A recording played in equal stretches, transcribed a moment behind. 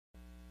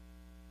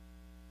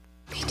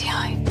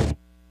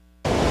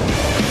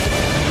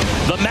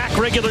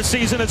regular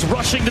season is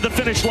rushing to the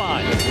finish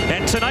line.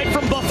 And tonight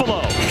from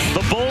Buffalo,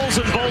 the Bulls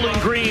and Bowling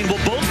Green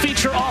will both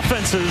feature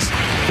offenses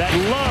that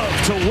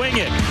love to wing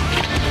it.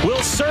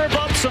 We'll serve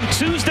up some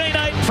Tuesday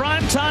night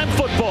primetime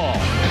football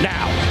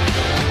now.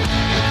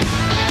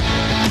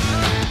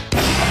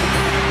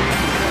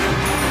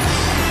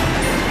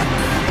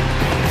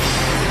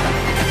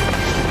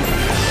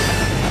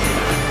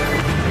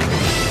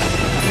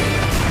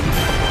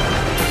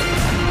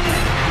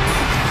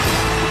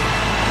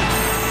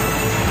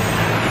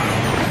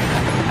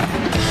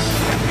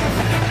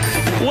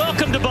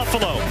 Welcome to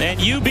Buffalo and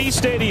UB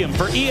Stadium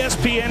for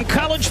ESPN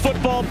College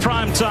Football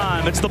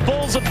Primetime. It's the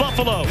Bulls of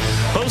Buffalo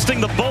hosting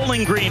the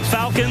Bowling Green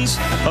Falcons.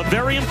 A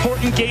very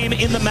important game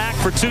in the MAC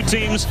for two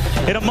teams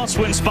in a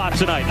must-win spot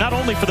tonight. Not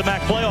only for the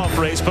MAC playoff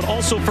race, but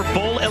also for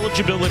bowl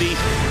eligibility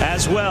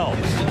as well.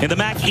 In the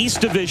MAC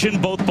East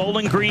Division, both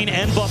Bowling Green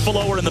and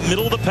Buffalo are in the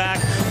middle of the pack.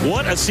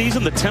 What a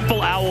season the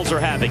Temple Owls are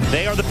having.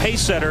 They are the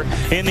pace setter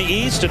in the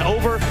East, and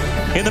over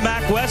in the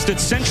MAC West,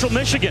 it's Central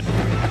Michigan.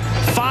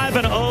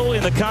 5-0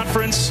 in the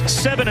conference,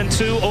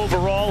 7-2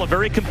 overall. A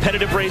very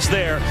competitive race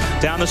there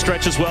down the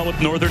stretch as well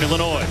with Northern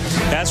Illinois.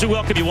 As we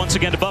welcome you once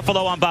again to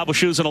Buffalo, I'm Bob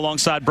Wischusen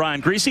alongside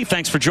Brian Griese.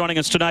 Thanks for joining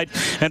us tonight.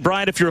 And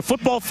Brian, if you're a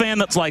football fan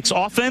that likes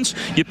offense,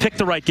 you picked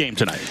the right game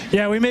tonight.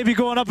 Yeah, we may be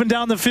going up and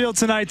down the field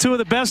tonight. Two of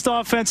the best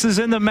offenses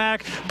in the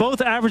MAC,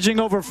 both averaging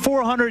over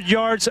 400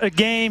 yards a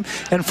game.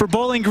 And for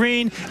Bowling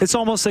Green, it's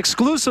almost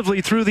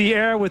exclusively through the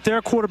air with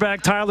their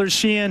quarterback, Tyler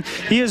Sheehan.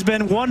 He has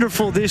been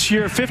wonderful this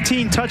year.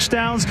 15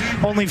 touchdowns,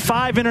 only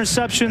 5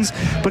 interceptions,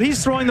 but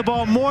he's throwing the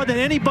ball more than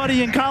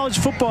anybody in college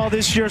football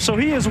this year, so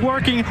he is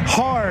working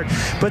hard.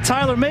 But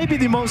Tyler may be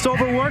the most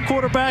overworked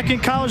quarterback in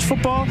college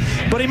football,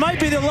 but he might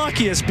be the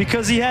luckiest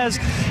because he has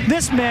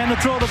this man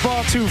to throw the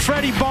ball to,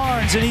 Freddie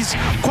Barnes, and he's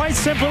quite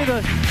simply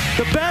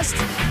the best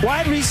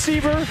wide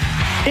receiver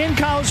in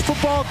college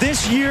football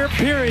this year,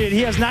 period.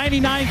 He has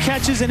 99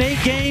 catches in 8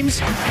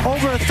 games,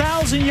 over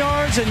 1,000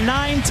 yards and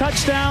 9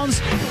 touchdowns,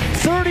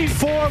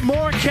 34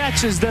 more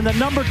catches than the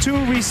number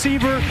 2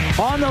 receiver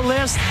on the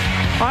list.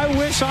 I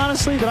wish,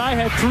 honestly, that I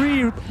had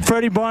 3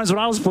 Freddie Barnes when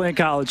I was playing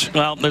college.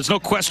 Well, there's no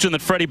question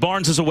that Freddie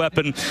Barnes is a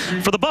weapon.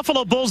 For the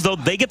Buffalo Bulls, though,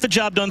 they get the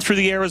job done through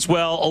the air as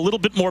well. A little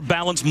bit more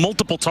balance,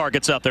 multiple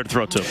targets out there to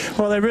throw to.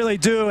 Well, they really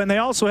do, and they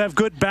also have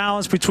good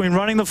balance between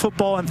running the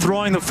football and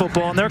throwing the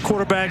football. And their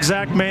quarterback,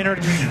 Zach Maynard,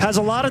 has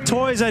a lot of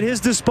toys at his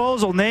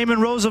disposal.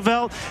 Naaman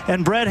Roosevelt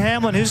and Brett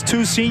Hamlin, his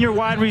 2 senior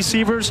wide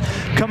receivers,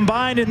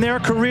 combined in their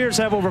careers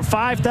have over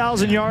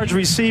 5,000 yards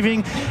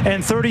receiving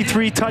and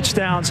 33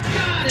 touchdowns.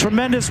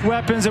 Tremendous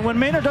weapons, and when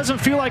Maynard doesn't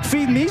feel like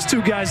feeding these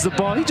 2 guys the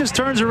ball, he just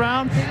turns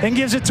around and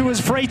gives it to his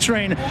freight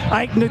train,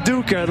 Ike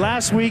Naduka.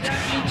 Last week,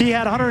 he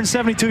had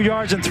 172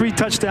 yards and 3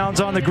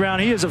 touchdowns on the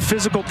ground. He is a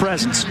physical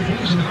presence.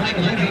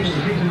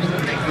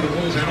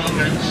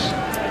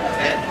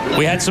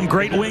 We had some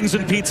great wings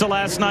and pizza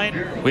last night.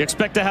 We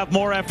expect to have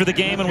more after the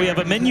game, and we have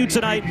a menu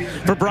tonight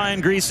for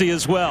Brian Griese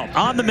as well.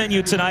 On the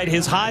menu tonight,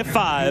 his high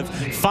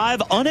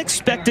 5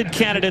 unexpected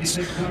candidates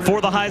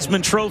for the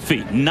Heisman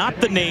Trophy. Not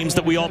the names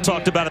that we all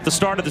talked about at the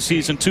start of the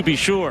season, to be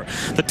sure.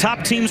 The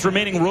top teams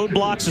remaining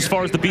roadblocks as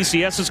far as the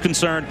BCS is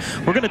concerned.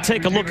 We're going to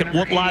take a look at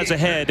what lies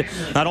ahead,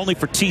 not only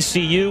for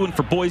TCU and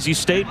for Boise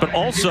State, but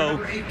also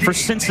for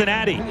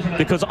Cincinnati.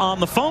 Because on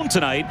the phone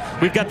tonight,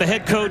 we've got the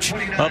head coach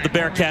of the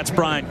Bearcats,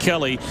 Brian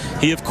Kelly.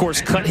 He, of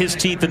course, cut his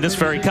teeth in this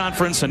very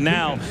conference, and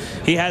now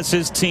he has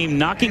his team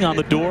knocking on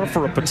the door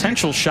for a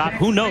potential shot,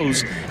 who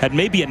knows, at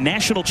maybe a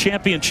national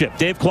championship.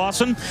 Dave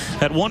Clawson,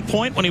 at one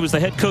point when he was the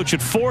head coach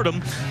at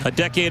Fordham a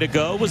decade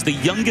ago, was the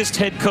youngest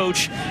head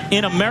coach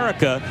in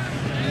America.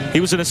 He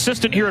was an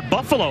assistant here at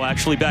Buffalo,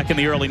 actually, back in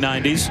the early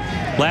 90s.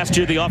 Last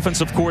year, the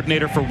offensive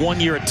coordinator for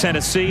 1 year at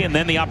Tennessee, and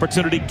then the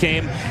opportunity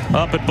came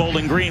up at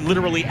Bowling Green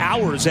literally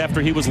hours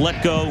after he was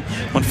let go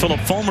when Philip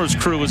Fulmer's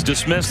crew was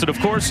dismissed. And, of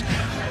course,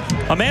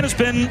 a man who's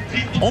been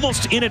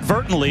almost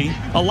inadvertently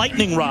a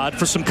lightning rod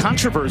for some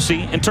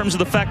controversy in terms of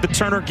the fact that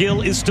Turner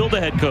Gill is still the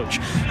head coach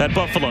at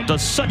Buffalo.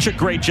 Does such a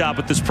great job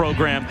with this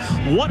program.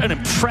 What an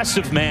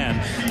impressive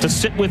man to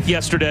sit with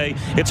yesterday.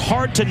 It's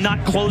hard to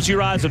not close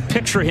your eyes and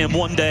picture him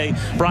one day,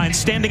 Brian,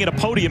 standing at a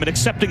podium and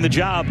accepting the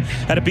job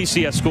at a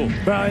BCS school.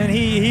 Well, and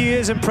he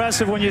is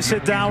impressive when you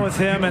sit down with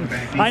him. And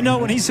I know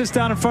when he sits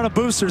down in front of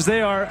boosters,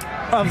 they are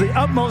of the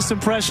utmost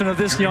impression of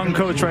this young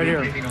coach right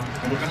here.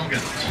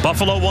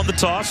 Buffalo won the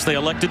toss. They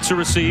elected to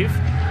receive.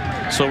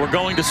 So we're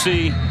going to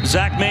see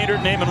Zach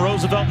Maynard, Naaman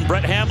Roosevelt, and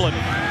Brett Hamlin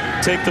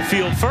take the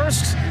field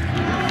first.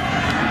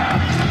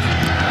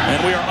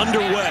 And we are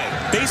underway.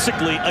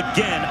 Basically,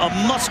 again, a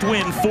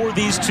must-win for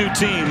these two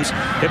teams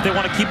if they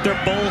want to keep their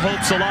bowl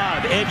hopes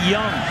alive. Ed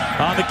Young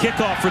on the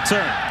kickoff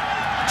return.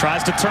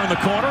 Tries to turn the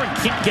corner and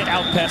can't get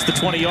out past the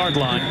 20-yard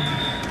line.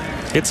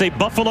 It's a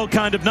Buffalo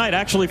kind of night,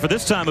 actually, for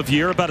this time of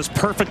year, about as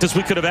perfect as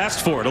we could have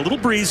asked for it. A little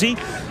breezy,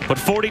 but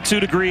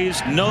 42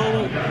 degrees,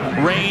 no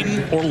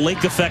rain or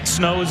lake effect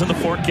snow is in the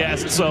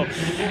forecast, so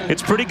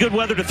it's pretty good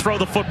weather to throw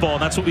the football,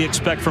 and that's what we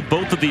expect from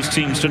both of these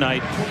teams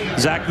tonight.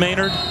 Zach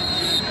Maynard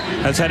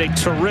has had a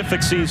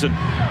terrific season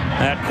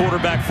at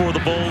quarterback for the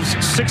Bulls.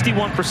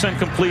 61%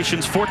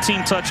 completions,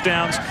 14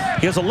 touchdowns.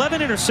 He has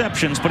 11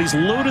 interceptions, but he's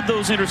loaded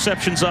those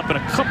interceptions up in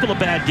a couple of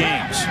bad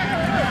games.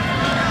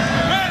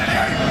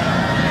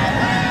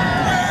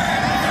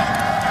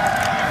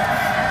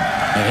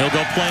 And he'll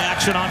go play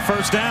action on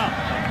first down.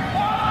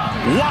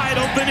 Wide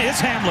open is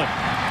Hamlin.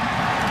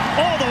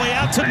 All the way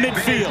out to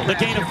midfield, a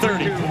gain of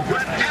 30.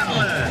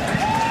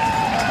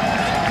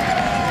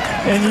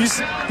 And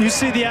you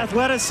see the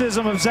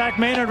athleticism of Zach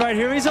Maynard right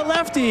here. He's a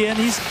lefty, and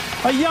he's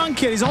a young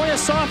kid. He's only a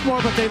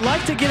sophomore, but they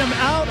like to get him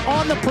out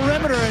on the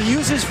perimeter and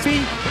use his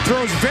feet.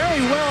 Throws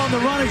very well on the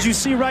run, as you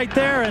see right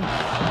there. And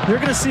you're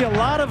going to see a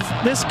lot of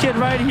this kid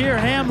right here,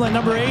 Hamlin,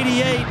 number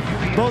 88.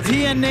 Both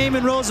he and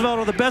Naaman Roosevelt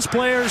are the best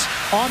players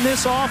on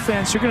this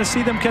offense. You're going to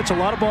see them catch a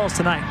lot of balls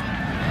tonight.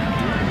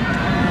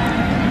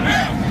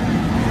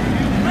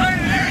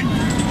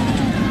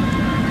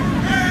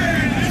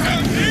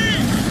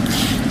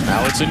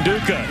 Now it's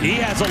Nduka. He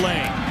has a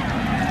lane.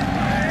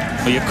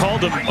 Well, you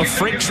called him a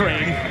freight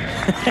train.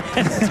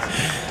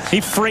 He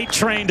freight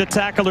trained a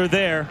tackler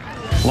there.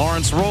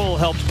 Lawrence Roll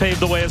helped pave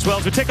the way as well.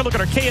 As we take a look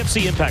at our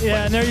KFC impact.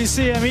 Yeah, and there you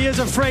see him. He is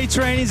a freight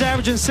train. He's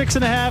averaging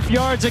 6.5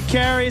 yards a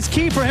carry. It's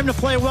key for him to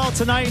play well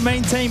tonight and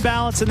maintain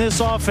balance in this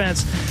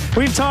offense.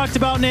 We've talked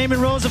about Naaman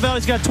Roosevelt.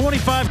 He's got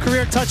 25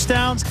 career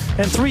touchdowns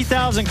and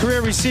 3,000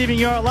 career receiving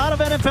yards. A lot of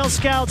NFL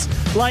scouts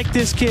like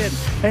this kid.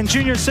 And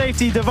junior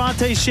safety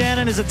Devontae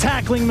Shannon is a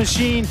tackling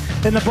machine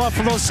in the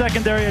Buffalo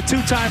secondary, a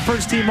two-time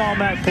first-team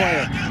All-MAC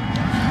player.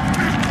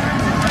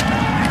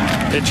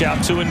 Pitch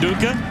out to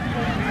Nduka.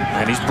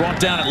 And he's brought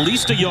down at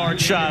least a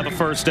yard shy of a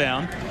first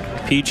down.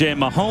 P.J.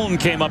 Mahone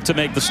came up to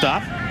make the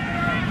stop.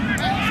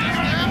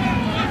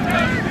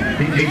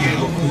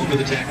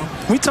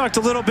 We talked a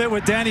little bit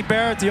with Danny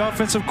Barrett, the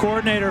offensive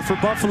coordinator for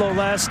Buffalo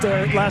last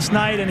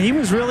night, and he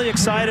was really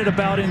excited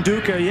about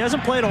Nduka. He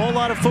hasn't played a whole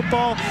lot of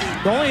football,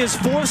 only his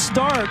fourth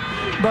start,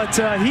 but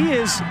he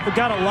has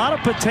got a lot of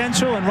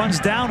potential and runs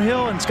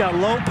downhill and it's got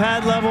low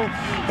pad level,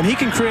 and he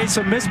can create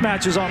some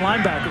mismatches on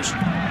linebackers.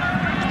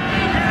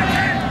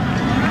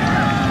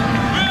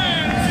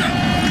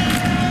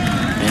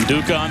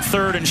 Nduka on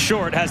third and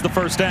short has the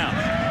first down.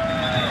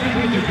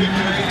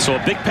 So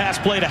a big pass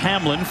play to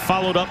Hamlin,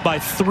 followed up by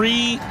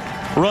 3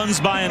 runs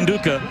by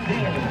Nduka.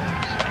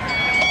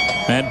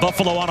 And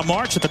Buffalo on a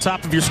march. At the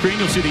top of your screen,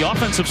 you'll see the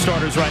offensive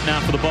starters right now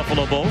for the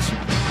Buffalo Bulls.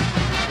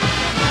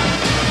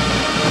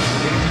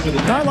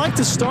 I like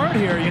to start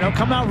here,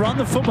 come out, run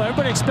the football.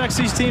 Everybody expects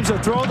these teams to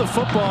throw the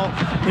football.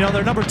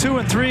 They're number 2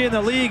 and 3 in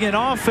the league in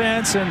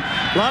offense, and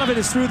a lot of it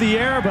is through the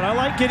air, but I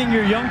like getting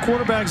your young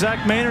quarterback,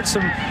 Zach Maynard,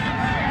 some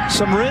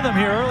rhythm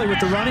here early with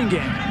the running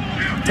game.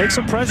 Take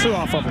some pressure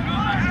off of him.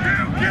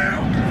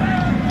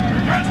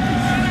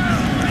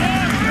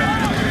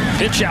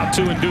 Pitch out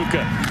to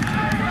Nduka.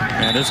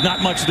 And there's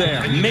not much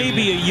there.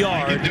 Maybe a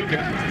yard.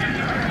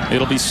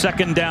 It'll be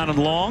second down and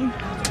long.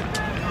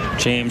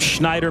 James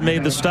Schneider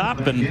made the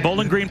stop, and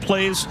Bowling Green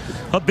plays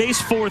a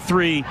base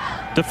 4-3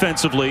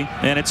 defensively,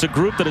 and it's a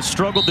group that has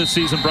struggled this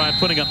season, Brian,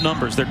 putting up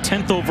numbers. They're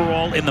 10th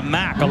overall in the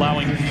MAC,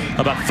 allowing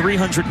about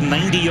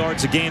 390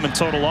 yards a game in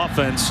total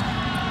offense,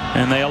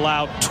 and they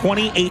allow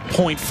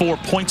 28.4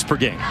 points per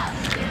game.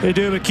 They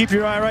do, but keep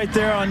your eye right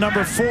there on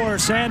number 4,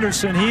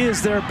 Sanderson. He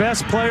is their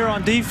best player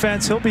on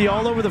defense. He'll be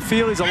all over the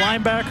field. He's a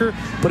linebacker,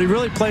 but he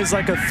really plays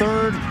like a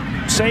third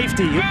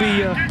safety. He'll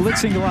be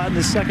blitzing a lot in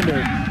the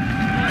secondary.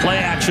 Play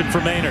action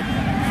for Maynard.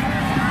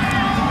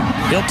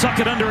 He'll tuck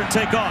it under and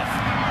take off.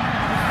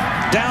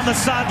 Down the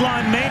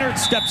sideline, Maynard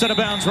steps out of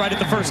bounds right at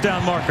the first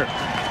down marker.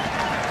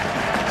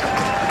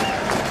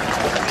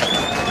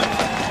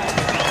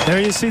 There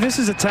you see, this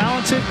is a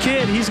talented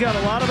kid. He's got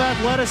a lot of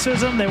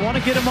athleticism. They want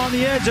to get him on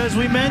the edge, as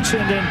we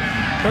mentioned.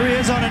 And there he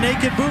is on a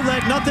naked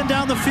bootleg, nothing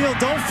down the field.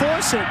 Don't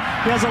force it.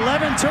 He has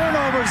 11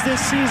 turnovers this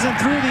season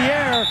through the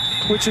air,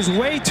 which is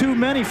way too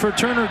many for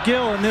Turner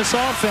Gill in this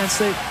offense.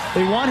 They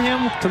want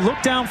him to look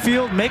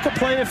downfield, make a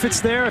play if it's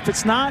there. If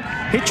it's not,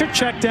 hit your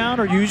check down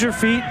or use your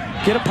feet,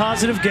 get a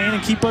positive gain,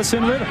 and keep us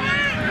in rhythm.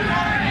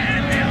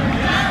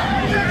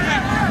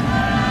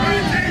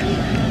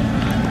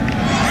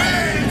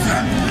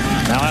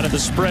 Now out of the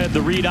spread,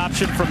 the read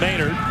option for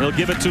Maynard. He'll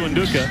give it to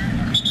Nduka.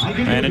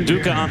 And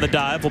Nduka on the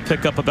dive will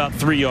pick up about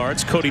 3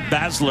 yards. Cody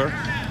Basler,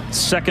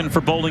 second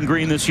for Bowling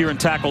Green this year in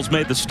tackles,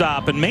 made the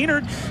stop. And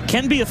Maynard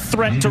can be a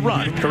threat to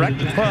run,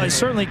 correct? Well, he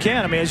certainly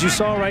can. I mean, as you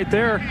saw right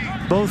there,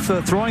 both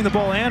throwing the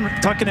ball and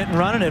tucking it and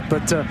running it.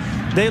 But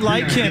they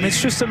like him. It's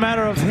just a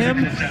matter of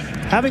him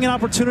having an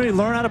opportunity to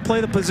learn how to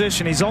play the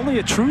position. He's only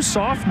a true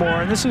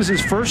sophomore, and this is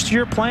his first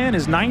year playing,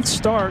 his 9th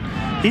start.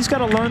 He's got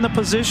to learn the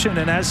position,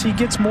 and as he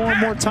gets more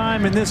and more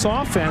time in this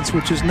offense,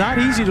 which is not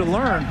easy to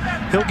learn,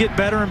 he'll get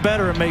better and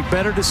better and make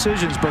better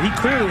decisions. But he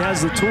clearly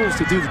has the tools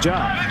to do the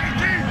job.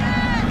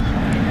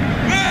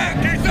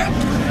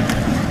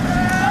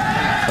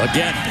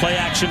 Again, play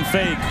action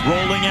fake,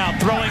 rolling out,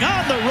 throwing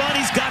on the run.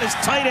 He's got his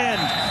tight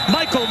end,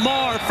 Michael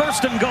Maher,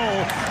 first and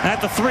goal at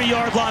the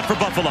 3-yard line for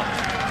Buffalo.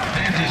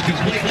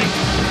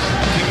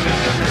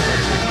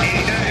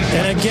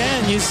 And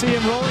again, you see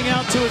him rolling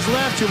out to his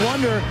left. You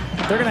wonder,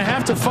 they're going to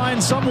have to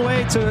find some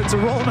way to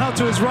roll him out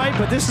to his right,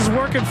 but this is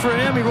working for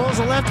him. He rolls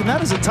the left, and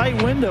that is a tight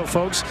window,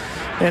 folks,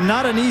 and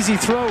not an easy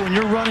throw when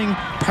you're running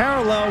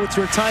parallel with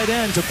your tight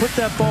end to put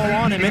that ball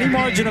on him. Any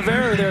margin of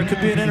error there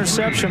could be an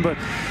interception, but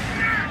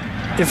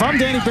if I'm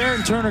Danny Barrett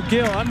and Turner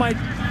Gill, I might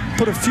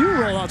put a few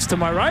rollouts to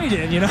my right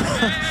in, you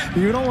know.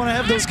 You don't want to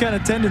have those kind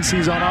of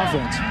tendencies on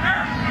offense.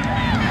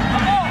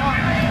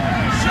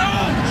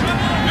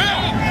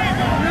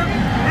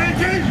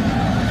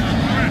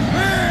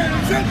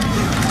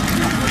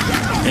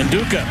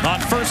 Nduka on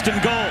 1st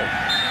and goal.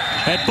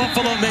 And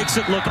Buffalo makes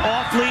it look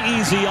awfully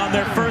easy on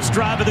their first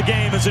drive of the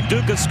game as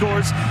Nduka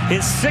scores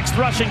his 6th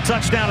rushing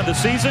touchdown of the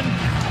season,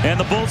 and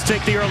the Bulls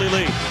take the early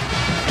lead.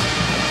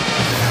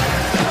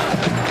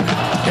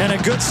 And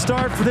a good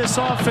start for this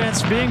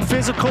offense, being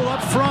physical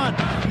up front.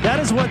 That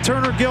is what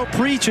Turner Gill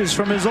preaches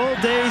from his old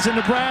days in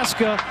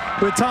Nebraska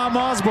with Tom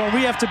Osborne.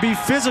 We have to be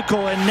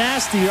physical and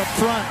nasty up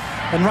front.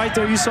 And right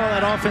there, you saw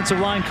that offensive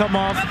line come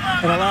off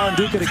and allow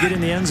Nduka to get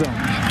in the end zone.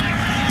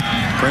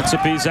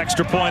 Principe's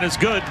extra point is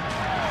good.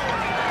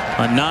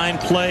 A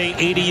 9-play,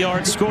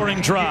 80-yard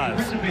scoring drive.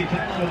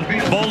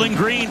 Bowling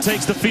Green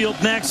takes the field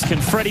next.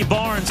 Can Freddie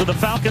Barnes of the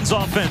Falcons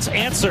offense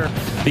answer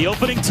the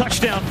opening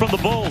touchdown from the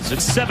Bulls?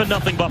 It's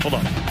 7-0 Buffalo.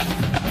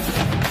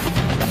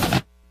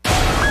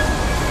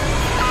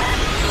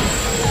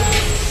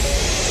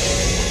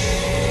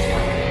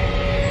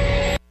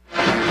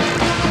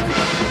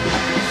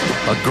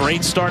 A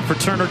great start for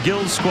Turner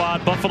Gill's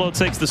squad. Buffalo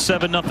takes the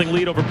 7-0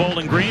 lead over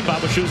Bowling Green.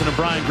 Bob Wischusen and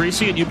Brian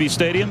Griese at UB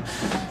Stadium.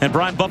 And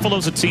Brian,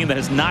 Buffalo's a team that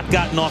has not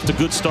gotten off to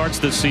good starts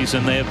this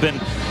season. They have been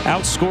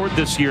outscored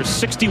this year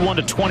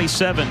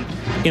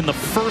 61-27 in the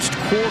first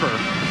quarter.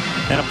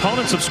 And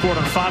opponents have scored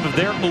on 5 of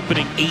their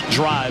opening 8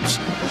 drives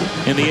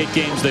in the 8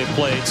 games they've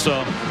played.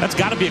 So that's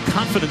got to be a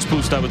confidence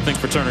boost, I would think,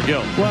 for Turner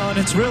Gill. Well, and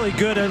it's really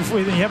good if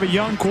you have a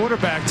young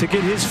quarterback to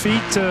get his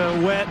feet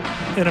wet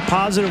in a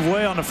positive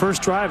way on the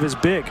first drive is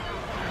big.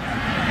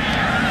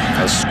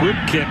 A squib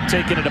kick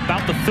taken at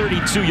about the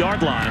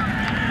 32-yard line.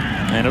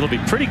 And it'll be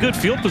pretty good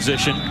field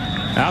position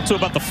out to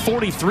about the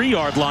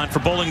 43-yard line for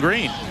Bowling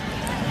Green.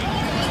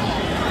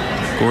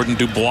 Gordon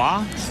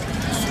Dubois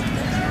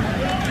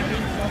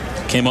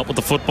came up with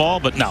the football,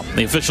 but no,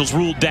 the officials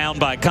ruled down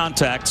by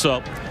contact.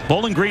 So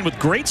Bowling Green with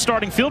great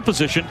starting field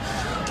position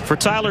for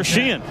Tyler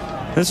Sheehan.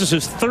 This is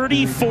his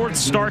 34th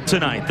start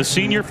tonight. The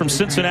senior from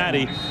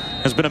Cincinnati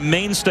has been a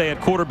mainstay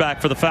at quarterback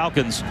for the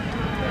Falcons.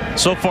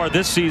 So far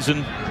this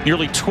season,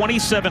 nearly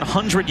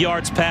 2,700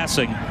 yards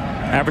passing,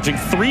 averaging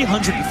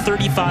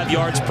 335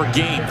 yards per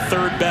game,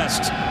 3rd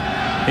best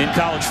in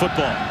college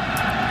football.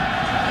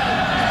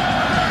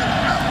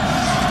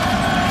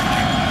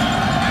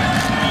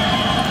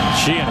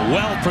 Sheehan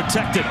well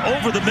protected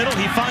over the middle.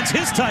 He finds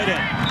his tight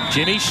end,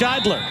 Jimmy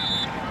Scheidler.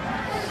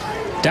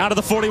 Down to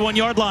the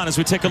 41-yard line as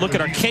we take a look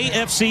at our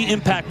KFC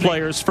impact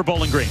players for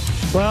Bowling Green.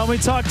 Well, we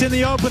talked in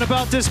the open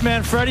about this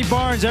man, Freddie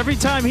Barnes. Every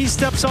time he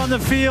steps on the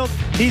field,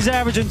 he's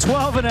averaging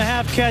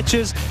 12.5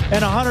 catches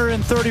and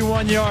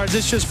 131 yards.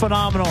 It's just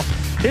phenomenal.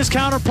 His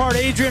counterpart,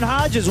 Adrian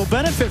Hodges, will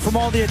benefit from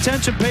all the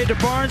attention paid to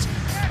Barnes.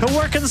 He'll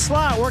work in the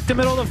slot, work the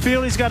middle of the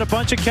field. He's got a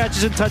bunch of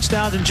catches and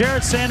touchdowns. And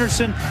Jared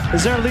Sanderson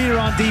is their leader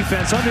on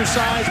defense.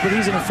 Undersized, but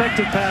he's an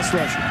effective pass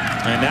rusher.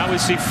 And now we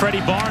see Freddie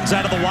Barnes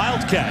out of the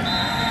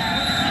Wildcat.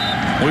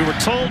 We were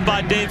told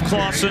by Dave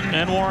Clawson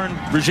and Warren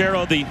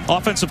Ruggiero, the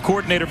offensive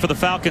coordinator for the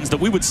Falcons, that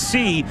we would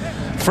see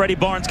Freddie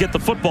Barnes get the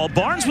football.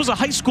 Barnes was a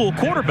high school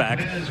quarterback,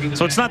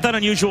 so it's not that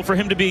unusual for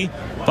him to be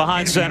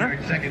behind center.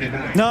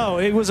 No,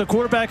 he was a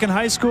quarterback in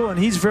high school, and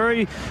he's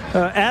very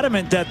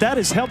adamant that that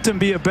has helped him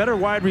be a better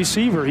wide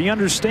receiver. He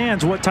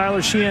understands what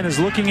Tyler Sheehan is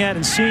looking at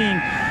and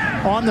seeing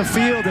on the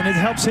field, and it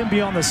helps him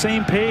be on the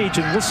same page,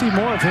 and we'll see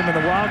more of him in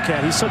the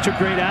Wildcat. He's such a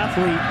great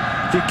athlete.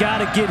 You got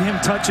to get him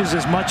touches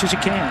as much as you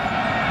can.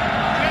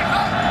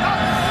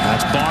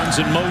 That's Barnes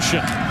in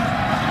motion.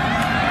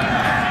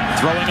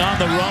 Throwing on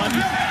the run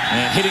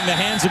and hitting the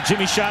hands of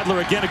Jimmy Scheidler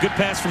again. A good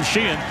pass from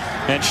Sheehan,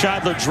 and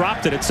Scheidler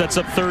dropped it. It sets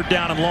up 3rd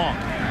down and long.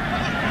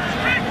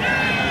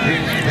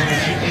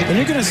 And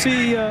you're going to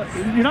see,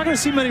 you're not going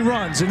to see many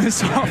runs in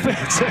this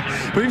offense.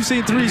 We've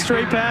seen 3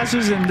 straight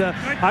passes, and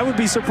I would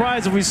be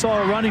surprised if we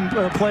saw a running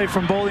play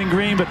from Bowling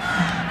Green, but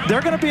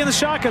they're going to be in the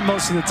shotgun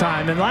most of the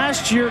time. And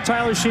last year,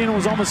 Tyler Sheehan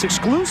was almost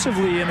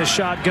exclusively in the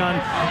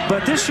shotgun,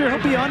 but this year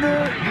he'll be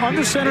under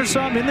center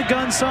some, in the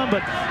gun some,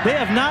 but they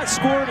have not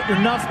scored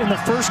enough in the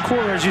first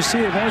quarter. As you see,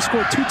 they've only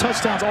scored 2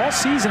 touchdowns all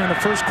season in the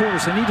first quarter,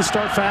 so they need to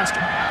start faster.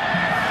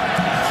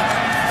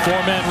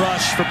 4-man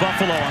rush for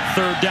Buffalo on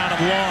 3rd down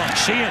and long.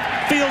 Sheehan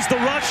feels the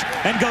rush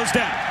and goes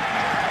down.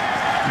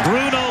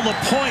 Bruno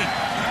Lapointe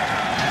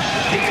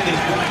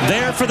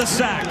there for the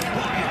sack.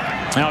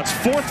 Now it's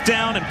 4th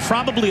down and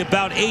probably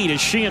about 8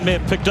 as Sheehan may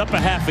have picked up a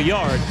half a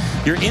yard.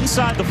 You're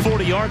inside the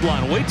 40-yard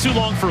line. Way too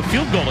long for a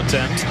field goal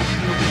attempt.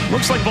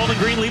 Looks like Bowling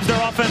Green leaves their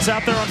offense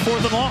out there on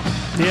 4th and long.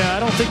 Yeah, I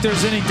don't think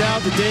there's any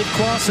doubt that Dave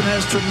Clawson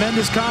has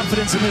tremendous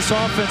confidence in this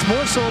offense,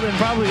 more so than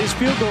probably his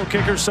field goal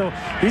kicker, so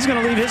he's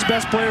going to leave his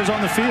best players on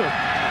the field.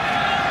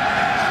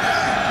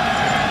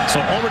 So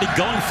already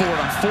going for it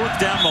on 4th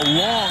down, the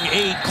long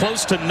 8,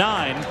 close to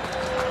 9.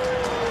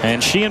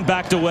 And Sheehan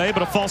backed away,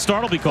 but a false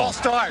start will be called.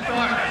 False start.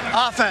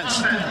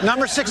 Offense,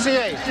 number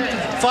 68.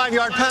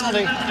 5-yard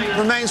penalty,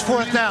 remains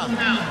 4th down.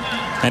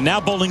 And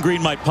now Bowling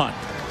Green might punt.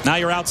 Now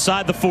you're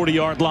outside the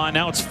 40-yard line.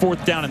 Now it's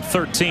 4th down and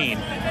 13.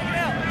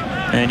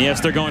 And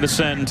yes, they're going to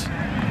send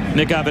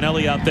Nick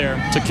Avenelli out there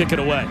to kick it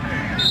away.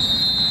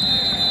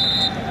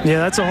 Yeah,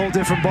 that's a whole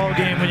different ball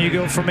game when you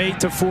go from 8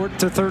 to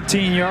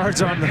 13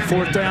 yards on the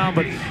 4th down.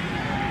 But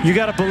you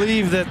got to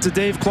believe that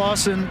Dave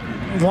Clawson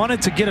wanted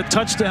to get a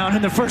touchdown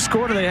in the first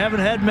quarter. They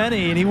haven't had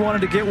many, and he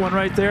wanted to get one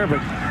right there.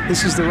 But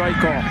this is the right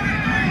call.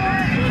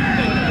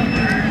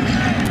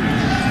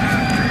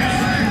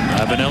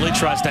 Avenelli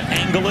tries to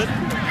angle it.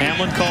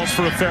 Hamlin calls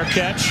for a fair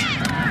catch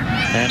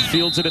and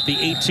fields it at the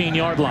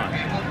 18-yard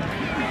line.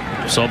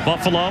 So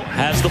Buffalo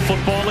has the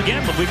football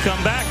again, but we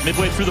come back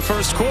midway through the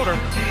first quarter.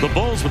 The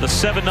Bulls with a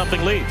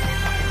 7-0 lead.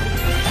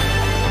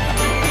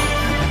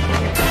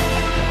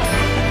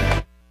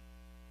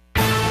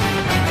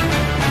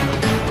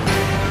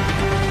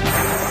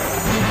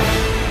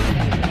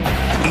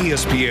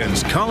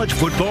 ESPN's College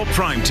Football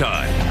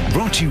Primetime.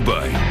 Brought to you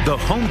by The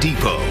Home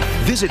Depot.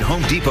 Visit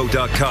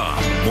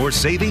HomeDepot.com. More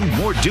saving,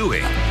 more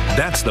doing.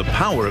 That's the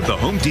power of The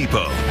Home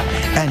Depot.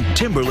 And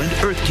Timberland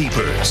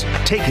Earthkeepers.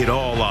 Take it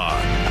all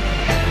on.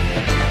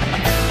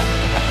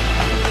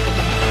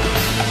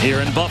 Here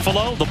in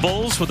Buffalo, the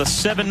Bulls with a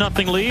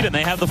 7-0 lead, and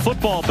they have the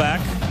football back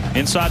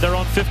inside their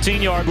own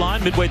 15-yard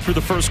line midway through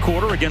the first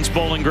quarter against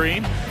Bowling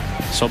Green.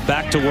 So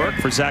back to work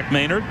for Zach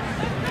Maynard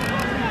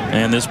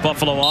and this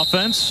Buffalo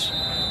offense.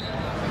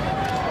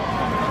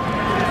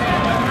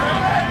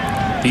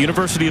 The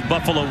University of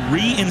Buffalo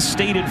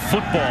reinstated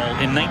football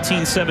in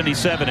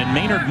 1977, and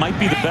Maynard might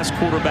be the best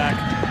quarterback,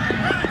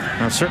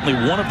 or certainly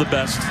one of the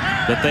best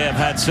that they have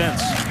had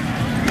since.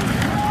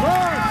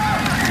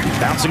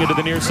 Bouncing into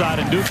the near side,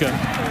 and Duca.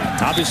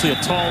 Obviously a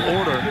tall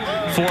order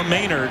for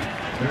Maynard,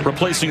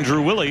 replacing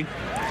Drew Willie.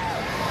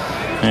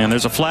 And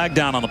there's a flag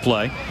down on the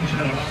play.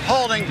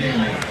 Holding,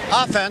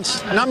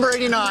 offense, number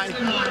 89,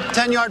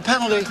 10-yard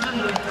penalty,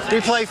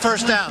 replay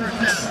 1st down.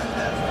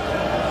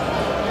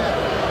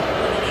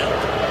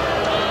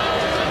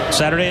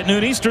 Saturday at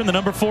noon Eastern, the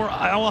number 4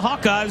 Iowa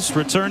Hawkeyes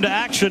return to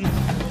action.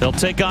 They'll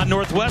take on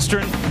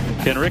Northwestern.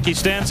 Can Ricky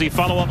Stanzi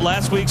follow up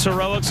last week's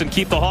heroics and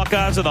keep the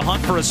Hawkeyes in the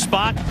hunt for a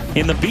spot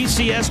in the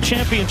BCS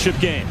championship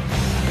game?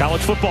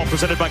 College football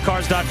presented by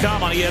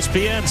Cars.com on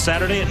ESPN,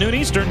 Saturday at noon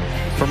Eastern.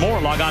 For more,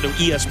 log on to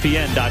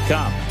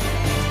ESPN.com.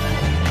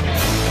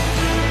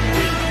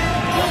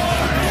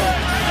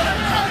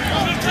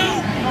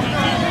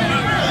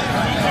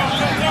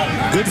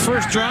 Good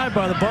first drive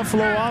by the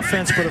Buffalo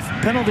offense, but a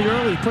penalty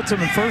early puts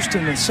them in 1st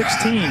and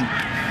 16.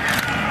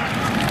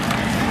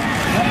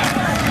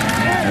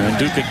 And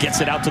Duca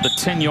gets it out to the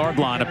 10-yard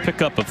line, a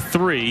pickup of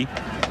 3.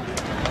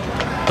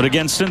 But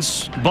again,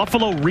 since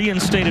Buffalo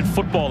reinstated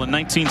football in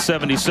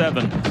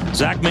 1977,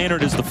 Zach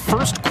Maynard is the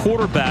first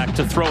quarterback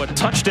to throw a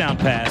touchdown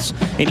pass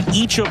in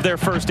each of their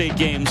first 8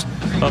 games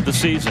of the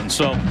season.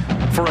 So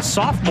for a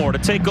sophomore to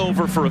take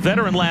over for a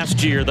veteran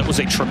last year that was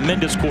a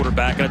tremendous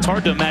quarterback, and it's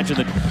hard to imagine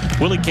that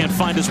Willie can't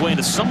find his way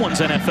into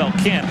someone's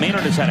NFL camp.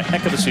 Maynard has had a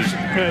heck of a season.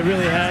 Yeah, it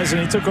really has,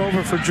 and he took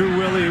over for Drew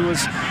Willie, who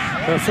was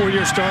a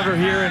 4-year starter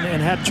here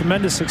and had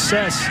tremendous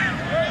success.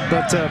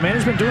 But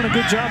Maynard's been doing a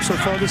good job so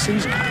far this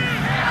season.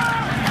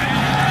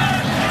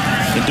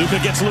 And Duca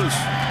gets loose.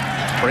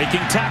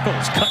 Breaking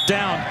tackles, cut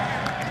down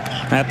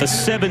at the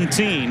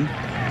 17.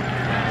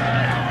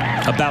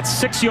 About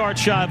 6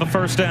 yards shy of a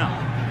 1st down.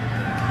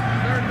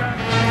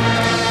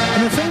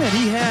 And the thing that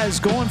he has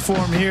going for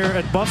him here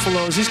at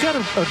Buffalo is he's got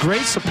a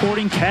great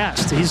supporting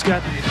cast. He's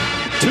got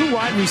 2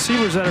 wide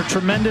receivers that are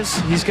tremendous.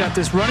 He's got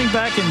this running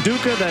back in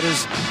Duca that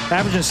is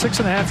averaging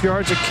 6.5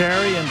 yards a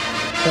carry. And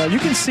you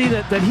can see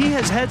that he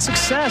has had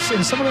success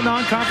in some of the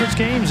non-conference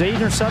games. 8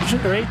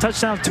 interceptions, or 8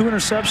 touchdowns, 2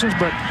 interceptions.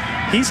 But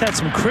he's had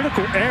some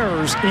critical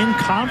errors in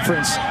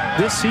conference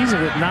this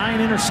season with 9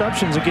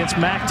 interceptions against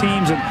MAC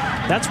teams. And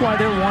that's why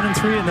they're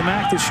 1-3 in the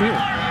MAC this year.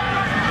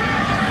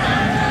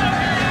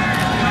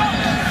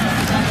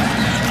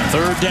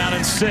 3rd down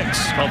and 6.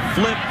 A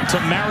flip to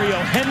Mario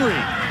Henry.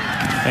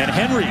 And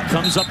Henry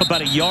comes up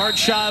about a yard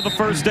shy of a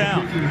 1st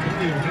down.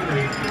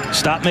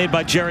 Stop made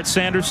by Jarrett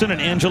Sanderson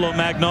and Angelo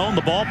Magnone.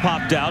 The ball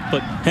popped out,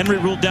 but Henry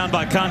ruled down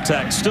by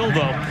contact. Still,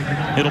 though,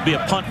 it'll be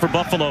a punt for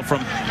Buffalo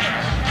from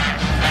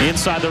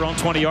inside their own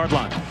 20-yard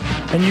line.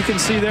 And you can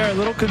see there a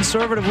little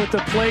conservative with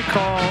the play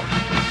call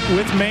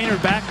with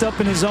Maynard backed up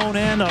in his own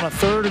end on a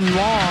 3rd and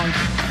long.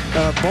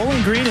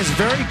 Bowling Green is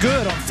very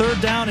good on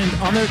 3rd down and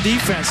on their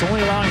defense,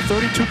 only allowing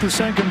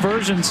 32%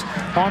 conversions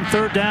on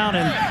 3rd down.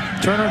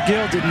 And Turner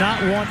Gill did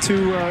not want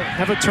to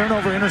have a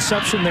turnover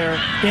interception there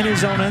in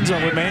his own end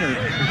zone with Maynard.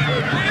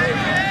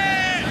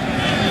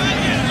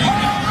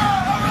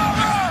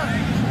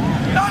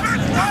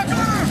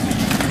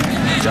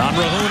 John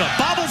Rahuna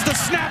bobbles the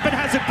snap and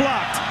has it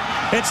blocked.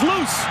 It's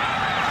loose.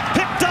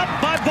 Picked up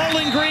by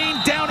Bowling Green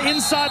down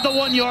inside the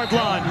 1-yard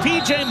line.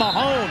 P.J.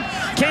 Mahone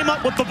came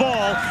up with the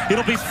ball.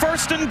 It'll be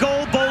 1st and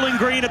goal, Bowling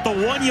Green at the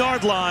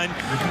 1-yard line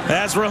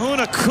as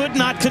Rahuna could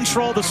not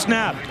control the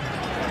snap.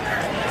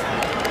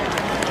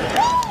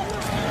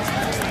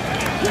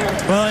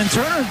 Well, and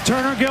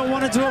Turner Gill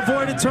wanted to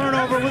avoid a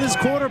turnover with his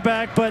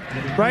quarterback, but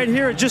right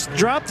here it just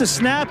dropped the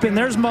snap, and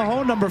there's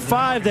Mahone, number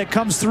 5, that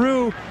comes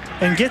through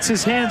and gets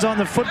his hands on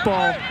the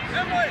football.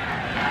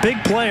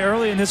 Big play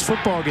early in this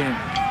football game.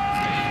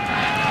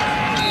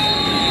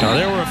 Now,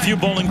 there were a few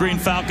Bowling Green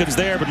Falcons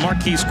there, but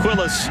Marquise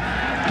Quillis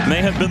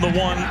may have been the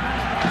one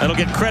that'll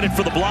get credit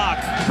for the block.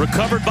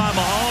 Recovered by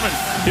Mahone,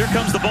 and here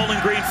comes the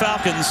Bowling Green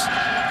Falcons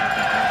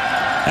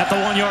at the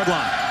 1-yard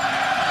line.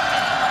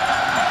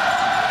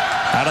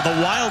 Out of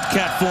the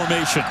Wildcat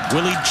formation,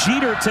 Willie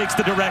Jeter takes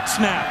the direct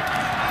snap.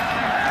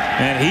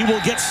 And he will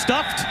get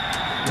stuffed.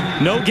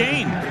 No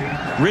gain.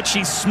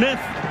 Richie Smith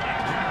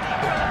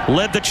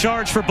led the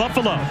charge for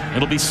Buffalo.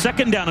 It'll be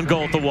 2nd down and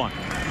goal at the 1.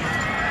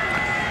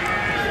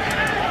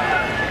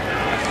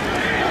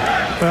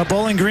 Well,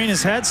 Bowling Green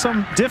has had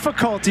some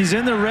difficulties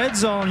in the red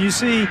zone. You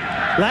see,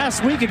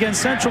 last week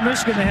against Central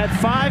Michigan, they had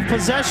 5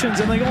 possessions,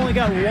 and they only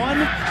got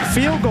 1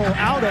 field goal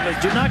out of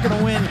it. You're not going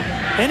to win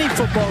any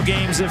football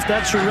games if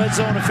that's your red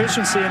zone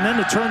efficiency, and then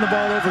to turn the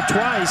ball over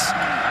twice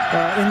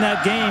in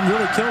that game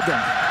really killed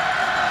them.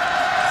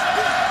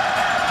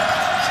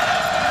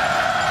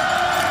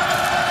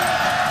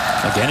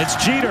 Again, it's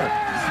Jeter.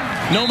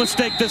 No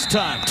mistake this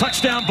time.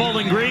 Touchdown,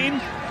 Bowling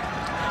Green.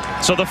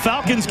 So the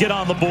Falcons get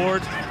on the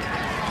board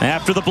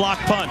after the block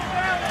punt.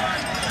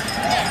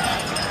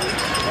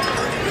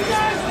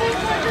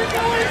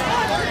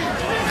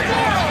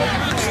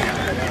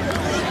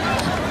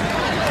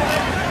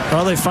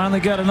 Well, they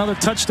finally got another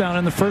touchdown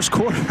in the first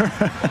quarter.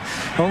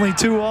 Only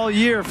 2 all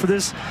year for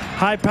this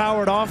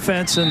high-powered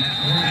offense, and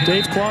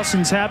Dave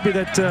Clawson's happy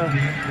that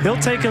he'll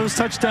take those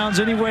touchdowns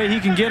any way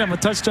he can get them. A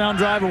touchdown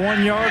drive of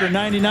 1 yard or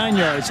 99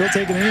 yards. He'll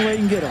take it any way he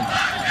can get them.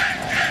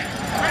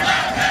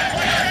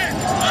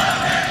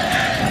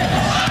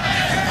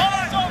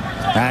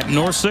 At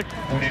Norsec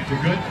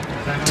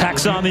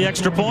tacks on the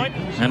extra point,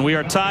 and we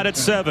are tied at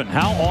 7.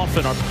 How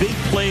often are big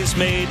plays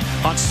made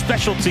on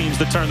special teams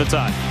to turn the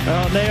tide?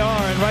 Well, they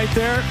are, and right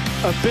there,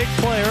 a big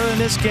play early in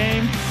this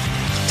game,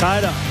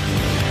 tied up.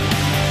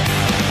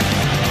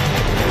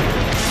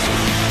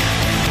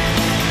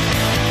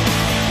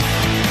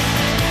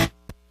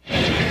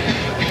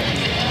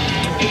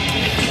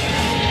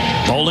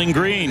 Bowling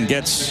Green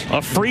gets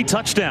a free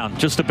touchdown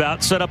just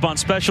about set up on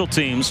special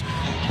teams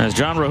as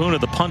John Rahuna,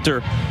 the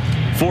punter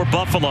for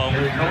Buffalo,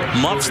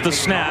 muffs the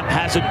snap,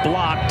 has it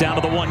blocked down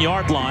to the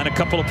 1-yard line. A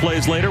couple of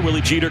plays later,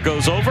 Willie Jeter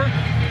goes over,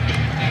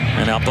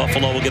 and now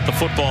Buffalo will get the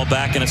football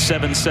back in a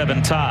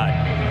 7-7 tie.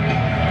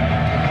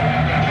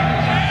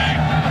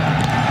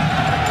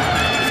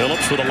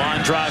 Phillips with a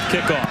line drive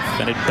kickoff,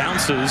 and it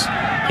bounces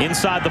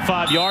inside the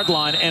 5-yard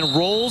line and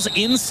rolls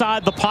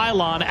inside the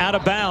pylon out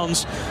of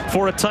bounds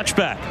for a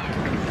touchback.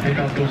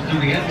 Kickoff goes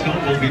through the end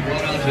zone, will be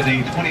brought out to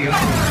the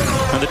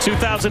 20-yard. In the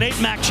 2008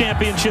 MAC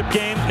championship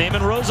game,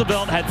 Naaman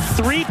Roosevelt had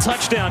 3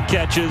 touchdown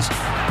catches,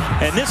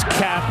 and this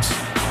capped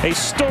a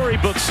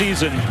storybook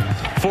season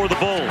for the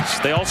Bulls.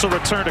 They also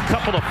returned a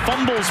couple of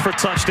fumbles for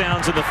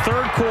touchdowns in the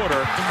 3rd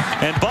quarter,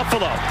 and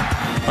Buffalo,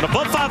 an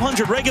above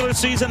 500 regular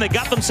season, they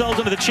got themselves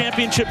into the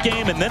championship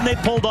game, and then they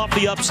pulled off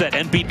the upset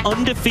and beat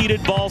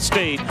undefeated Ball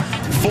State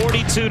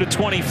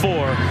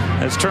 42-24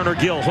 as Turner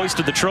Gill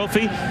hoisted the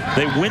trophy.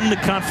 They win the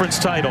conference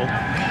title,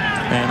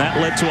 and that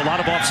led to a lot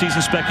of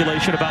offseason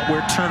speculation about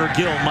where Turner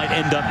Gill might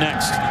end up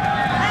next.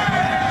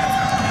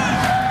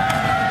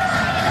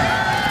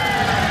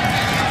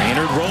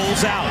 Maynard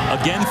rolls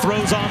out, again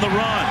throws on the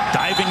run.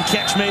 Diving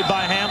catch made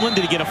by Hamlin.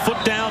 Did he get a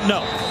foot down?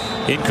 No.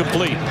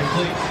 Incomplete.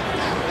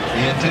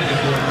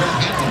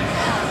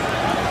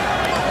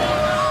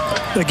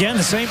 Again,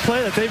 the same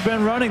play that they've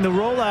been running, the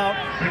rollout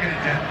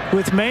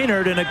with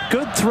Maynard, and a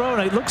good throw,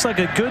 and it looks like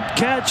a good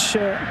catch.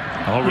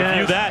 I'll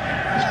review that.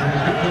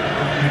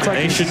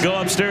 They should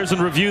go upstairs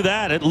and review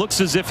that. It looks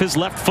as if his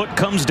left foot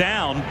comes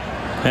down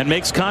and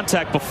makes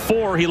contact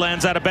before he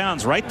lands out of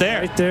bounds. Right there.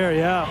 Right there,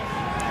 yeah.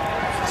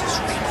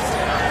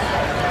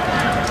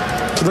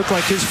 It looked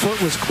like his foot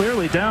was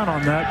clearly down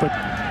on that, but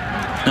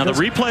now the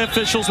replay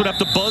officials would have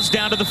to buzz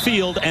down to the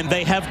field, and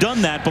they have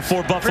done that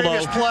before Buffalo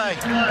Previous play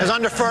is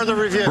under further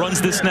review.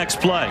 Runs this next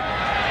play.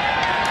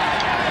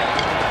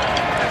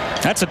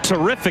 That's a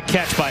terrific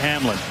catch by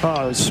Hamlin.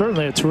 Oh, it's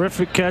certainly a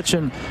terrific catch,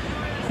 and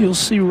you'll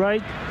see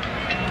right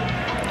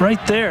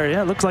there.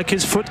 Yeah, it looked like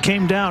his foot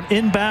came down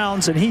in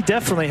bounds, and he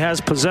definitely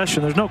has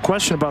possession. There's no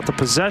question about the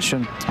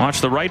possession. Watch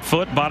the right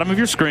foot, bottom of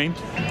your screen.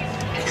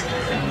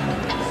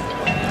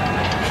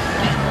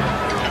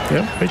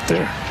 Yep, right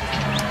there.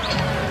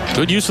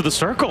 Good use of the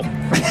circle.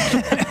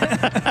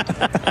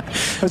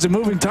 It's a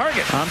moving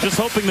target. I'm just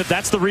hoping that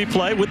that's the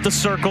replay with the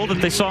circle that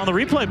they saw in the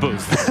replay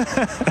booth.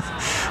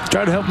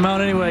 Try to help him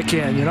out any way I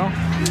can, you know.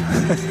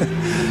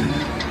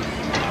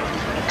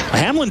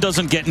 Hamlin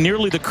doesn't get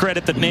nearly the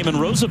credit that Naaman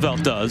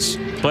Roosevelt does,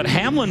 but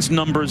Hamlin's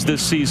numbers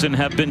this season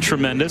have been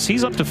tremendous.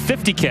 He's up to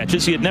 50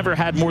 catches. He had never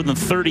had more than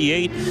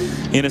 38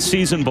 in a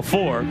season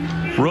before.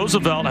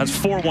 Roosevelt has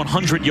 4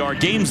 100-yard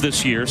games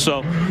this year,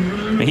 so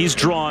he's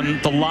drawn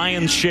the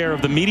lion's share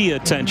of the media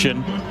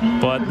attention.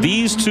 But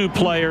these two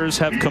players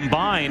have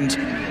combined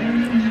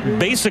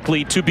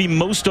basically to be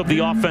most of the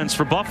offense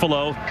for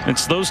Buffalo.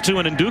 It's those two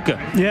and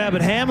Nduka. Yeah,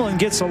 but Hamlin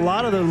gets a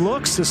lot of the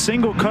looks, the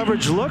single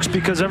coverage looks,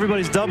 because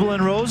everybody's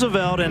doubling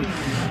Roosevelt, and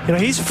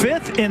he's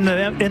 5th in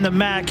the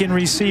MAC in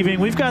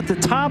receiving. We've got the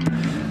top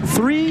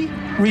 3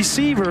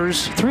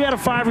 receivers, 3 out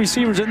of 5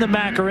 receivers in the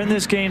MAC are in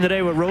this game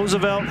today, with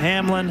Roosevelt,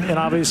 Hamlin, and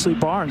obviously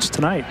Barnes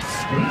tonight.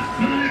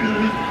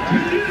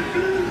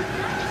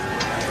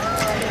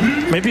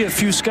 Maybe a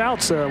few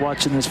scouts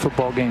watching this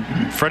football game.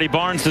 Freddie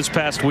Barnes this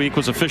past week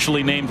was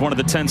officially named one of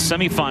the 10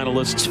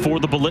 semifinalists for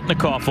the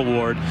Biletnikoff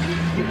Award.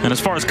 And as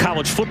far as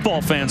college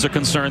football fans are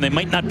concerned, they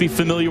might not be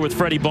familiar with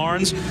Freddie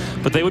Barnes,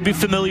 but they would be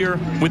familiar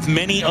with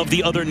many of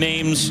the other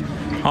names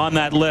on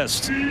that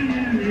list.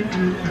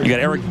 You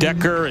got Eric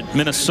Decker at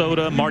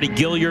Minnesota, Marty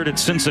Gilliard at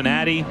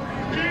Cincinnati,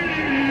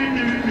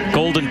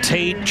 Golden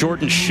Tate,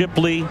 Jordan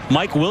Shipley,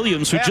 Mike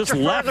Williams, who just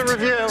left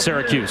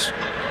Syracuse.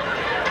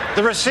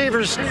 The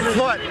receiver's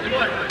foot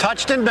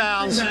touched in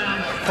bounds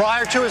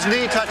prior to his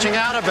knee touching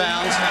out of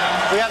bounds.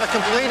 We have a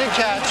completed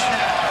catch.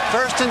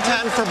 1st and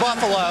 10 for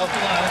Buffalo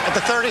at the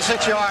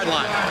 36-yard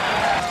line.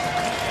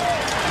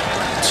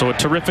 So a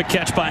terrific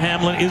catch by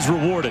Hamlin is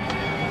rewarded.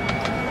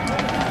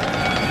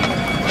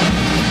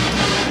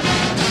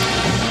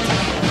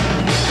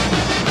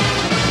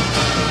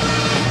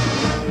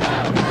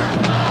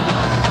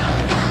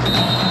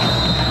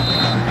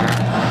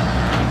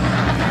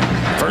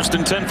 First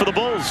and 10 for the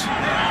Bulls.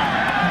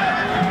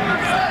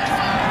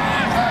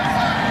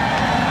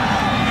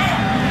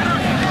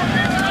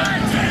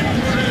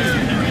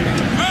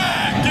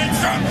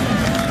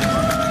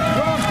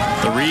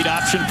 The read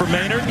option for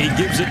Maynard. He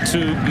gives it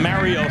to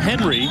Mario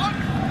Henry,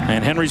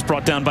 and Henry's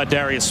brought down by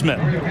Darius Smith.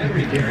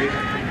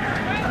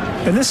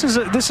 And this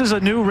is a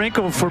new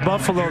wrinkle for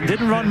Buffalo.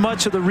 Didn't run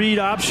much of the read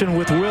option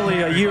with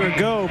Willie a year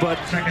ago, but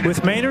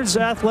with Maynard's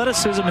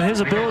athleticism and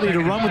his ability to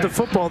run with the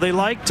football, they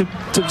like to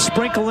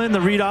sprinkle in the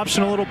read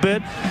option a little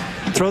bit,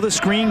 throw the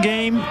screen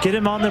game, get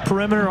him on the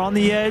perimeter, on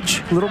the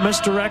edge, a little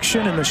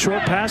misdirection, and the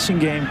short passing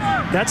game.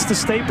 That's the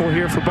staple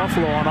here for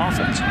Buffalo on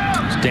offense.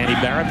 It's Danny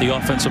Barrett, the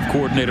offensive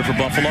coordinator for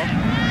Buffalo.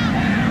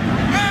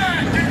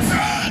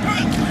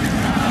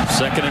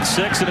 2nd and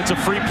 6, and it's a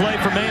free play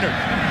for Maynard.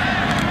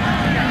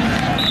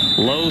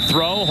 Low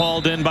throw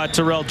hauled in by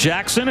Terrell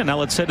Jackson, and now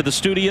let's head to the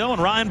studio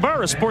and Ryan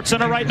Burr,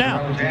 SportsCenter right now.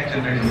 All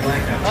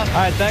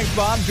right, thanks,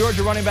 Bob.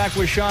 Georgia running back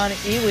Rashawn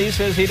Ely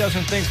says he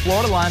doesn't think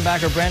Florida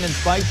linebacker Brandon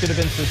Spike should have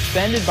been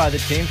suspended by the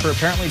team for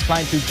apparently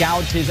trying to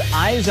gouge his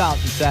eyes out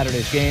in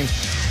Saturday's game.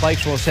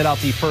 Spikes will sit out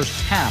the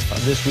first half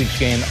of this week's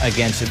game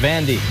against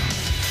Vandy.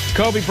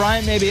 Kobe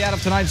Bryant may be out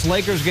of tonight's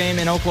Lakers game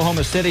in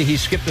Oklahoma City. He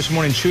skipped this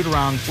morning's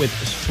shoot-around with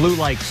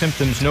flu-like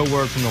symptoms. No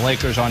word from the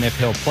Lakers on if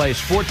he'll play.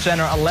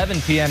 SportsCenter,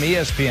 11 p.m.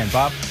 ESPN.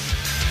 Bob?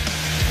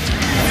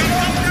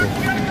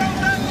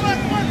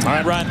 All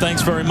right, Ryan,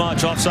 thanks very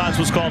much. Offsides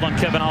was called on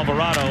Kevin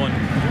Alvarado,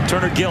 and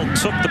Turner Gill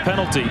took the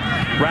penalty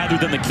rather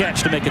than the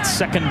catch to make it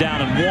 2nd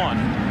down and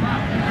 1.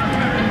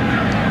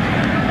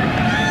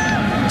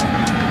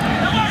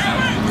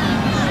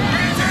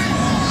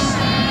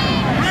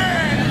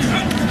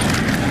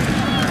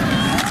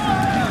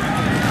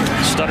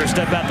 Stutter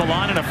step at the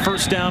line and a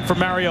 1st down for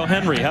Mario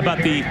Henry. How about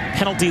the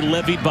penalty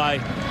levied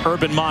by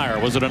Urban Meyer?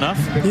 Was it enough?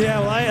 Yeah,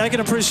 well, I can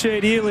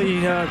appreciate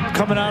Ely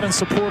coming out in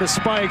support of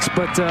Spikes,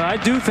 but I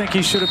do think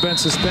he should have been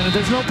suspended.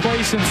 There's no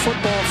place in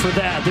football for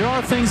that. There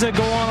are things that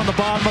go on the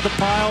bottom of the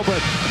pile,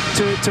 but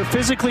to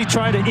physically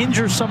try to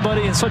injure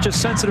somebody in such a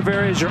sensitive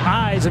area as your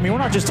eyes, I mean, we're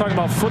not just talking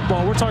about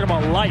football, we're talking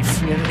about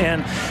life.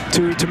 And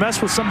to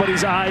mess with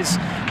somebody's eyes,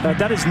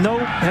 that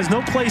has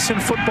no place in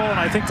football, and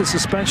I think the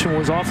suspension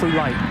was awfully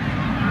light.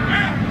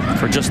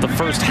 For just the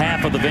first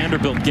half of the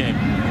Vanderbilt game.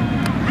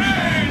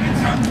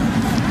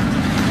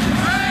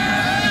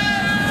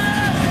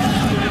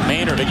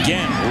 Maynard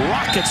again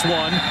rockets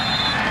one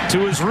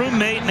to his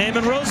roommate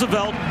Naaman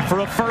Roosevelt for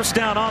a 1st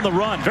down on the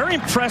run. Very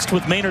impressed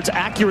with Maynard's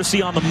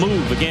accuracy on the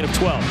move, a gain of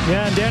 12.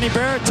 Yeah, and Danny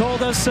Barrett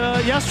told us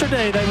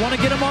yesterday they want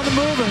to get him on the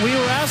move, and we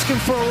were asking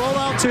for a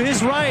rollout to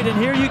his right, and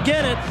here you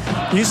get it.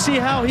 You see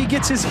how he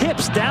gets his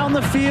hips down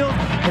the field,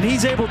 and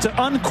he's able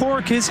to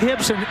uncork his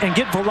hips and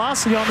get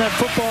velocity on that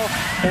football,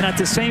 and at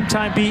the same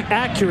time be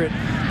accurate.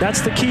 That's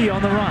the key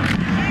on the run.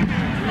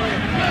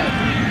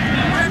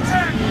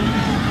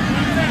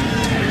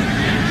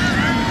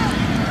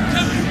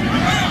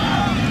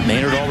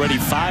 Maynard already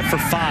 5 for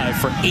 5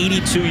 for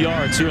 82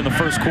 yards here in the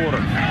 1st quarter.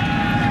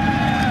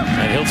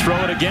 And he'll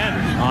throw it again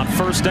on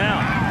 1st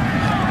down.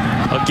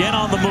 Again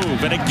on the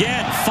move, and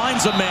again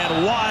finds a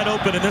man wide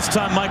open, and this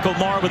time Michael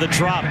Maher with a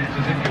drop.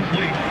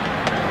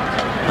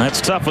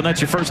 That's tough when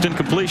that's your first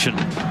incompletion.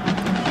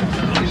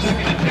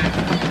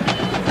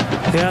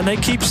 Yeah, and they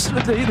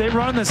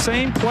run the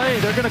same play.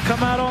 They're going to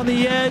come out on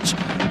the edge,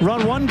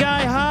 run one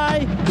guy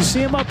high. You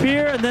see him up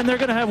here, and then they're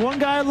going to have one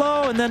guy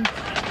low, and then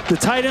the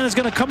tight end is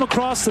going to come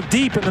across the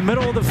deep in the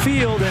middle of the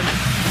field, and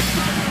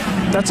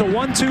that's a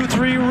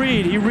 1-2-3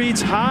 read. He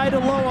reads high to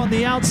low on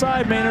the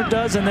outside, Maynard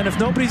does, and then if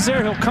nobody's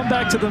there, he'll come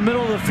back to the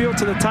middle of the field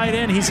to the tight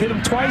end. He's hit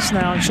him twice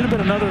now. It should have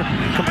been another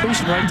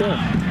completion right there.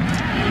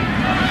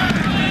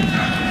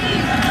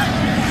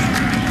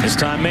 This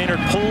time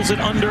Maynard pulls it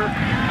under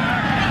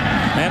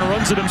and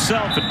runs it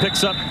himself and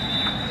picks up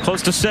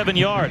close to 7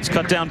 yards.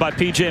 Cut down by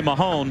P.J.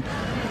 Mahone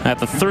at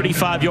the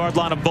 35-yard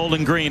line of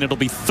Bowling Green. It'll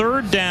be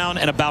 3rd down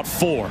and about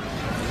 4. This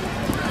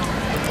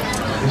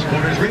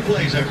quarter's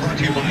replays are brought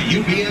to you by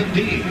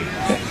UBMD.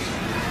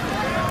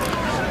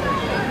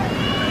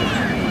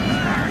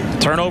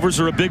 Turnovers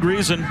are a big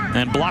reason,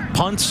 and block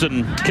punts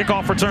and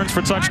kickoff returns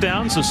for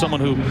touchdowns. As someone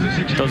who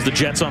does the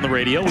Jets on the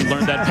radio, we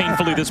learned that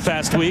painfully this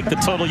past week. The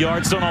total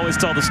yards don't always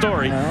tell the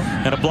story.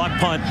 And a block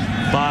punt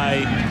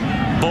by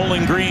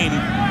Bowling Green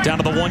down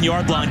to the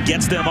 1-yard line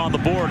gets them on the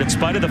board, in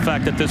spite of the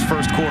fact that this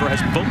first quarter has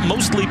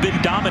mostly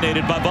been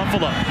dominated by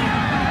Buffalo.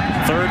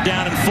 3rd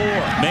down and 4.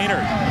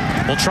 Maynard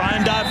will try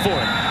and dive for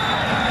it.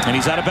 And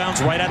he's out of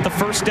bounds right at the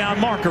 1st down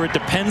marker. It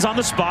depends on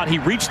the spot. He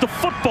reached the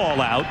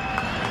football out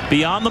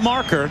beyond the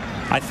marker,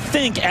 I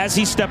think, as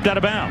he stepped out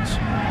of bounds.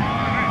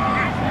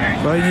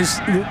 Well,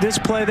 this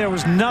play, there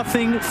was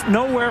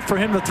nowhere for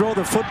him to throw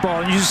the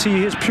football. And you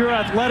see his pure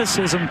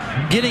athleticism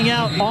getting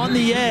out on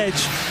the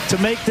edge to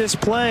make this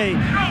play.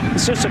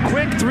 It's just a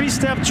quick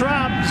 3-step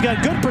drop. He's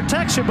got good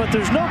protection, but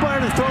there's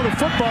nobody to throw the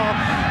football.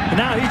 And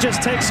now he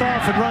just takes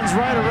off and runs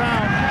right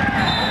around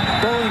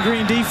Bowling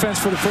Green defense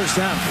for the 1st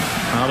down.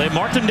 Well, they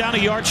marked him down a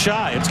yard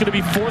shy. It's going to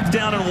be 4th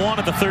down and 1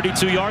 at the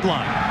 32-yard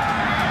line.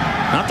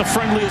 Not the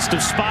friendliest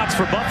of spots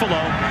for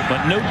Buffalo,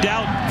 but no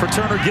doubt for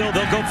Turner Gill,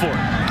 they'll go for it.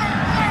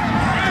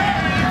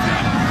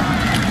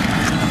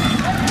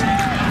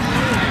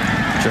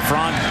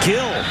 Jafron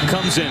Gill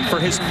comes in for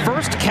his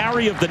first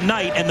carry of the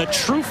night, and the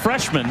true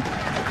freshman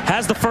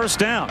has the 1st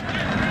down.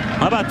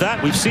 How about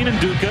that? We've seen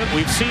Nduka,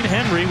 we've seen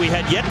Henry. We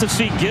had yet to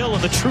see Gill,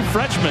 and the true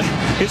freshman,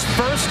 his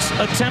first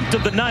attempt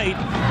of the night,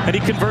 and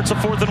he converts a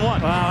 4th and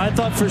 1. Wow, I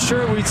thought for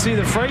sure we'd see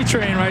the freight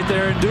train right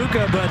there in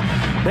Nduka, but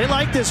they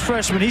like this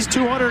freshman. He's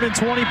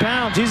 220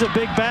 pounds. He's a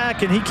big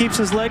back, and he keeps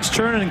his legs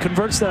churning and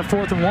converts that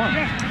 4th and 1.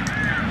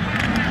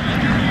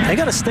 They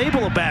got a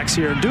stable of backs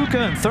here. Nduka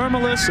and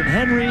Thermalis and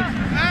Henry.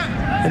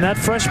 And that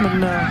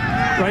freshman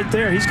right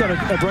there, he's got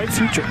a bright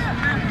future.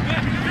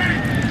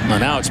 Well,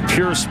 now it's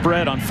pure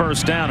spread on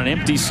 1st down, an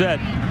empty set.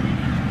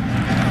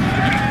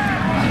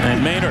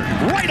 And Maynard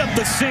right up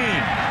the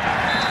seam.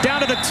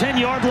 Down to the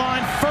 10-yard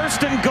line,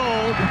 1st and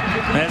goal,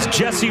 as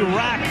Jesse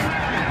Rack,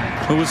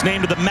 who was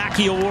named to the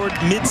Mackey Award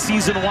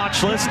midseason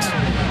watch list,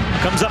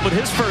 comes up with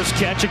his first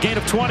catch, a gain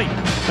of 20.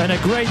 And a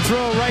great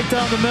throw right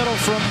down the middle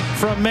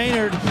from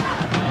Maynard.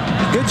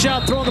 Good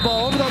job throwing the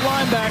ball over the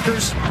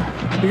linebackers.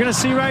 You're going to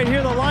see right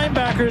here the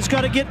linebacker has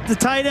got to get the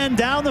tight end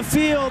down the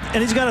field,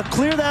 and he's got to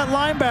clear that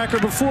linebacker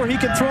before he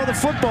can throw the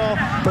football.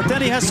 But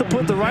then he has to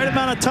put the right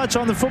amount of touch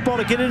on the football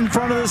to get it in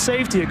front of the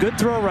safety. A good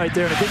throw right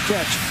there and a good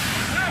catch.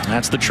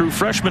 That's the true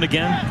freshman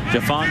again,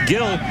 Jafron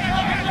Gill,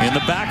 in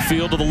the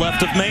backfield to the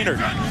left of Maynard.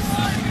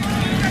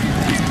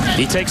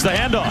 He takes the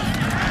handoff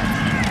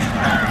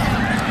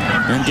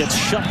and gets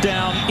shut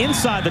down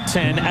inside the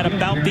 10 at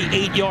about the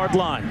 8-yard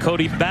line.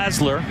 Cody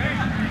Basler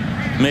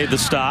made the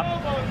stop.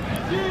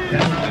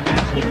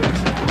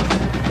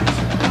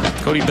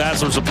 Cody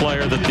Basler's a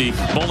player that the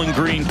Bowling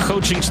Green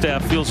coaching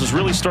staff feels has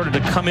really started to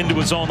come into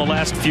his own the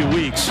last few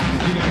weeks.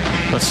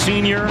 A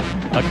senior,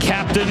 a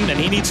captain, and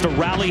he needs to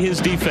rally his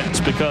defense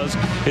because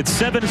it's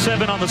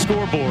 7-7 on the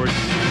scoreboard.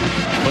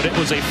 But it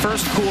was a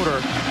first quarter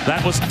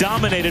that was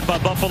dominated by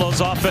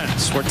Buffalo's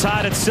offense. We're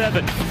tied at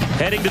 7,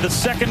 heading to the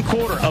 2nd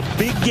quarter. A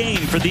big game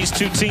for these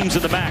two teams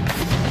in the MAC.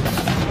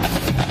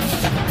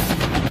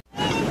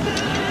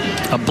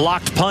 A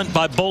blocked punt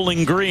by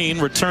Bowling Green,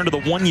 returned to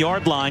the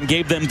 1-yard line,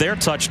 gave them their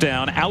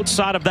touchdown.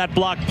 Outside of that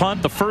blocked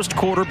punt, the first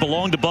quarter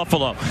belonged to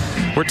Buffalo.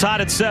 We're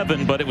tied at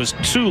 7, but it was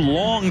 2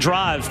 long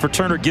drives for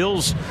Turner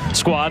Gill's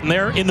squad, and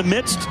they're in the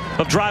midst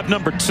of drive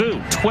number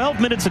 2. 12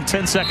 minutes and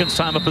 10 seconds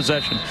time of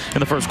possession in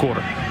the first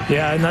quarter.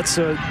 Yeah, and that's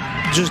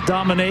just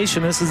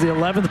domination. This is the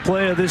 11th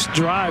play of this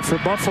drive for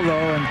Buffalo,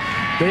 and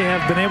they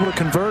have been able to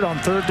convert on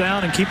 3rd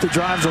down and keep the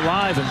drives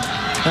alive, and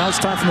now it's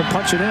time for them to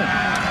punch it in.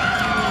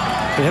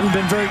 They haven't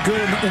been very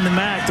good in the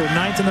MAC. They're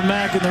 9th in the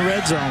MAC in the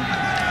red zone.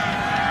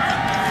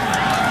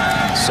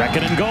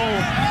 2nd and goal.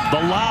 The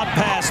lob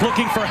pass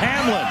looking for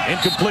Hamlin.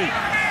 Incomplete.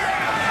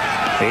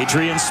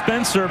 Adrian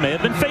Spencer may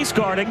have been face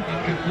guarding.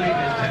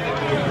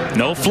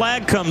 No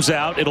flag comes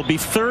out. It'll be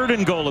 3rd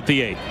and goal at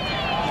the 8.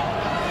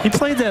 He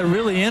played that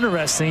really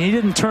interesting. He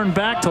didn't turn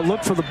back to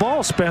look for the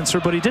ball, Spencer,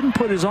 but he didn't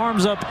put his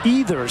arms up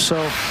either.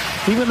 So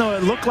even though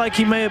it looked like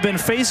he may have been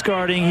face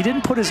guarding, he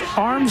didn't put his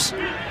arms.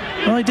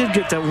 Well, he did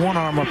get that one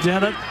arm up. Yeah,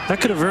 that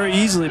could have very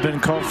easily been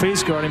called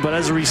face guarding. But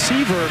as a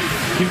receiver,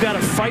 you've got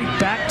to fight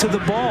back to the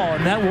ball,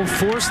 and that will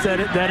force that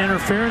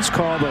interference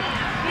call. But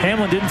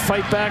Hamlin didn't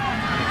fight back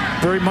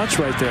very much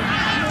right there.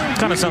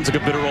 Kind of sounds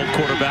like a bitter old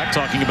quarterback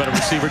talking about a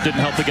receiver didn't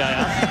help the guy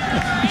out.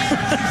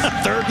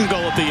 3rd and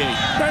goal at the 8.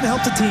 Trying to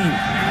help the team.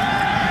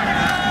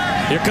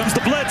 Here comes the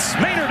blitz.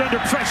 Maynard under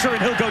pressure,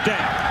 and he'll go down.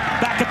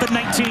 Back at the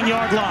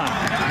 19-yard line.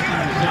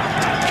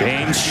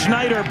 James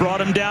Schneider brought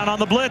him down on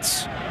the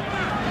blitz.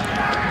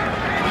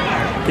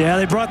 Yeah,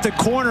 they brought the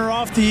corner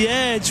off the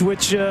edge,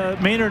 which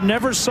Maynard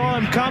never saw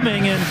him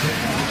coming.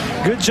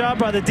 And good job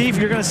by the defense.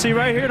 You're going to see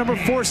right here, number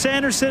 4,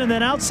 Sanderson. And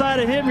then outside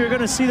of him, you're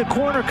going to see the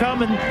corner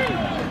coming.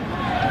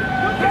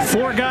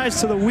 4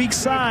 guys to the weak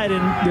side,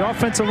 and the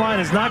offensive line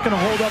is not going to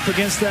hold up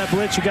against that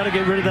blitz. You got to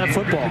get rid of that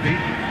football.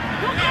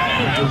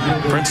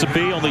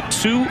 Principe only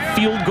 2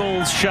 field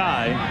goals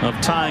shy of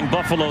tying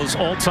Buffalo's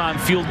all-time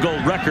field goal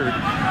record.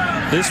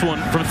 This one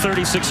from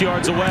 36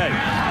 yards away.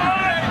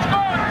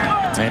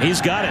 And he's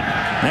got it.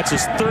 That's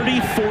his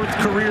 34th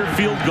career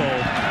field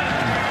goal.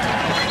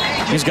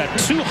 He's got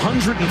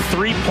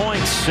 203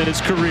 points in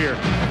his career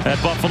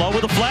at Buffalo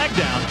with a flag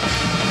down.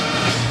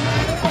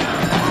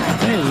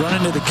 He's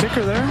running to the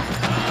kicker there.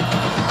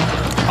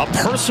 A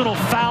personal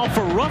foul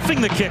for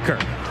roughing the kicker.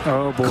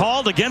 Oh, boy.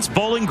 Called against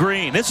Bowling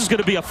Green. This is going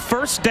to be a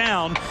first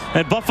down,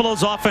 and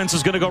Buffalo's offense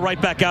is going to go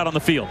right back out on the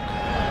field.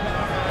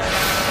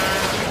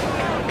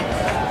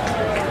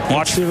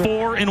 Watch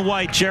 4 in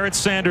white, Jarrett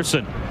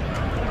Sanderson.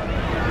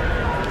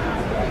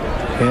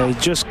 Yeah, he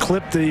just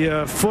clipped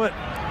the foot.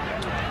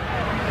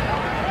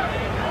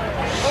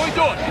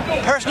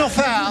 Personal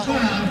foul.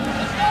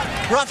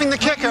 Roughing the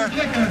kicker.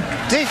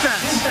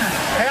 Defense.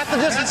 Half the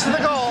distance to the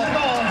goal.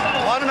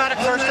 Automatic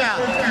first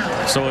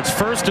down. So it's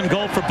 1st and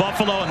goal for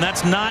Buffalo, and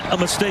that's not a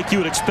mistake you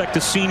would expect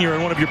a senior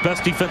and one of your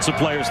best defensive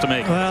players to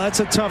make. Well, that's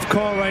a tough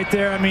call right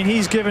there. I mean,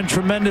 he's given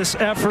tremendous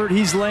effort.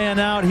 He's laying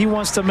out. He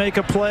wants to make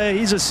a play.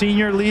 He's a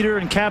senior leader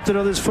and captain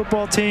of this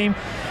football team.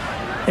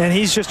 And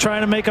he's just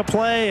trying to make a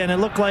play, and it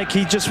looked like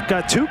he just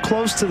got too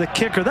close to the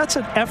kicker. That's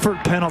an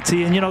effort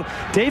penalty. And, you know,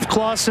 Dave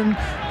Clawson,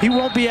 he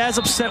won't be as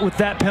upset with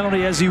that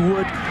penalty as he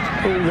would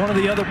one of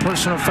the other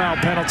personal foul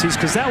penalties,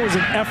 because that was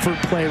an effort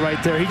play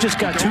right there. He just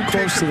got too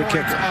close to the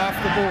kicker.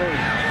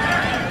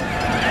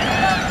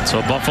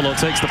 So Buffalo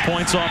takes the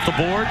points off the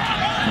board,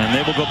 and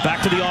they will go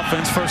back to the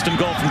offense, 1st and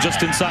goal from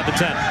just inside the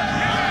 10.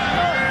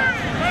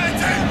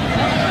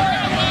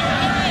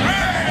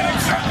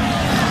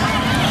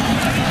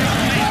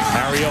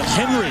 Mario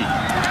Henry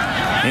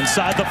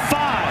inside the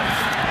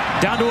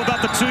 5, down to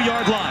about the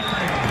 2-yard line,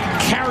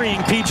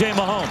 carrying P.J.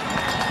 Mahomes.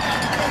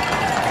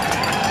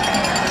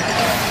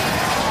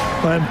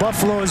 And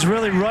Buffalo is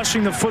really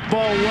rushing the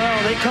football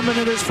well. They come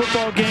into this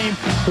football game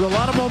with a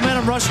lot of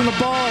momentum rushing the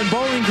ball, and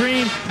Bowling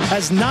Green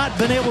has not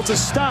been able to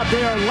stop.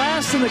 They are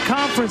last in the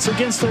conference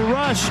against the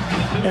rush,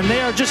 and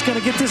they are just going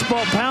to get this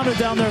ball pounded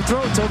down their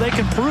throat until they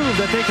can prove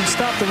that they can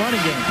stop the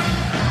running game.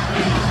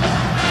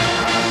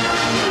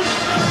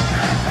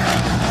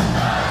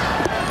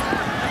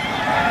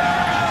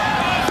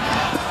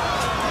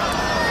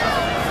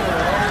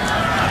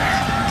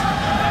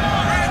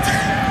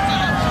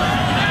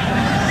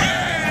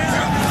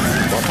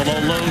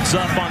 Loads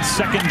up on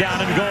 2nd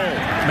down and goal.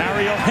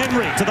 Mario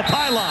Henry to the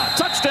pylon.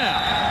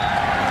 Touchdown.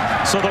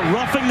 So the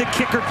roughing the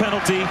kicker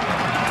penalty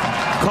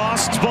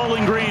costs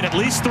Bowling Green at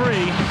least 3.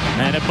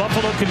 And if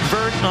Buffalo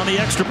convert on the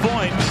extra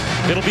point,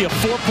 it'll be a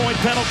 4-point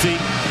penalty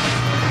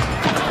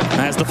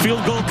as the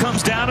field goal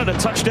comes down and a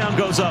touchdown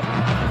goes up.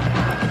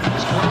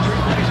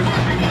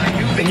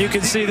 And you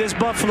can see this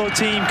Buffalo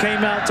team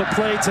came out to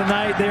play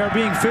tonight. They are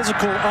being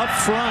physical up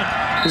front.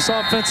 This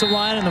offensive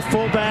line and the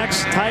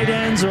fullbacks, tight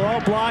ends are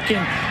all blocking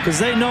because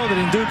they know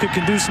that Nduka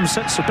can do some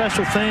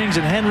special things,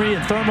 and Henry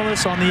and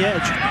Thermalis on the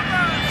edge.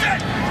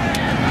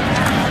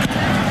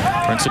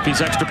 Principe's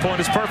extra point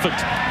is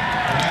perfect.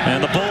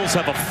 And the Bulls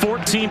have a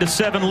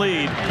 14-7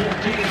 lead.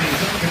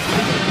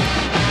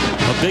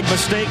 A big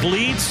mistake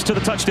leads to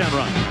the touchdown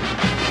run.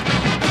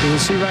 You'll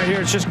see right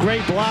here, it's just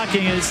great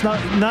blocking, and it's not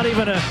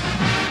even a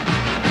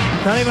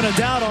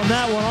doubt on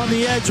that one. On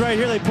the edge right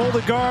here, they pull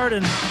the guard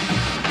and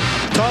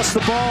toss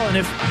the ball. And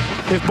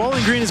if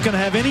Bowling Green is going to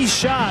have any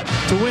shot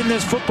to win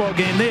this football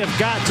game, they have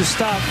got to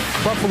stop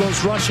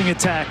Buffalo's rushing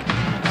attack.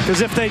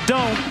 Because if they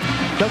don't,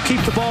 they'll keep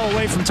the ball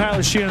away from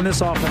Tyler Sheehan in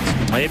this offense.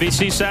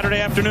 ABC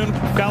Saturday afternoon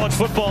college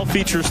football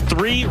features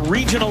 3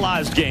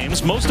 regionalized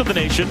games. Most of the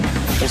nation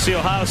will see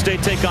Ohio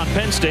State take on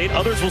Penn State.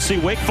 Others will see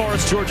Wake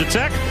Forest, Georgia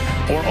Tech,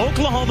 or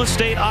Oklahoma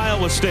State,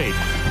 Iowa State.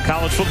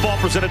 College football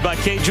presented by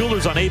Kay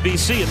Jewelers on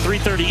ABC at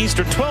 3:30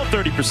 Eastern,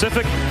 12:30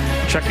 Pacific.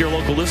 Check your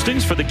local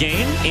listings for the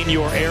game in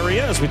your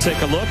area as we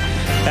take a look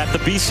at the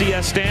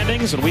BCS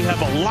standings. And we have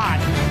a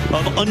lot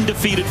of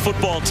undefeated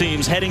football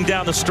teams heading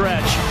down the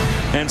stretch,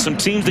 and some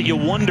teams that you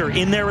wonder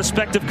in their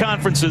respective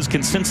conferences,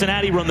 can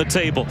Cincinnati run the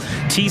table?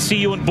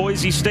 TCU and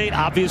Boise State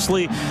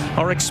obviously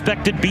are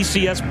expected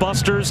BCS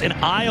busters, and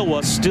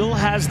Iowa still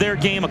has their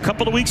game a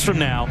couple of weeks from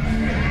now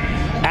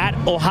at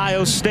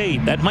Ohio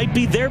State. That might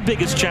be their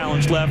biggest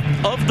challenge left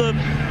of the,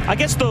 I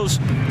guess, those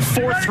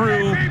 4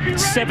 through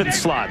 7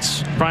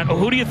 slots. Brian,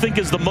 who do you think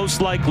is the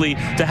most likely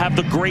to have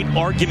the great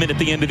argument at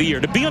the end of the year?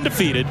 To be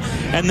undefeated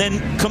and then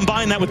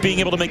combine that with being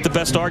able to make the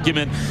best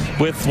argument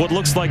with what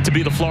looks like to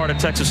be the Florida,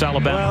 Texas,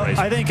 Alabama race?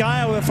 I think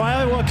Iowa, if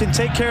Iowa can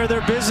take care of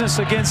their business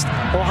against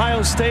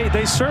Ohio State,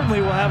 they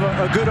certainly will have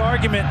a good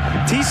argument.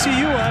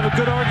 TCU will have a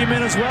good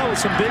argument as well with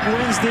some big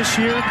wins this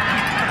year.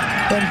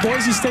 And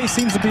Boise State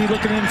seems to be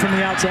looking in from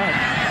the outside.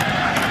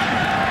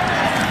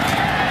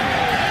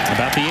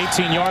 About the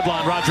 18-yard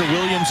line, Roger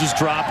Williams is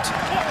dropped.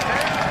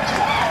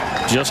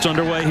 Just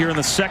underway here in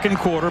the second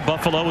quarter.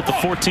 Buffalo with the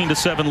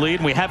 14-7 lead.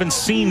 And we haven't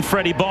seen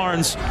Freddie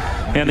Barnes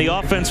and the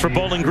offense for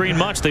Bowling Green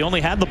much. They only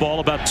had the ball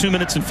about 2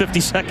 minutes and 50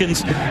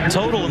 seconds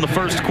total in the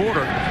first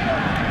quarter.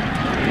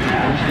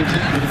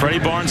 Freddie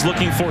Barnes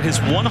looking for his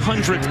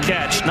 100th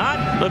catch,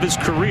 not of his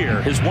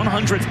career, his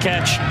 100th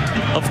catch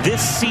of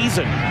this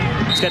season.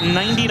 He's got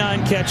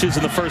 99 catches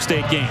in the first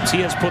 8 games.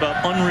 He has put up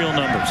unreal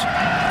numbers.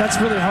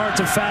 That's really hard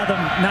to fathom.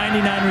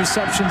 99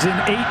 receptions in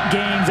 8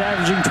 games,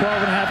 averaging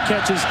 12.5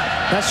 catches.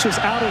 That's just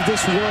out of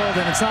this world,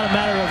 and it's not a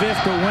matter of if,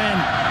 but when.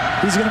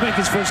 He's going to make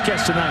his first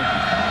catch tonight.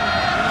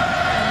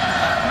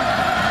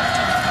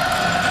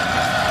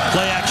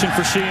 Play action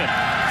for Sheehan.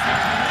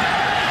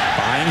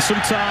 Buying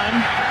some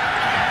time.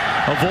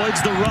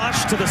 Avoids the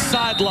rush to the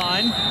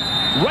sideline.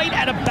 Right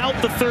at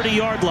about the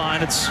 30-yard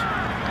line. It's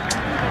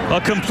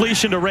a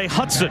completion to Ray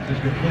Hudson.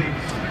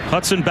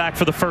 Hudson back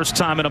for the first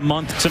time in a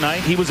month tonight.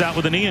 He was out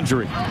with a knee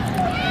injury.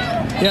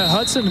 Yeah,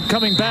 Hudson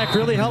coming back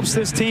really helps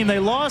this team. They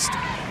lost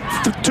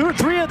 2 or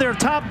 3 of their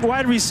top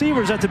wide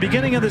receivers at the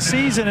beginning of the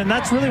season, and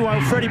that's really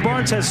why Freddie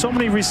Barnes has so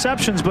many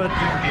receptions. But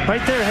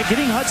right there,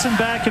 getting Hudson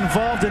back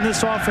involved in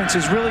this offense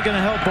is really going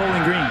to help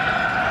Bowling Green.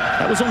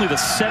 That was only the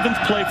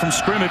 7th play from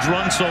scrimmage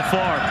run so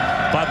far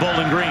by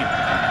Bowling Green.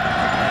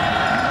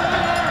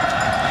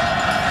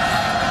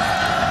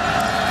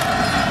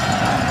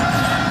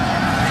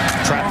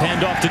 Trap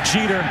handoff to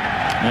Jeter,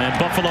 and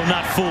Buffalo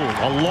not fooled.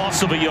 A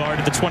loss of a yard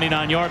at the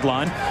 29-yard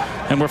line.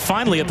 And we're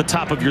finally at the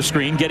top of your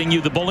screen getting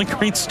you the Bowling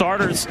Green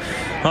starters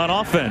on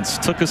offense.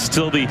 Took us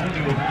till the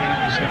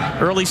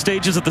early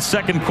stages of the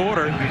second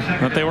quarter,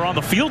 but they were on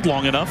the field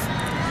long enough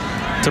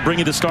to bring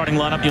you the starting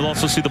lineup. You'll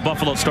also see the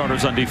Buffalo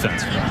starters on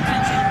defense.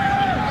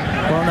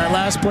 Well, and that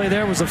last play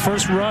there was the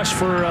first rush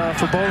for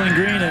Bowling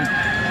Green, and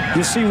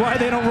you see why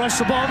they don't rush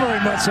the ball very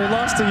much. They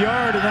lost a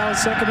yard, and now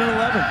it's 2nd and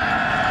 11.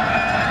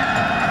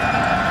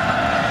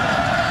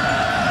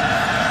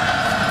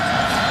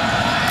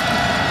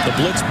 The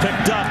blitz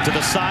picked up to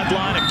the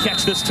sideline. A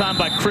catch this time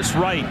by Chris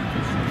Wright.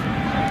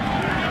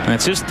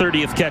 That's his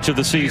 30th catch of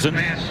the season.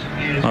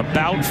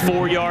 About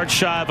 4 yards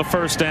shy of a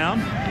first down.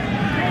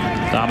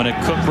 Dominic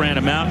Cook ran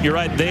him out. You're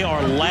right, they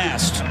are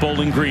last,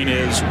 Bowling Green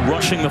is,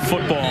 rushing the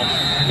football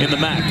in the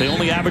MAC. They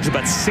only average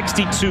about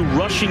 62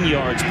 rushing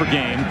yards per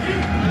game.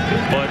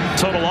 But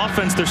total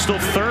offense, they're still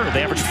 3rd.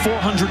 They average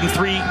 403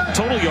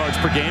 total yards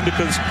per game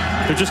because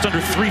they're just under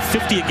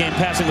 350 a game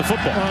passing the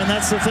football. Well, and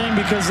that's the thing,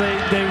 because they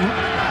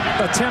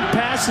attempt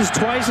passes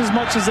twice as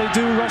much as they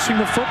do rushing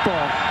the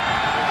football.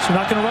 So you're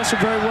not going to rush it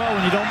very well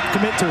when you don't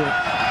commit to it.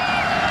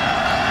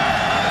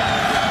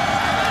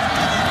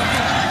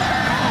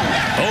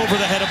 Over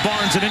the head of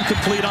Barnes and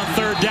incomplete on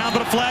 3rd down,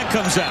 but a flag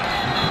comes out.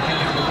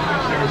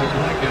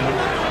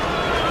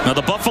 Now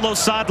the Buffalo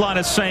sideline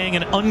is saying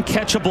an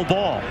uncatchable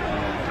ball.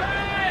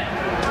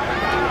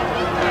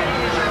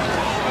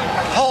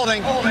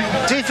 Holding.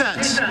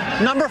 Defense.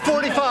 Number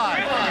 45.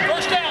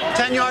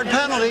 10-yard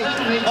penalty.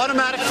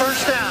 Automatic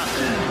first down.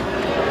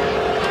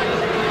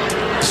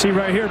 See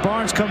right here,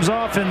 Barnes comes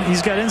off, and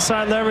he's got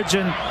inside leverage,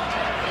 and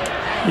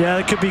yeah,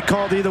 it could be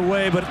called either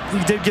way, but he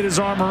did get his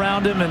arm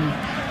around him, and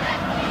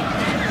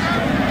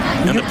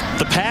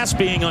the pass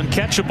being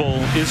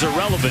uncatchable is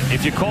irrelevant.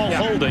 If you call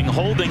holding,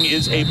 holding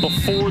is a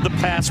before the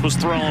pass was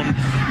thrown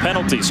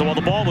penalty. So while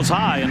the ball was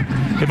high, and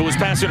if it was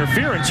pass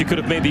interference, you could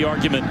have made the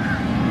argument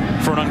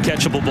for an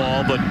uncatchable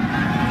ball, but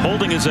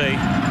holding is a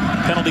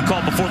penalty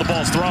called before the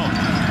ball's thrown.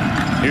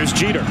 Here's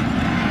Jeter.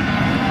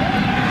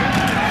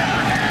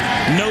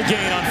 No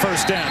gain on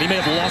first down. He may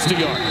have lost a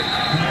yard.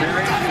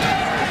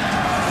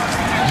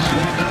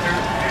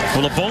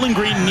 Well, if Bowling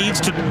Green needs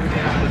to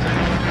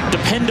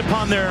depend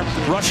upon their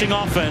rushing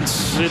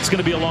offense, it's going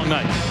to be a long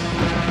night.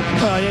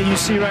 Yeah, you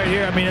see right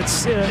here, I mean,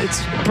 it's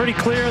pretty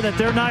clear that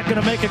they're not going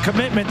to make a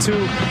commitment to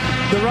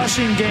the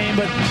rushing game,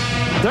 but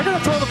they're going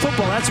to throw the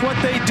football. That's what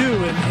they do,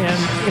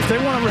 and if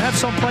they want to have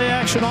some play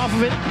action off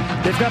of it,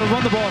 they've got to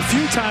run the ball a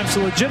few times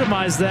to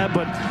legitimize that,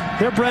 but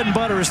their bread and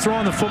butter is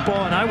throwing the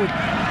football, and I would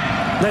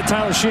let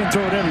Tyler Sheehan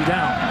throw it every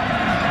down.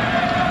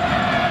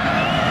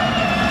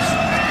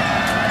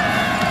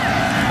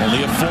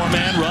 Only a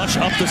 4-man rush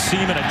up the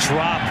seam and a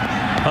drop.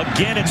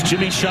 Again, it's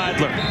Jimmy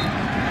Scheidler.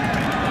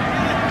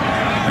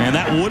 And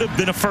that would have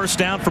been a first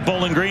down for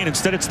Bowling Green.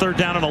 Instead, it's 3rd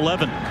down and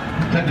 11.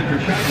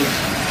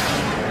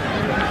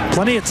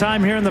 Plenty of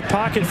time here in the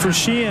pocket for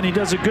Sheehan. He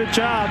does a good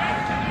job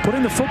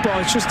putting the football,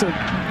 it's just a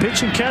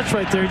pitch and catch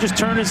right there. He just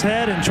turned his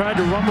head and tried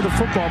to run with the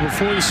football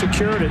before he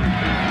secured it.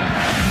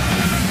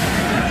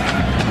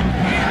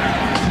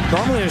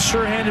 Normally a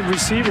sure-handed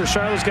receiver.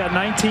 Shiloh's got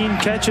 19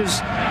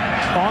 catches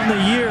on the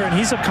year, and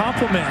he's a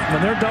compliment.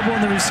 When they're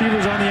doubling the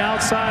receivers on the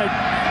outside,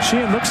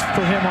 Sheehan looks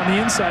for him on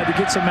the inside to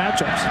get some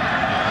matchups.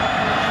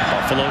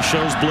 Buffalo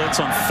shows blitz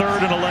on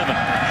 3rd and 11.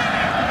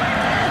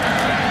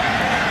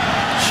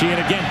 Sheehan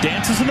again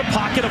dances in the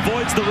pocket,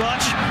 avoids the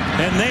rush,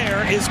 and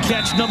there is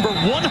catch number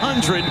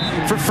 100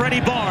 for Freddie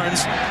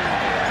Barnes.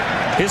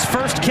 His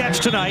first catch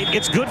tonight.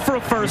 It's good for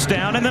a first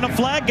down, and then a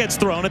flag gets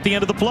thrown at the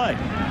end of the play.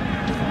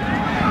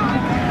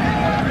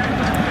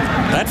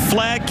 That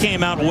flag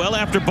came out well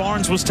after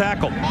Barnes was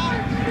tackled.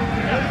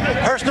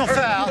 Personal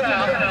foul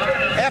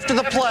after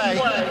the play,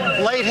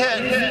 late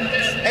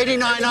hit,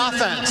 89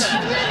 offense,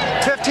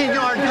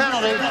 15-yard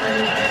penalty.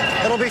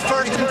 It'll be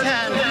 1st and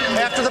 10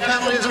 after the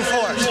penalty is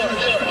enforced.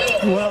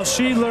 Well,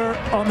 Sheedler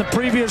on the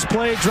previous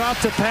play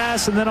dropped a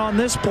pass, and then on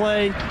this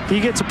play he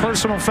gets a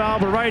personal foul.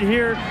 But right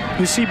here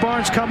you see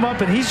Barnes come up,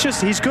 and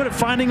he's good at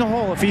finding a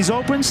hole. If he's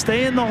open,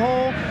 stay in the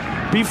hole,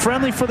 be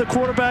friendly for the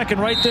quarterback, and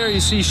right there you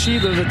see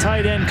Sheedler, the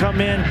tight end, come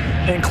in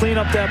and clean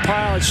up that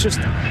pile. It's just,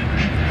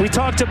 we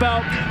talked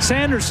about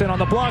Sanderson on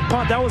the block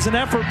punt. That was an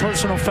effort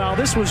personal foul.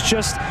 This was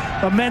just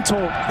a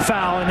mental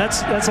foul, and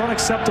that's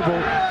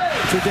unacceptable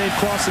for Dave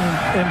Clawson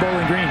and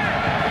Bowling Green.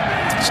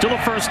 Still a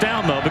first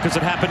down, though, because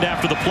it happened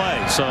after the play.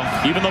 So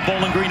even though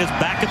Bowling Green is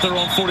back at their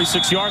own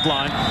 46-yard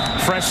line,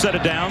 fresh set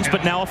of downs,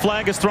 but now a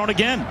flag is thrown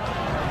again.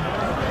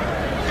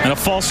 And a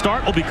false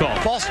start will be called.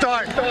 False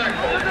start.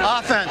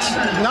 Offense.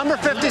 Number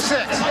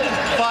 56.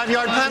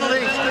 5-yard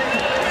penalty.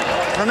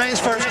 Remains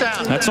first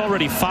down. That's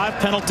already 5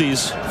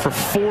 penalties for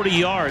 40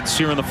 yards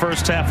here in the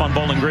first half on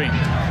Bowling Green.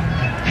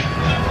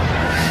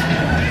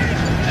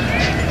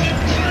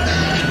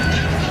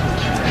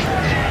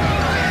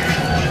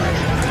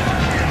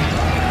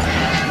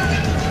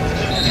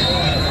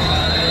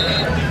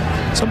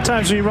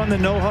 Sometimes when you run the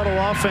no-huddle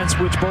offense,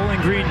 which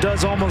Bowling Green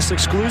does almost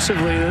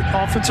exclusively,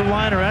 the offensive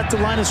line are at the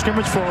line of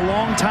scrimmage for a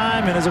long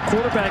time, and as a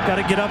quarterback, got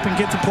to get up and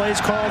get the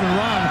plays called and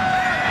run.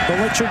 But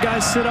let your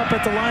guys sit up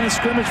at the line of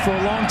scrimmage for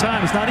a long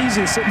time. It's not easy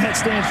to sit in that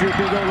stance for your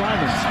big old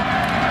linemen.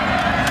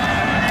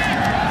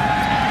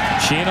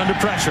 Sheehan under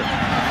pressure.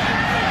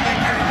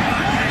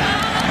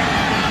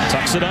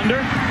 Tucks it under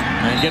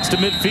and gets to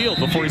midfield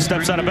before he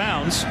steps out of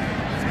bounds.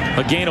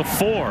 A gain of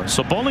 4.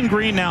 So Bowling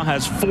Green now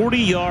has 40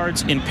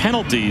 yards in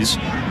penalties.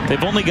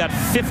 They've only got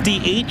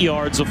 58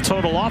 yards of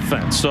total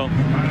offense. So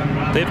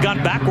they've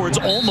gone backwards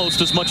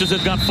almost as much as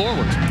they've gone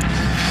forwards.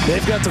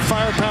 They've got the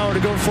firepower to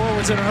go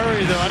forwards in a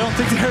hurry, though. I don't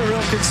think they're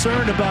real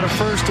concerned about a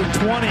 1st and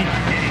 20.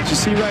 You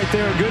see right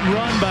there, a good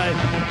run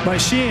by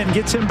Sheehan.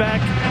 Gets him back,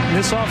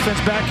 this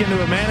offense back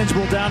into a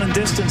manageable down and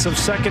distance of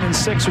 2nd and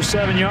 6 or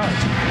 7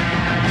 yards.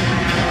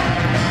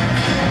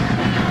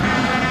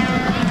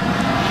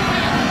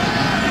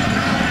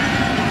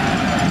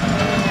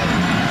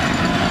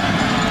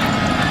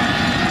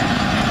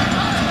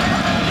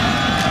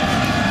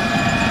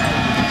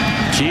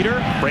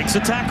 Jeter breaks a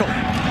tackle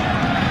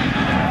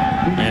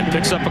and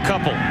picks up a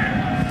couple.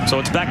 So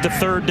it's back to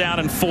 3rd down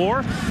and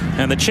 4.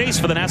 And the chase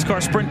for the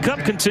NASCAR Sprint Cup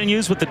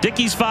continues with the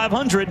Dickies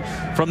 500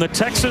 from the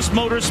Texas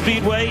Motor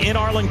Speedway in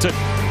Arlington.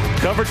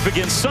 Coverage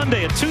begins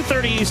Sunday at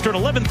 2:30 Eastern,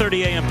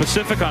 11:30 a.m.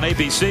 Pacific on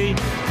ABC.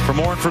 For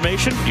more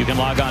information, you can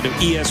log on to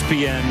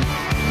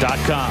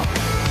ESPN.com.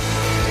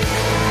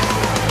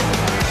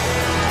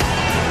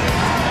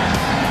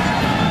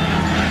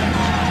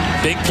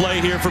 Big play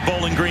here for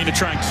Bowling Green to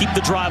try and keep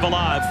the drive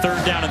alive.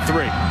 3rd down and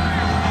 3.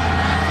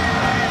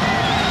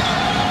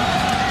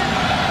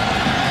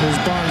 There's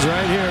Barnes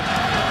right here.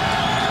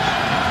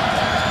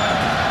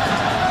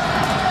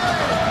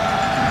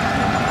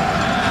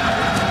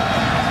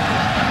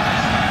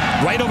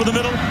 Right over the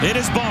middle, it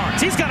is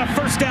Barnes. He's got a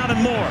first down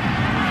and more.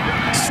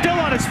 Still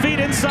on his feet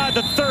inside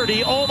the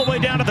 30, all the way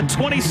down to the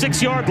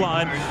 26-yard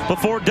line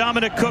before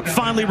Dominic Cook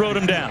finally rode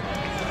him down.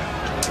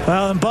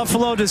 Well, and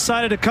Buffalo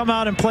decided to come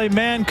out and play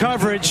man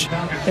coverage,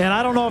 and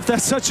I don't know if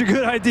that's such a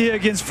good idea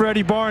against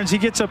Freddie Barnes. He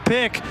gets a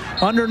pick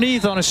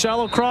underneath on a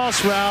shallow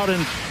cross route,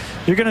 and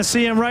you're going to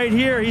see him right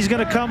here. He's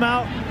going to come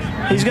out.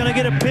 He's going to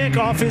get a pick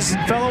off his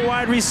fellow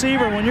wide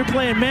receiver. When you're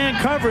playing man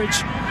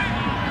coverage,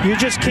 you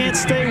just can't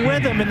stay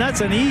with him, and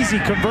that's an easy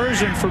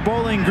conversion for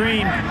Bowling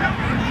Green.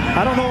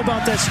 I don't know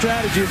about that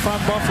strategy if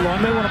I'm Buffalo. I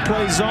may want to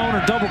play zone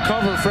or double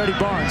cover Freddie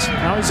Barnes.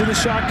 Now he's in the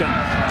shotgun.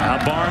 Now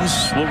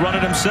Barnes will run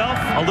it himself.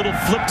 A little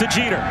flip to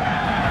Jeter.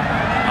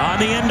 On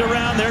the end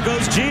around, there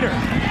goes Jeter.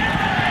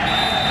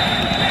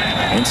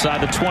 Inside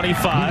the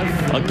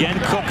 25. Again,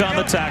 Cook on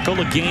the tackle.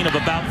 A gain of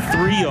about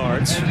 3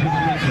 yards.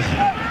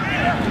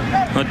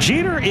 Now,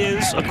 Jeter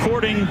is,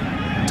 according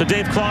to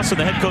Dave Clawson,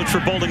 the head coach for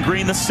Bowling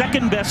Green, the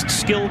 2nd best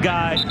skill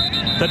guy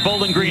that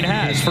Bowling Green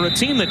has. For a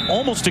team that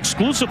almost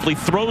exclusively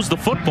throws the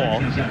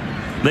football,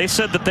 They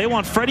said that they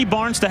want Freddie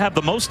Barnes to have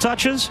the most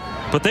touches,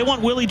 but they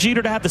want Willie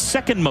Jeter to have the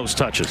second most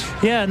touches.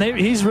 Yeah, and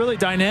he's really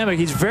dynamic.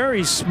 He's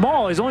very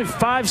small. He's only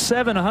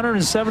 5'7",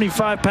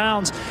 175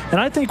 pounds.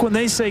 And I think when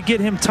they say get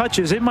him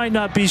touches, it might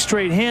not be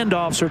straight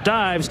handoffs or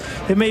dives.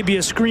 It may be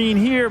a screen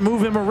here,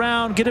 move him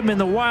around, get him in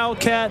the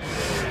wildcat,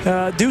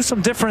 do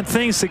some different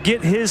things to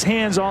get his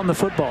hands on the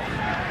football.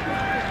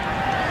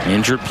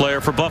 Injured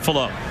player for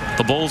Buffalo.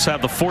 The Bulls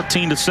have the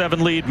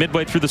 14-7 lead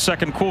midway through the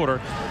second quarter.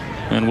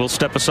 And we'll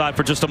step aside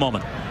for just a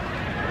moment.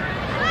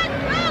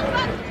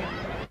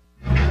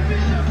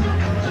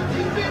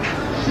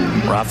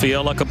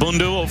 Rafael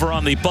Akabundu over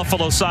on the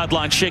Buffalo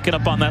sideline, shaken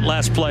up on that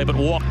last play, but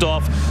walked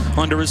off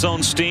under his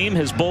own steam.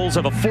 His Bulls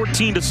have a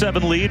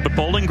 14-7 lead, but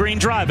Bowling Green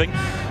driving.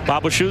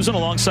 Bob Wischusen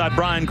alongside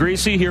Brian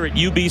Griese here at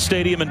UB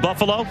Stadium in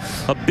Buffalo.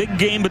 A big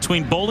game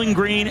between Bowling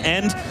Green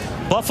and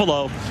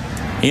Buffalo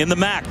in the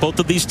MAC. Both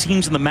of these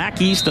teams in the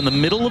MAC East in the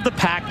middle of the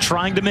pack,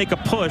 trying to make a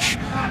push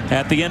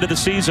at the end of the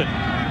season.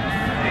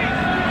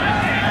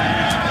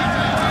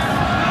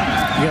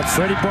 You got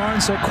Freddie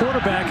Barnes at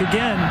quarterback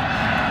again.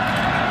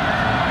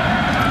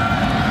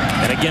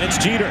 And again, it's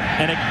Jeter.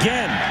 And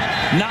again,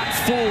 not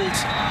fooled.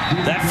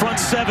 That front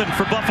seven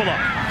for Buffalo.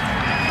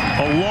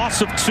 A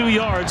loss of 2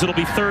 yards. It'll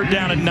be 3rd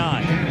down and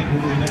 9.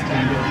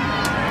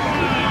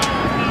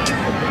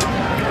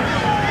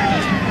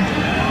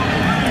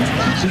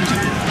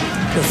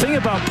 The thing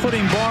about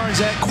putting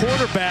Barnes at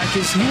quarterback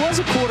is he was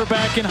a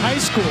quarterback in high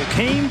school,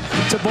 came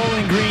to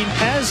Bowling Green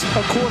as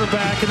a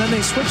quarterback, and then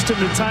they switched him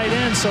to tight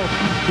end. So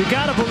you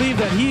got to believe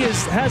that he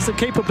has the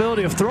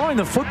capability of throwing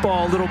the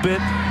football a little bit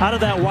out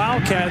of that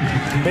wildcat.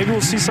 Maybe we'll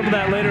see some of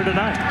that later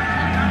tonight.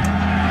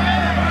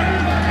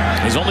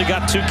 He's only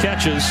got 2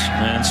 catches,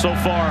 and so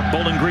far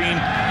Bowling Green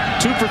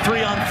 2 for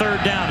 3 on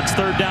 3rd down. It's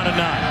 3rd down and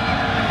 9.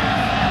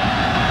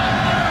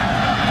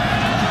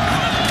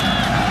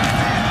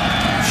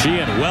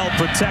 Sheehan well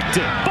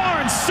protected.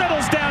 Barnes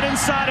settles down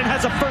inside and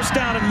has a 1st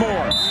down and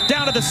more.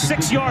 Down to the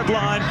 6-yard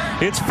line.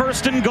 It's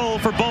 1st and goal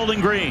for Bowling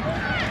Green.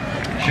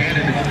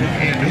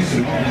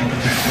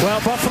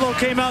 Well, Buffalo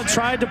came out and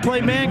tried to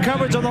play man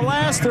coverage on the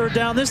last 3rd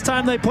down. This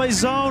time they play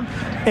zone,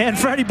 and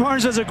Freddie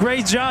Barnes does a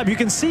great job. You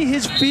can see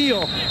his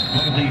feel.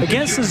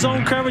 Against the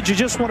zone coverage, you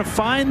just want to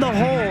find the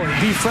hole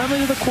and be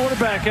friendly to the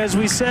quarterback, as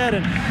we said,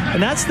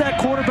 and that's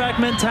that quarterback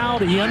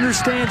mentality. He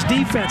understands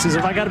defenses.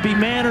 If I got to be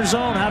man or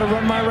zone, how to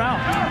run my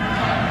route.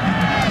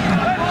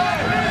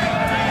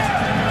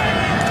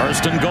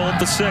 1st and goal at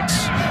the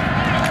 6.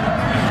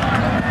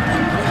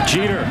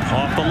 Jeter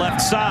off the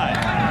left side.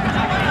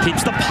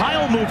 Keeps the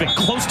pile moving,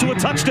 close to a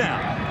touchdown.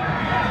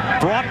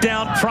 Brought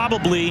down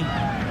probably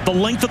the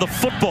length of the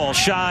football,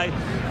 shy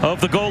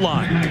of the goal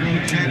line.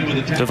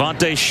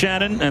 Devontae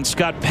Shannon and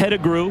Scott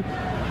Pettigrew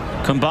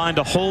combined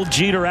to hold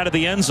Jeter out of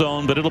the end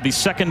zone, but it'll be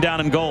 2nd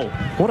down and goal.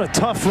 What a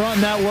tough run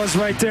that was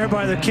right there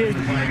by the kid.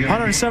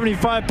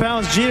 175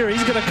 pounds Jeter.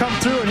 He's going to come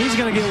through, and he's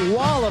going to get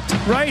walloped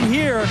right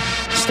here.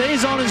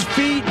 Stays on his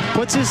feet,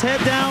 puts his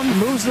head down,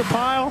 moves the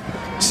pile.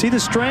 See the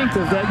strength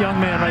of that young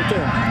man right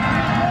there.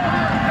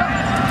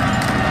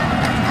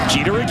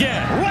 Jeter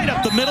again, right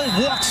up the middle,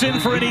 walks in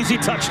for an easy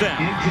touchdown.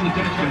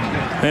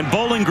 And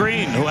Bowling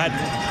Green, who had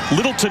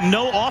little to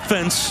no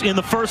offense in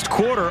the 1st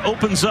quarter,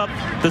 opens up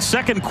the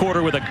 2nd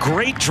quarter with a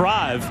great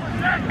drive.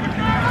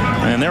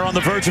 And they're on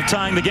the verge of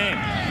tying the game.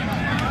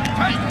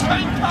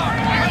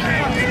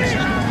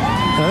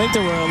 I think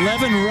there were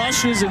 11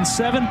 rushes and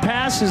 7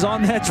 passes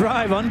on that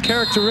drive.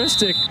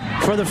 Uncharacteristic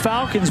for the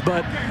Falcons,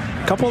 but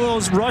a couple of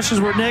those rushes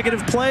were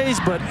negative plays,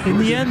 but in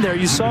the end there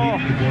you saw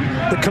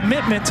the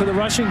commitment to the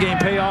rushing game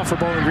pay off for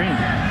Bowling Green.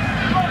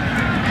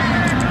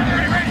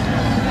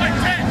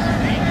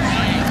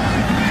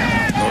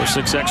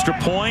 Orsick's extra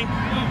point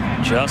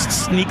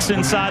just sneaks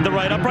inside the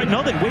right upright.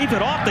 No, they wave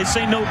it off. They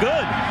say no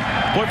good.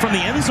 Boy, from the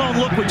end zone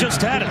look we just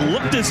had, it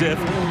looked as if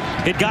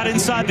it got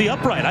inside the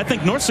upright. I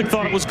think Norsek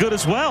thought it was good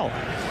as well.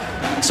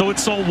 So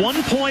it's a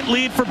 1-point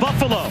lead for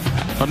Buffalo.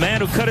 A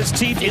man who cut his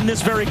teeth in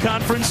this very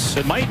conference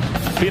and might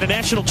be in a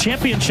national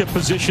championship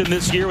position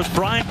this year was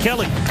Brian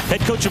Kelly,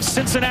 head coach of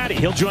Cincinnati.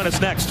 He'll join us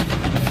next.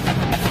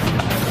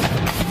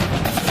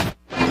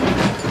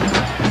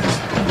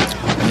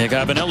 Nick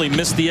Ivanelli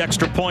missed the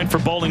extra point for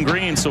Bowling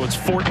Green, so it's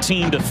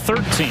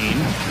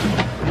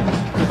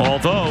 14-13.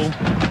 Although,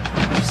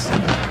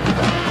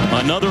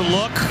 another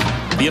look.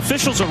 The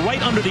officials are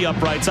right under the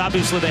uprights.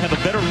 Obviously, they have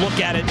a better look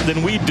at it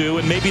than we do,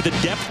 and maybe the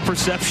depth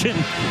perception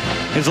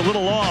is a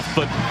little off,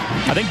 but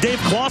I think Dave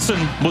Clausen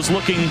was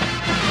looking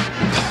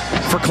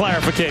for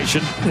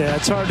clarification. Yeah,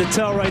 it's hard to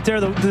tell right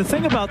there. The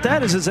thing about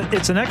that is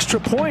it's an extra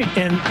point,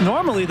 and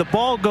normally the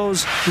ball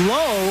goes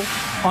low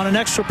on an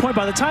extra point.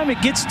 By the time it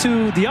gets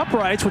to the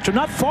uprights, which are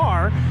not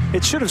far,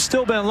 it should have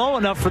still been low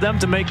enough for them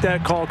to make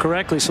that call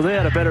correctly, so they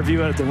had a better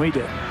view at it than we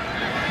did.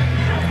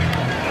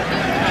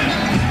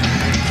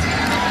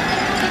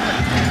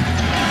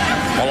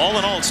 Well, all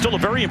in all, it's still a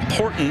very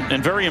important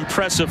and very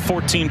impressive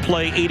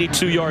 14-play,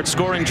 82-yard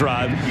scoring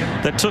drive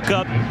that took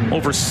up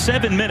over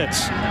 7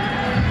 minutes.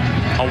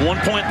 A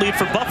 1-point lead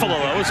for Buffalo,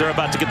 though, as they're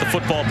about to get the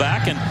football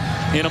back. And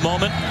in a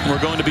moment.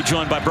 We're going to be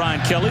joined by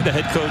Brian Kelly, the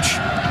head coach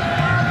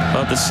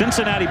of the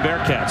Cincinnati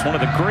Bearcats. One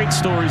of the great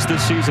stories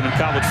this season in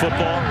college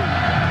football.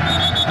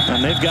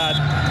 And they've got,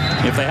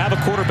 if they have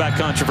a quarterback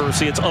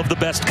controversy, it's of the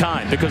best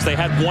kind, because they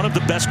had one of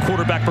the best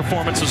quarterback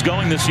performances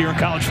going this year in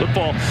college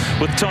football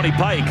with Tony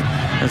Pike,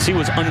 as he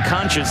was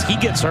unconscious. He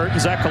gets hurt,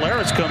 and Zach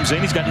Collaros comes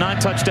in. He's got 9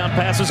 touchdown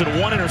passes and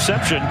 1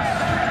 interception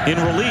in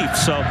relief.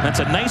 So that's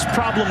a nice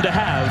problem to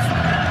have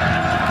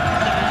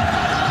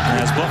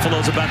as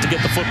Buffalo's about to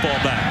get the football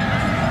back.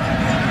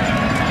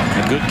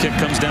 A good kick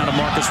comes down to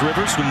Marcus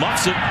Rivers, who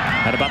muffs it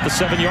at about the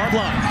 7-yard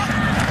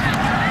line.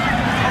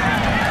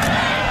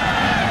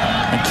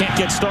 And can't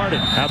get started.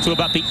 Out to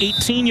about the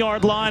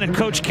 18-yard line. And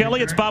Coach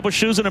Kelly, it's Bob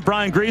Wischusen and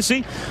Brian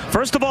Griese.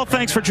 First of all,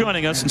 thanks for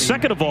joining us. And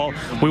second of all,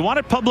 we want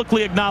to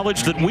publicly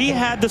acknowledge that we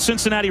had the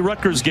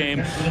Cincinnati-Rutgers game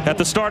at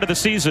the start of the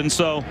season.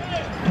 So,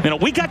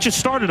 we got you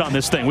started on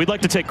this thing. We'd like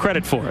to take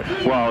credit for it.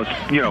 Well,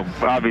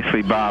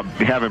 obviously, Bob,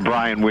 having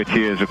Brian with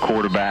you as a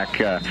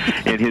quarterback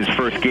in his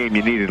first game,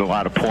 you needed a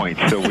lot of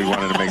points. So we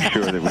wanted to make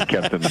sure that we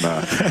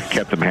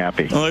kept them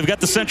happy. Well, we've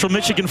got the Central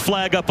Michigan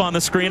flag up on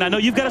the screen. I know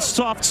you've got a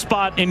soft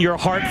spot in your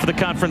heart for the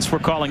conference we're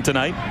calling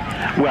tonight.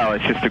 Well,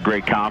 it's just a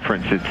great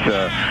conference.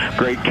 It's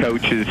great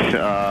coaches,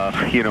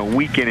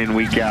 week in and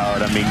week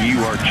out. I mean,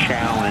 you are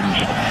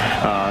challenged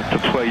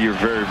to play your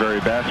very, very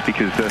best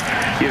because,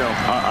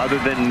 other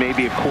than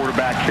maybe a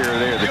quarterback here or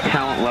there, the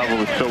talent level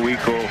is so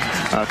equal.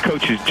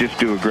 Coaches just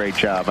do a great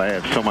job. I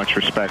have so much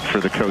respect for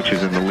the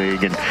coaches in the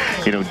league, and,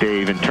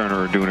 Dave and Turner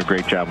are doing a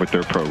great job with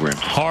their programs.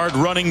 Hard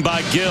running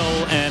by Gill,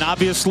 and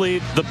obviously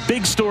the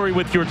big story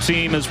with your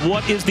team is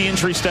what is the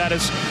injury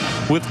status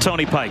with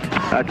Tony Pike?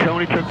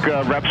 Tony took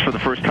reps for the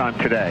first time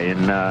today,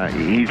 and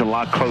he's a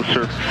lot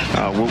closer.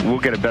 We'll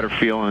get a better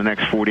feel in the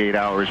next 48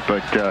 hours,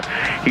 but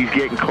he's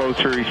getting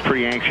closer. He's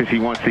pretty anxious. He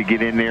wants to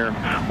get in there.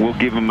 We'll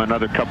give him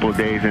another couple of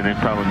days and then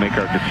probably make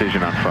our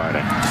decision on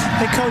Friday.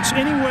 Hey, Coach,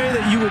 any way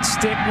that you would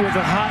stick with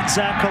a hot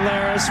Zach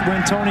Collaros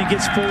when Tony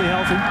gets fully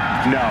healthy?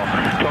 No,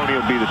 Tony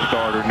will be the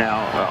starter.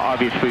 Now,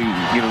 obviously,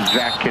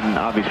 Zach can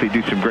obviously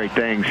do some great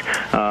things.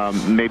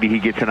 Maybe he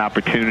gets an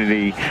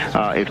opportunity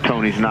if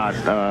Tony's not,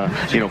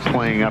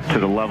 playing up to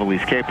the level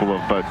he's capable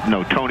of. But,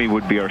 no, Tony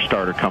would be our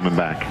starter coming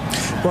back.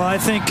 Well, I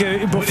think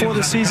before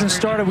the season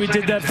started, we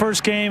did that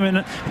first game,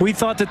 and we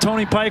thought that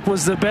Tony Pike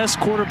was the best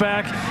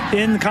quarterback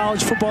in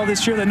college football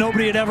this year that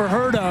nobody had ever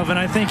heard of, and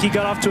I think he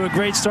got off to a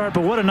great start.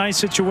 But what a nice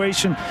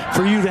situation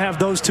for you to have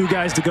those two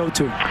guys to go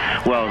to.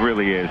 Well, it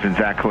really is, and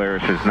Zach Collaros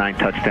has 9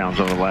 touchdowns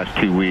over the last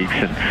 2 weeks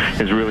and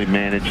has really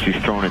managed.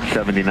 He's thrown at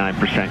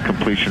 79%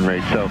 completion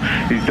rate, so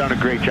he's done a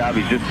great job.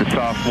 He's just a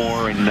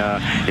sophomore, and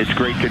it's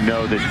great to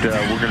know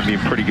that we're going to be in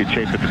pretty good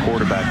shape at the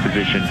quarterback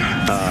position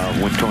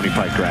when Tony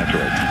Pike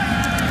graduates.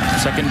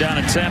 Second down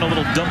and 10, a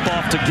little dump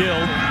off to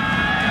Gill.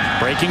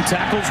 Breaking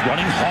tackles,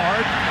 running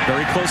hard,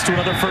 very close to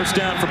another first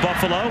down for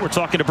Buffalo. We're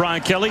talking to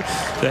Brian Kelly,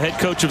 the head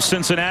coach of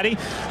Cincinnati.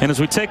 And as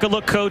we take a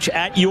look, Coach,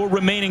 at your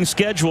remaining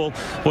schedule,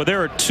 well,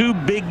 there are 2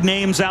 big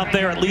names out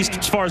there, at least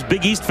as far as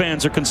Big East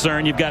fans are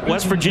concerned. You've got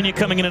West Virginia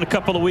coming in a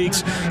couple of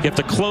weeks. You have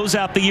to close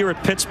out the year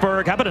at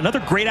Pittsburgh. How about another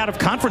great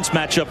out-of-conference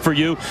matchup for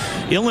you?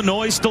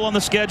 Illinois still on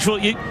the schedule.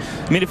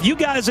 If you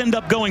guys end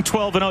up going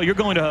 12-0, you're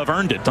going to have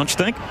earned it, don't you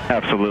think?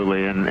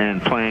 Absolutely,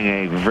 and playing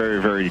a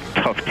very, very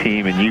tough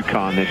team in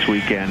UConn this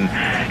weekend.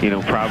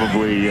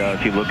 Probably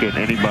if you look at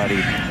anybody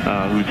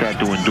who's had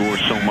to endure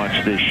so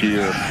much this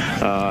year,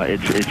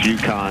 it's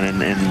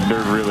UConn, and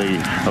they're really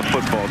a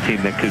football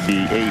team that could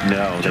be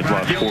 8-0. They've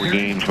lost 4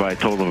 games by a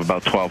total of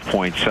about 12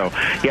 points. So,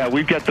 yeah,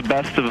 we've got the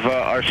best of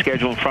our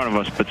schedule in front of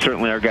us, but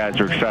certainly our guys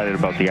are excited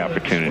about the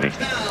opportunity.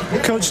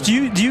 Coach, do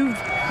you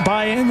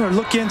buy in or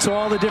look into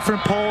all the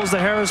different polls, the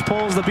Harris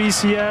polls, the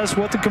BCS,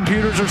 what the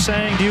computers are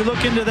saying? Do you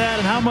look into that,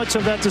 and how much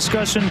of that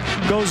discussion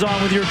goes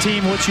on with your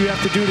team, what you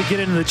have to do to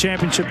get into the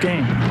championship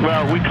game?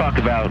 Well, we talk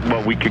about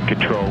what we could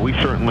control. We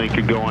certainly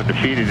could go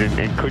undefeated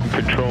and couldn't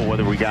control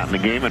whether we got in the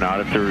game or not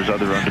if there was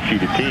other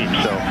undefeated teams.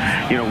 So,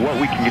 what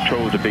we can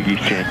control is the Big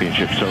East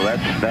Championship. So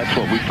that's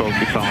what we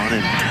focus on.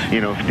 And,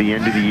 if the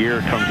end of the year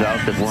comes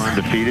out that we're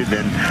undefeated,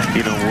 then,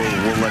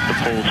 we'll let the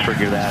polls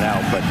figure that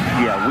out. But,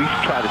 yeah, we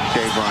try to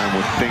stay, Brian,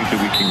 with things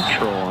that we can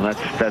control, and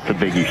that's a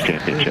Big East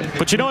Championship.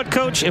 But you know what,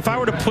 Coach? If I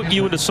were to put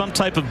you into some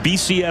type of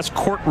BCS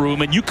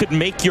courtroom and you could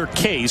make your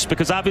case,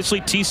 because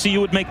obviously TCU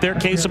would make their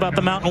case about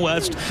the Mountain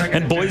West,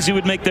 and Boise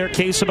would make their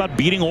case about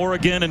beating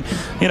Oregon. And,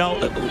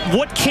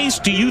 what case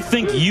do you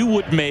think you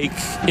would make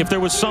if there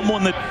was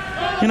someone that,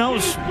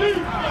 is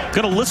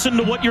going to listen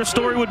to what your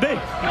story would be?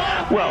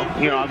 Well,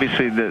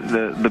 obviously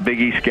the Big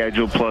East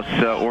schedule plus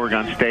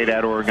Oregon State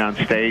at Oregon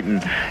State,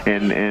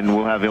 and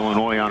we'll have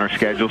Illinois on our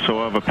schedule. So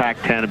we'll have a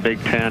Pac-10, a Big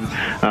Ten.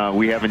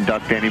 We haven't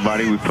ducked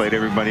anybody. We played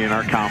everybody in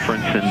our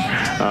conference. And,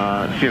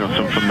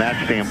 so from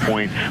that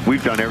standpoint,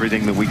 we've done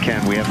everything that we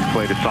can. We haven't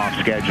played a soft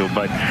schedule.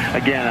 But,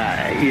 again,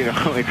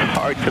 it's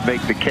hard to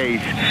make the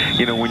case,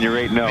 when you're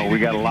 8-0. We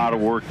got a lot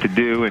of work to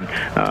do. And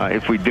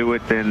if we do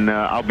it, then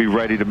I'll be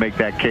ready to make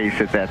that case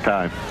at at that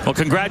time. Well,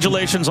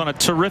 congratulations on a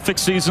terrific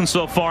season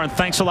so far, and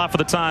thanks a lot for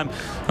the time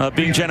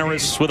being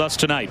generous with us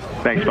tonight.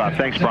 Thanks, Bob.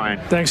 Thanks, Brian.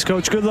 Thanks,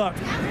 Coach. Good luck.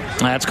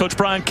 That's Coach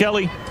Brian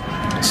Kelly.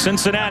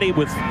 Cincinnati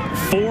with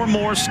 4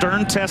 more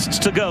Stern tests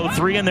to go,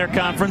 3 in their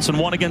conference and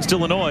 1 against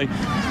Illinois,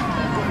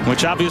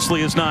 which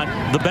obviously is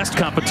not the best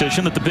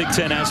competition that the Big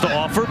Ten has to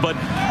offer, but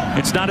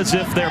it's not as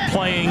if they're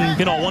playing,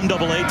 you know, a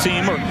 1AA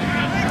team or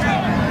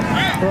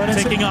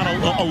taking on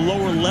a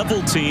lower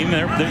level team.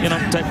 You know,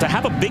 to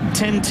have a Big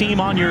Ten team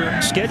on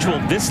your schedule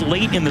this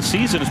late in the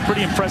season is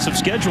pretty impressive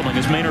scheduling,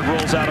 as Maynard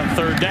rolls out on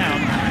 3rd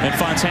down and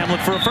finds Hamlet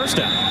for a 1st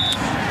down.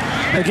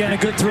 Again, a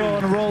good throw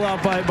and a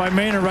rollout by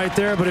Maynard right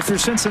there. But if you're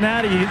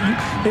Cincinnati,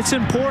 it's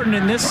important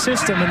in this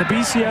system, in the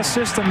BCS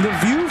system, the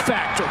view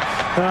factor.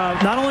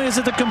 Not only is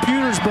it the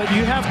computers, but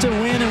you have to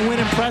win and win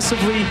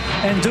impressively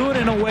and do it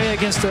in a way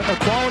against a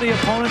quality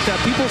opponent that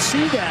people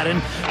see that. And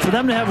for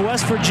them to have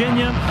West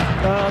Virginia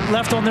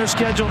left on their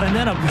schedule and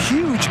then a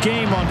huge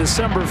game on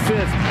December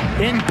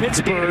 5th in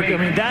Pittsburgh, I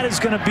mean, that is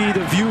going to be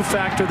the view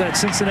factor that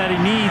Cincinnati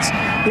needs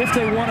if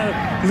they want to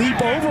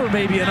leap over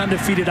maybe an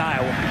undefeated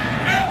Iowa.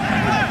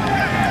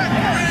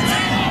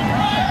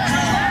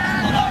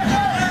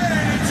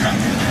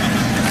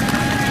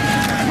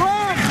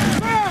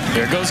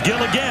 Here goes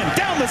Gill again,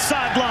 down the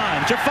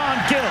sideline. Javon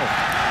Gill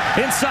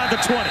inside the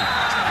 20.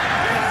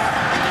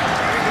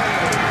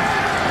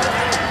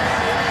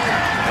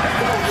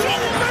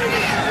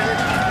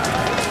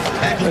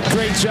 A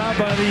great job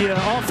by the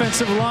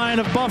offensive line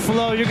of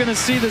Buffalo. You're going to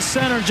see the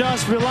center,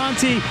 Josh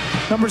Villante,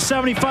 number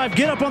 75,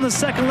 get up on the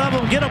 2nd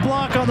level and get a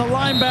block on the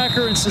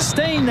linebacker and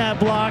sustain that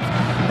block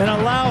and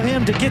allow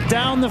him to get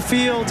down the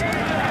field.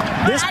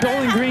 This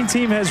Bowling Green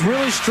team has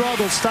really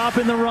struggled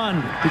stopping the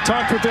run. We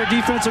talked with their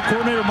defensive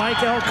coordinator, Mike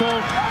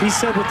Elko. He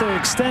said with their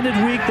extended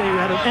week, they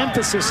had an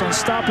emphasis on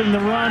stopping the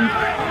run.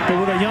 But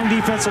with a young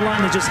defensive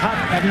line, they just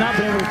have not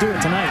been able to do it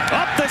tonight.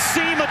 Up the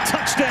seam, a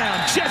touchdown.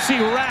 Jesse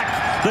Rack,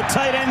 the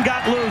tight end,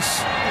 got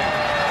loose.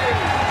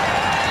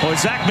 Boy,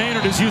 Zach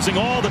Maynard is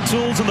using all the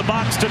tools in the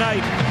box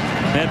tonight.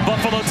 And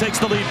Buffalo takes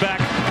the lead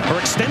back, or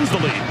extends the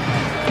lead.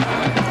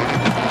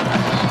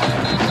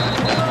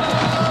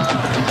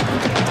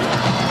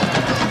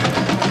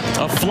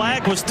 A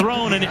flag was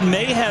thrown, and it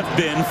may have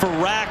been for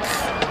Rack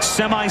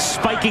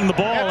semi-spiking the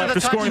ball after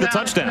scoring the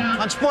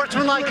touchdown.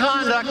 Unsportsmanlike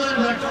conduct,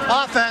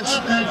 offense,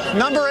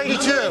 number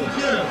 82.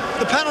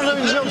 The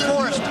penalty was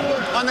enforced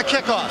on the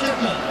kickoff.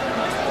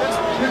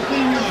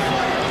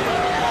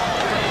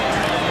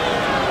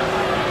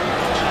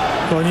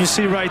 Well, and you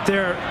see right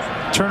there,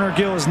 Turner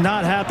Gill is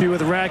not happy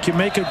with Rack. You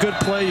make a good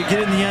play, you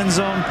get in the end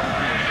zone.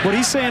 What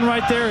he's saying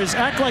right there is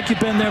act like you've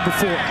been there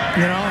before.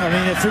 You know, I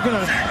mean, if you're going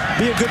to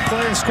be a good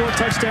player and score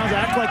touchdowns,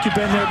 act like you've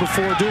been there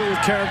before. Do it with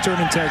character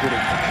and integrity.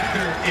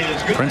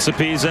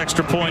 Principe's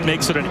extra point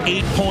makes it an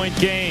 8-point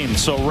game.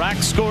 So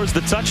Rack scores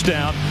the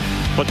touchdown,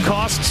 but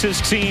costs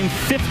his team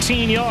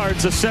 15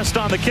 yards assessed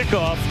on the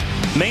kickoff.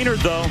 Maynard,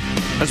 though,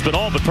 has been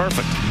all but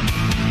perfect.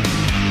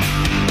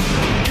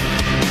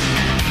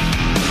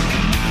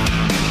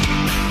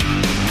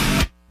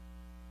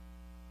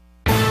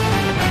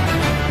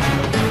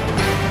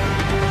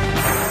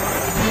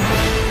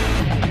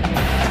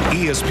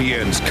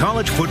 ESPN's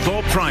College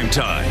Football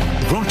Primetime,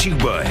 brought to you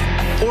by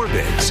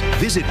Orbitz.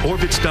 Visit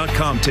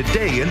Orbitz.com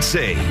today and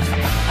save.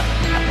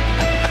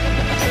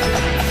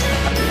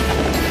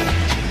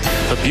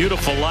 The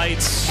beautiful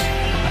lights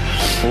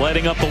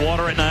lighting up the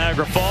water at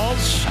Niagara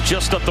Falls,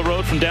 just up the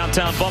road from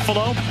downtown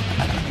Buffalo,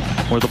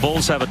 where the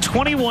Bulls have a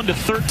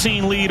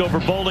 21-13 lead over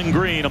Bowling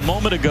Green. A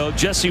moment ago,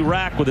 Jesse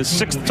Rack with his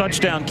 6th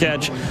touchdown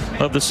catch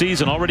of the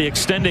season, already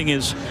extending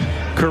his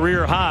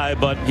career high,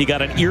 but he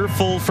got an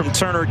earful from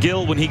Turner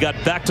Gill when he got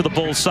back to the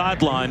Bulls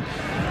sideline.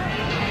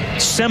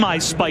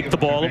 Semi-spiked the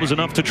ball. It was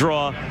enough to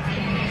draw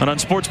an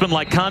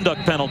unsportsmanlike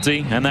conduct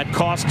penalty, and that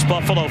costs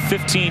Buffalo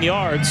 15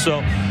 yards.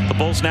 So the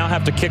Bulls now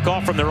have to kick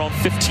off from their own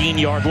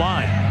 15-yard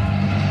line.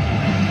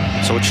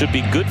 So it should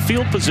be good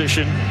field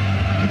position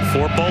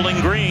for Bowling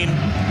Green.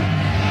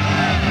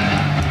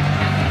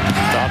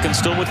 Falcons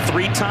still with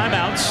 3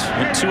 timeouts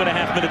and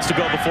 2.5 minutes to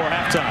go before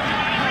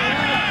halftime.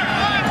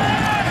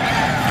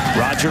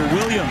 Roger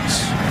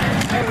Williams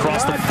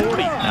across the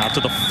 40, out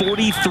to the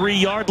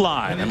 43-yard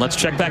line. And let's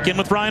check back in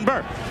with Brian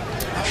Burr.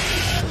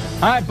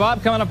 All right,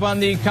 Bob, coming up on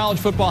the college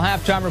football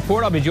halftime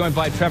report, I'll be joined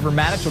by Trevor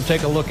Maddox. We'll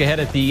take a look ahead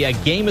at the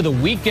game of the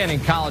weekend in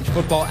college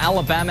football.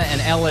 Alabama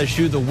and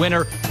LSU, the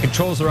winner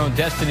controls their own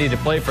destiny to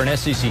play for an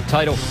SEC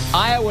title.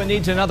 Iowa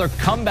needs another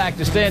comeback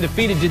to stay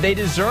undefeated. Do they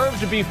deserve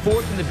to be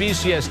 4th in the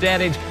BCS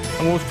standings?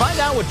 And we'll find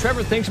out what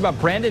Trevor thinks about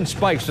Brandon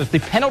Spikes. Does the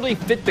penalty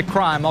fit the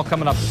crime? All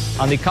coming up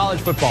on the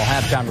college football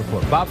halftime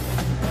report. Bob?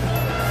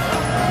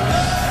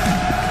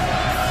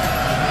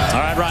 All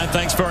right, Ryan,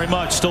 thanks very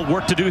much. Still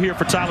work to do here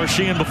for Tyler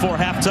Sheehan before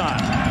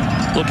halftime.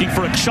 Looking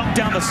for a chunk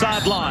down the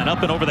sideline,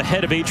 up and over the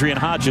head of Adrian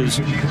Hodges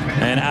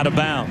and out of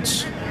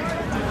bounds.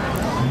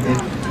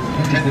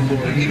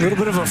 A little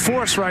bit of a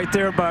force right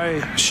there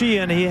by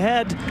Sheehan. He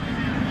had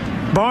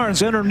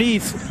Barnes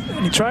underneath,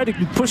 and he tried to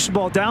push the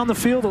ball down the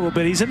field a little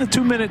bit. He's in the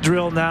 2-minute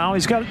drill now.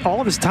 He's got all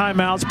of his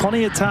timeouts,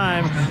 plenty of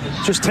time.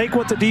 Just take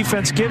what the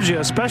defense gives you,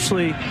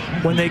 especially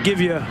when they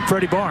give you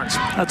Freddie Barnes.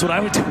 That's what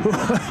I would do.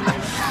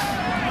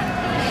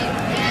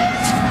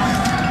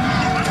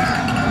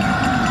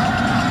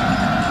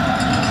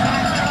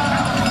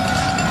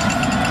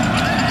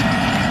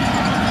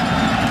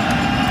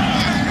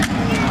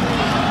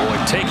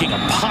 Taking a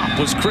pop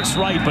was Chris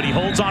Wright, but he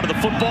holds onto the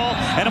football,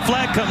 and a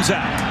flag comes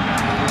out.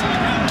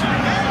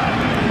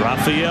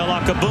 Rafael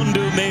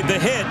Akabundu made the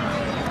hit.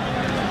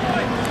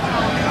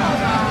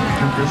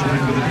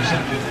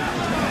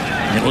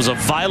 It was a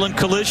violent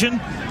collision,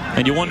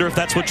 and you wonder if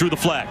that's what drew the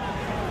flag.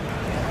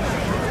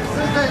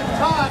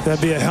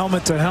 That'd be a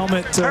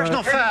helmet-to-helmet.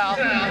 Personal foul,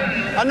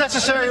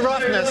 unnecessary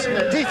roughness,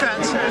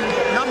 defense,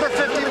 number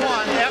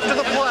 51 after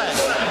the play.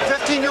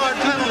 15-yard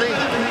penalty,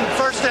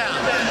 first down.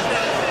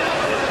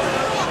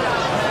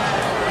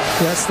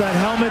 That's that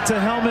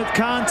helmet-to-helmet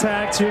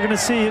contact. You're going to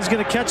see he's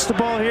going to catch the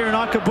ball here, and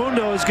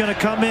Akabundo is going to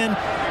come in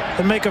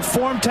and make a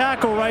form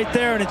tackle right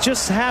there. And it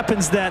just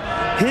happens that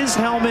his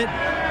helmet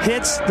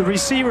hits the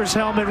receiver's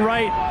helmet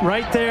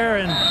right there,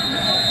 and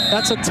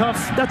that's a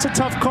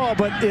tough call.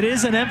 But it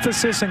is an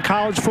emphasis in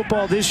college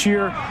football this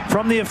year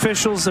from the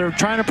officials. They're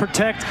trying to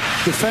protect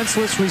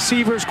defenseless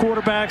receivers,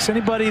 quarterbacks,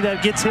 anybody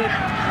that gets hit.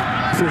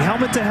 If you're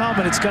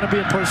helmet-to-helmet, it's going to be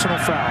a personal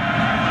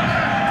foul.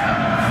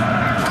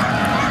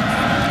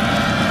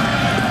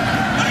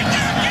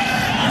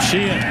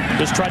 Sheehan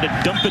just tried to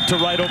dump it to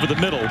right over the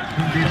middle.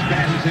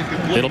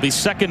 It'll be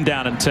 2nd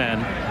down and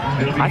 10.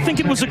 I think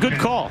it was a good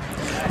call.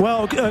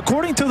 Well,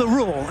 according to the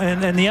rule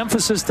and the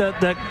emphasis that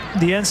the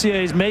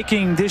NCAA is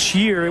making this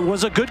year, it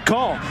was a good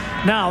call.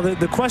 Now,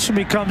 the question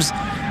becomes,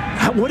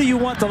 what do you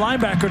want the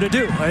linebacker to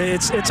do?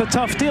 It's a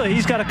tough deal.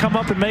 He's got to come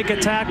up and make a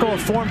tackle, a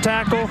form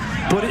tackle,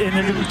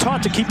 and you're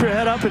taught to keep your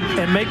head up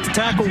and make the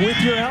tackle with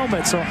your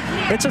helmet. So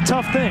it's a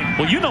tough thing.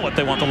 Well, you know what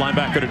they want the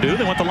linebacker to do.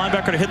 They want the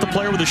linebacker to hit the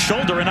player with his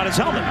shoulder and not his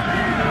helmet.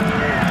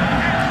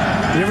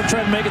 You ever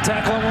try to make a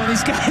tackle on one of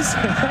these guys?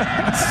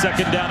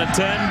 2nd down and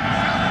 10.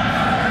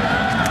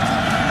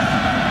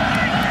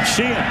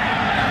 Sheehan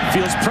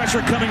feels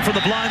pressure coming from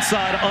the blind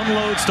side,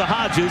 unloads to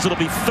Hodges. It'll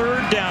be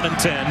 3rd down and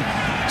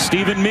 10.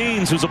 Stephen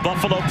Means, who's a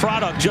Buffalo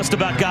product, just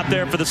about got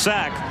there for the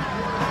sack.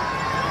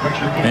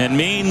 And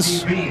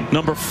Means,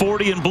 number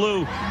 40 in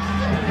blue,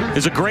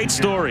 is a great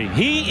story.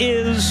 He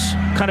is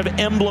kind of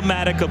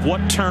emblematic of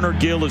what Turner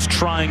Gill is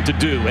trying to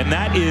do, and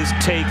that is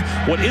take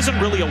what isn't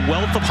really a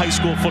wealth of high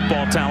school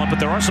football talent, but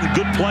there are some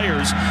good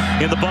players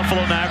in the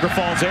Buffalo, Niagara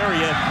Falls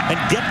area, and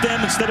get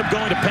them, instead of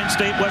going to Penn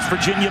State, West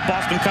Virginia,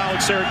 Boston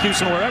College, Syracuse,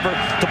 and wherever,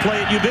 to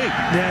play at UB.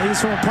 Yeah, he's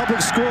from a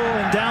public school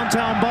in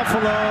downtown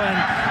Buffalo, and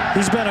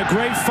he's been a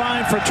great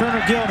find for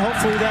Turner Gill, and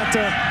hopefully that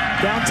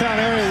downtown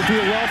area will do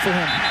well for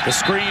him. The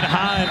screen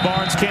high, and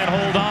Barnes can't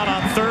hold on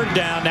 3rd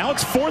down. Now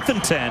it's 4th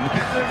and 10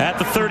 at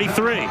the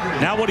 33.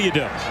 Now what do you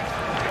do?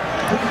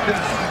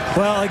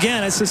 Well,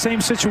 again, it's the same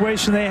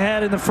situation they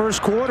had in the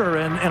first quarter,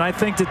 and I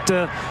think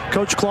that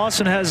Coach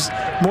Clausen has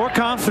more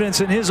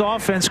confidence in his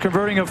offense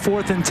converting a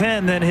 4th and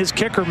 10 than his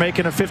kicker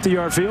making a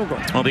 50-yard field goal.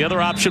 Well, the other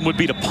option would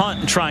be to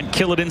punt and try and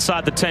kill it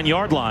inside the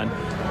 10-yard line.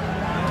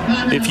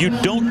 If you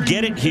don't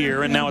get it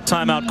here, and now a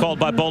timeout called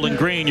by Bowling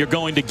Green, you're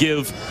going to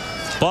give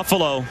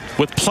Buffalo,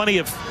 with plenty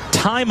of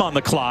time on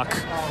the clock,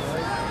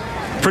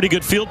 pretty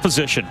good field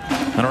position.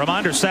 And a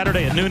reminder,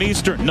 Saturday at noon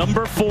Eastern,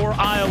 number 4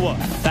 Iowa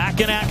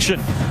back in action.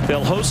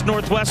 They'll host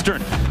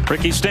Northwestern.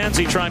 Ricky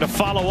Stanzi trying to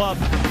follow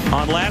up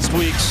on last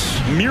week's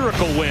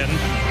miracle win.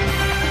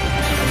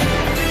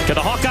 Can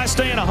the Hawkeyes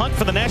stay in a hunt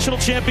for the national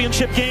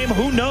championship game?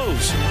 Who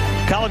knows?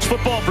 College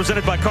football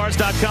presented by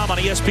Cars.com on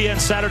ESPN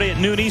Saturday at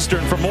noon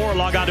Eastern. For more,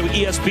 log on to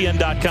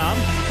ESPN.com.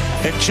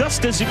 And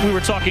just as we were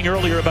talking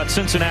earlier about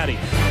Cincinnati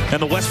and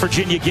the West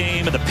Virginia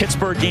game and the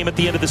Pittsburgh game at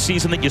the end of the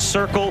season that you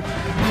circle,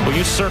 well,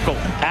 you circle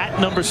at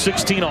number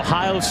 16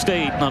 Ohio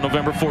State on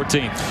November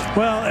 14th.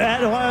 Well,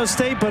 at Ohio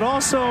State, but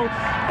also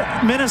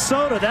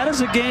Minnesota. That is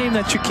a game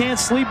that you can't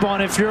sleep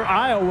on if you're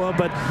Iowa,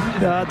 but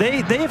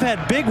they've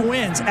had big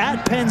wins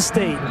at Penn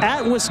State,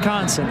 at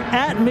Wisconsin,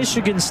 at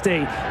Michigan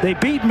State. They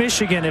beat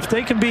Michigan. If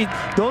they can beat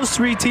those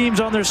 3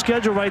 teams on their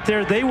schedule right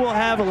there, they will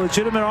have a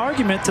legitimate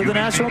argument to the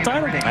national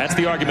title game. That's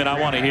the argument I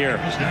want to hear.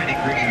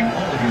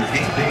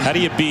 How do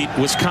you beat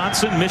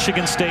Wisconsin,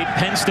 Michigan State,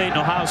 Penn State, and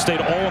Ohio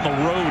State all on the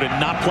road and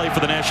not play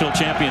for the national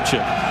championship?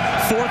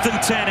 4th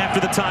and 10 after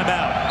the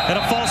timeout and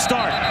a false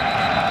start.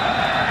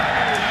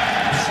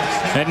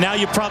 And now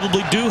you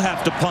probably do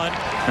have to punt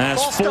as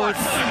 4th.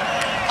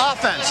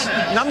 Offense,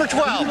 number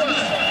 12,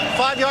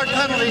 5-yard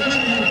penalty,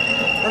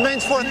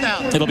 remains 4th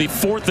down. It'll be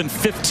 4th and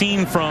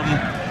 15 from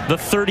the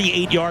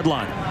 38-yard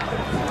line.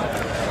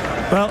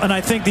 Well, and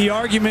I think the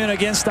argument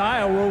against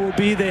Iowa will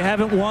be they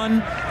haven't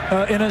won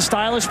in a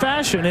stylish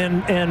fashion.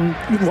 And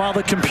while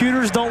the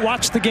computers don't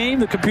watch the game,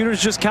 the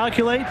computers just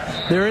calculate,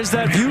 there is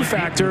that view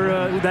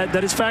factor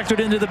that is factored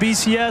into the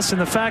BCS,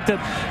 and the fact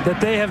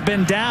that they have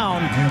been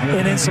down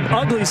and in some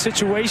ugly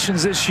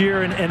situations this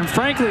year, and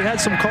frankly had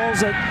some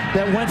calls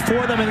that went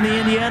for them in the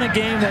Indiana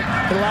game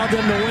that allowed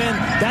them to win.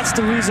 That's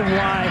the reason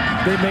why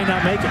they may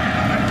not make it.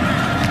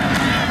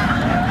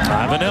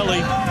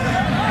 Ivanelli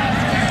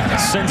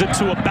sends it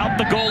to about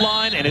the goal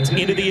line, and it's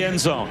into the end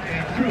zone.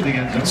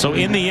 So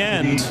in the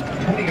end,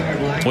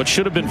 what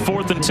should have been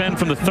 4th and 10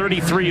 from the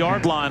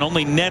 33-yard line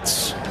only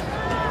nets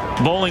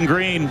Bowling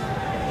Green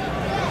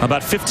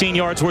about 15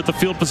 yards worth of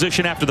field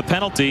position after the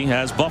penalty,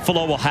 as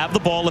Buffalo will have the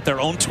ball at their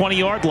own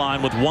 20-yard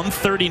line with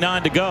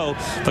 1:39 to go.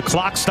 The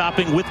clock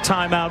stopping with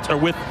timeouts, or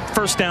with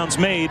first downs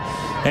made,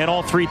 and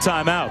all 3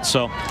 timeouts.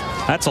 So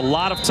that's a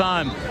lot of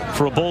time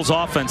for a Bulls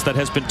offense that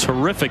has been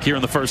terrific here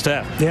in the first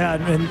half. Yeah,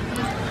 and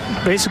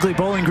basically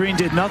Bowling Green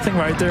did nothing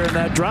right there in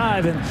that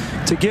drive, and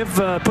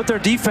to put their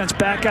defense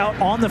back out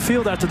on the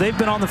field after they've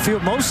been on the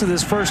field most of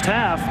this first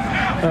half,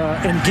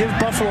 and give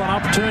Buffalo an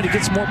opportunity to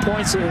get some more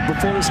points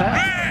before this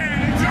half.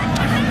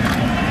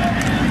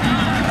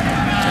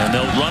 And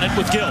they'll run it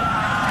with Gill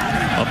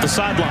up the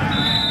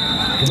sideline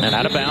and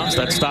out of bounds.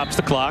 That stops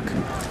the clock.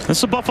 This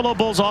is a Buffalo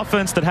Bulls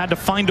offense that had to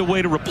find a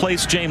way to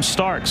replace James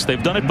Starks.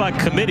 They've done it by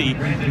committee.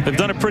 They've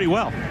done it pretty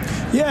well.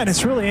 Yeah, and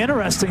it's really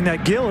interesting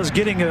that Gill is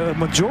getting a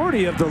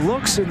majority of the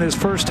looks in this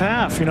first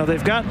half. You know,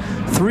 they've got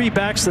 3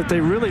 backs that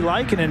they really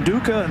like, in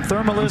Nduka and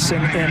Thermalis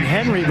and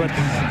Henry, but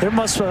there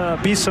must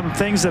be some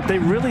things that they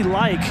really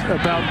like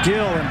about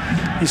Gill.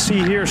 And you see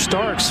here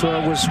Starks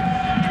was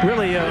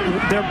really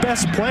their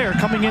best player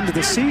coming into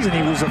the season.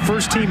 He was a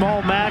first-team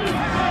All-MAC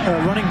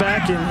running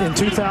back in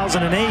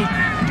 2008.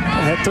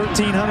 Had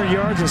 1,300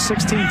 yards and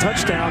 16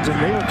 touchdowns, and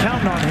they were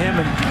counting on him,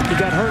 and he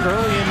got hurt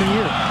early in the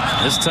year.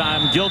 This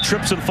time Gill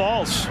trips and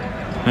falls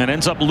and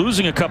ends up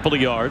losing a couple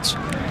of yards. So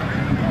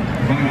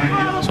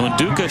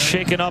Nduka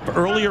shaken up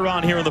earlier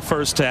on here in the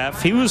first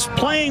half. He was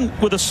playing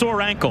with a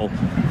sore ankle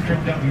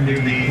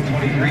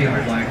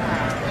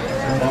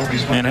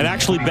and had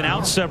actually been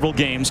out several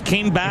games.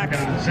 Came back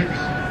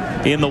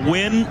in the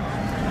win,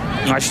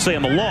 I should say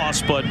in the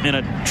loss, but in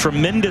a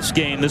tremendous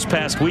game this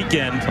past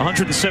weekend.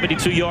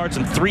 172 yards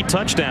and 3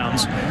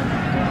 touchdowns.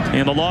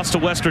 In the loss to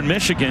Western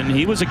Michigan,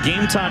 he was a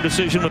game-time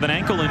decision with an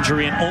ankle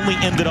injury and only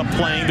ended up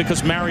playing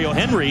because Mario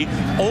Henry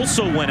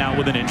also went out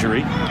with an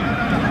injury.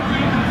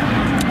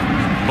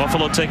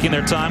 Buffalo taking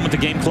their time with the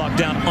game clock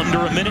down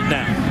under a minute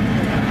now.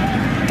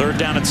 3rd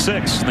down and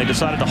 6, and they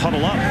decided to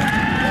huddle up.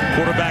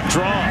 Quarterback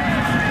draw.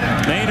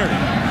 Maynard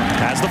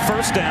has the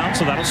first down,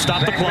 so that'll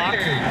stop the clock.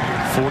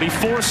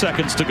 44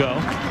 seconds to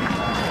go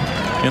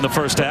in the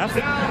first half.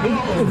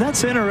 And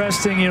that's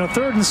interesting, you know,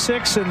 3rd and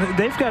 6, and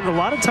they've got a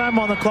lot of time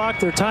on the clock,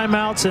 their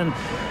timeouts, and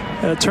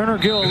Turner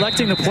Gill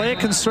electing to play it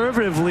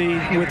conservatively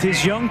with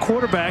his young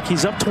quarterback.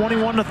 He's up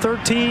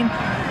 21-13.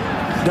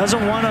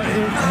 Doesn't want to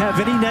have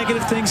any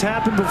negative things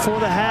happen before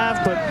the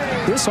half, but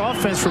this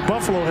offense for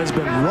Buffalo has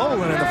been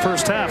rolling in the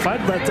first half.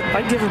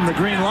 I'd give him the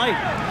green light.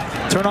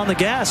 Turn on the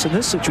gas in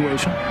this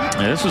situation.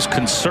 Yeah, this is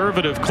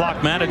conservative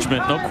clock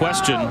management, no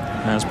question,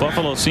 as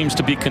Buffalo seems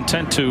to be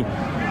content to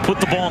put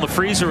the ball in the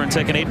freezer and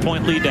take an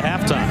 8-point lead to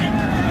halftime.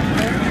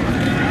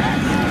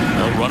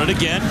 They'll run it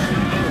again.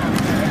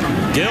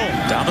 Gill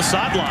down the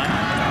sideline,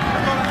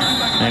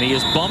 and he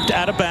is bumped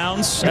out of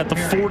bounds at the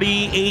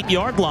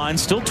 48-yard line.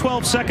 Still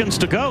 12 seconds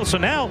to go. So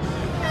now,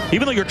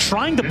 even though you're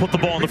trying to put the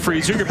ball in the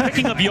freezer, you're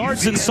picking up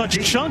yards in such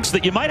chunks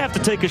that you might have to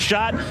take a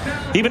shot,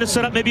 even to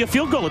set up maybe a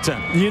field goal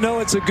attempt. You know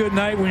it's a good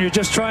night when you're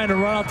just trying to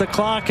run out the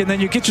clock, and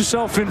then you get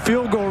yourself in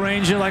field goal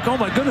range. You're like, oh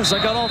my goodness,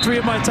 I got all 3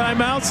 of my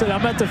timeouts, and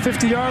I'm at the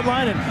 50-yard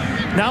line,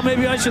 and now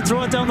maybe I should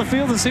throw it down the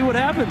field and see what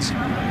happens.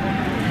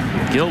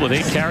 Gill with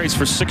 8 carries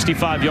for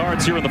 65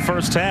 yards here in the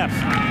first half.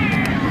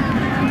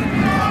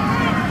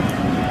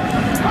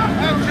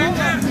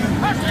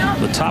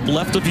 The top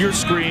left of your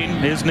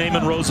screen is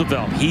Naaman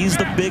Roosevelt. He's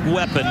the big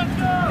weapon.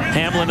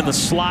 Hamlin in the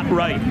slot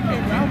right.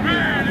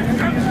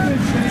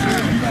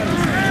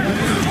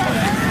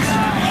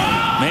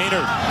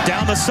 Maynard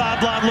down the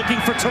sideline looking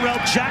for Terrell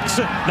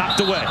Jackson.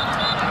 Knocked away.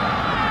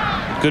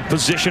 Good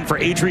position for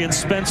Adrian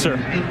Spencer.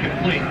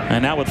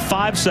 And now with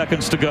 5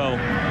 seconds to go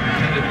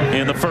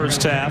in the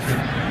first half,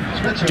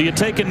 do you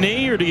take a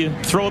knee or do you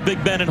throw a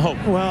Big Ben and hope?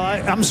 Well,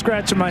 I'm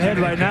scratching my head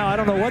right now. I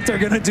don't know what they're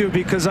going to do,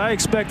 because I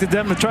expected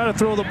them to try to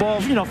throw the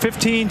ball,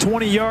 15,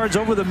 20 yards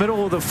over the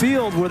middle of the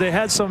field where they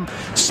had some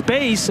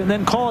space, and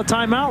then call a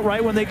timeout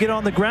right when they get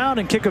on the ground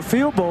and kick a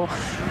field goal.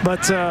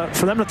 But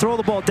for them to throw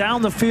the ball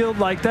down the field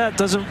like that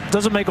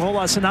doesn't make a whole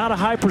lot. It's not a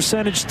high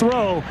percentage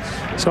throw,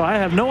 so I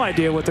have no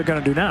idea what they're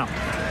going to do now.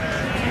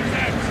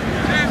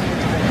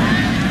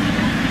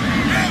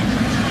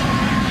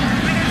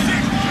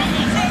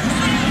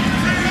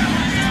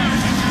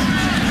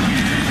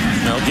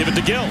 They'll give it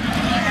to Gill.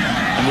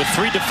 And with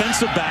 3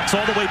 defensive backs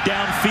all the way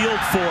downfield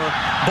for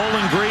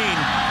Bowling Green,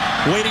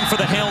 waiting for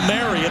the Hail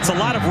Mary, it's a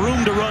lot of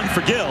room to run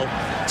for Gill.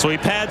 So he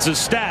pads his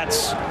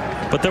stats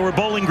but there were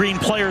Bowling Green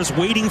players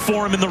waiting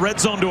for him in the red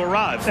zone to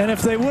arrive. And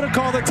if they would have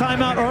called a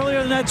timeout earlier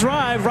in that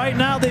drive, right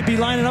now they'd be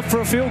lining up for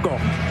a field goal.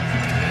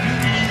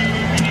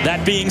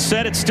 That being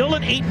said, it's still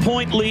an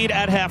 8-point lead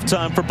at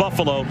halftime for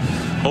Buffalo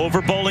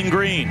over Bowling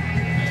Green.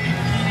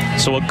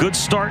 So a good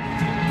start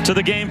to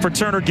the game for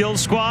Turner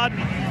Gill's squad.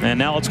 And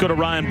now let's go to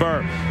Ryan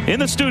Burr. In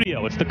the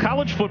studio, it's the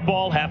College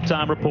Football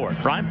Halftime Report.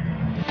 Ryan?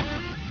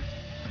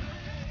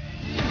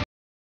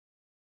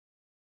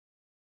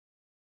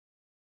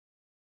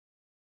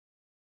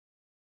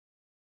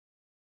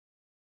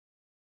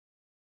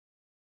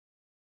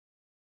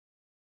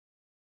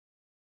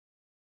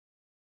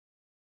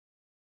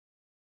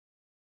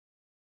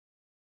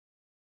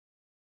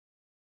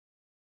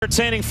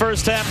 Entertaining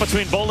first half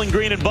between Bowling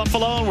Green and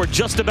Buffalo, and we're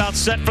just about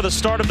set for the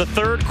start of the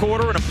third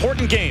quarter. An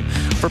important game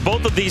for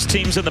both of these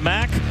teams in the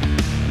MAC.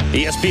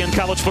 ESPN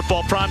College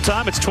Football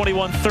Primetime. It's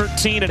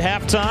 21-13 at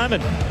halftime,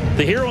 and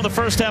the hero in the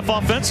first half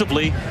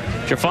offensively,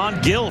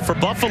 Javon Gill for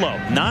Buffalo.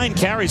 9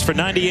 carries for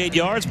 98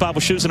 yards. Bob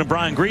Wischusen and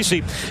Brian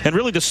Griese. And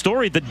really the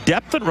story, the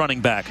depth at running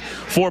back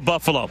for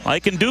Buffalo.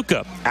 Ike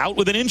Nduka out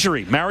with an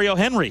injury. Mario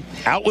Henry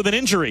out with an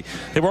injury.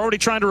 They were already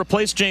trying to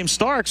replace James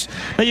Starks.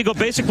 Now you go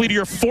basically to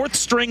your 4th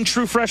string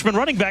true freshman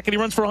running back, and he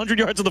runs for 100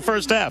 yards in the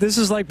first half. This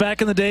is like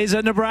back in the days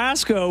at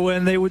Nebraska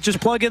when they would just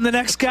plug in the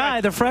next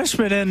guy, the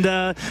freshman. And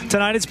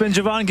tonight it's been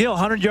Javon Gill,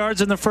 100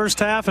 yards in the first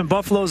half, and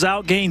Buffalo's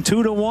outgained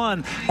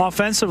 2-1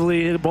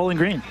 offensively at Bowling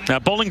Green. Now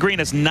Bowling Green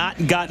has not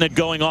gotten it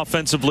going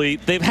offensively.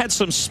 They've had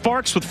some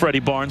sparks with Freddie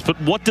Barnes, but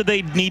what do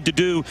they need to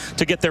do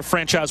to get their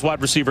franchise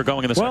wide receiver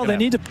going in the second half? Well,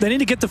 they need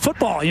to get the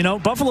football. You know,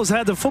 Buffalo's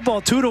had the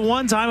football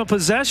 2-1 time of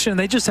possession.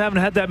 They just haven't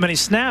had that many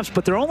snaps,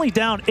 but they're only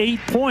down 8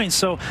 points,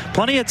 so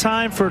plenty of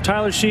time for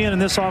Tyler Sheehan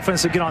and this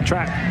offense to get on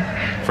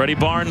track. Freddie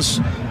Barnes,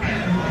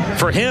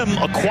 for him,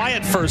 a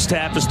quiet first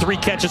half is 3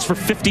 catches for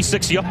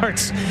 56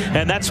 yards,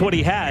 and that's what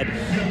he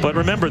had. But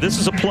remember, this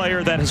is a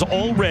player that has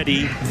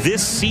already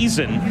this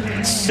season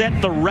set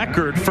the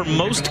record for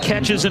most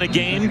catches in a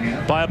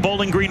game by a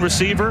Bowling Green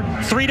receiver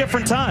 3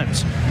 different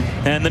times.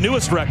 And the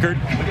newest record,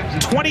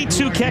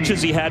 22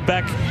 catches he had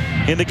back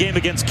in the game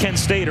against Kent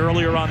State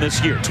earlier on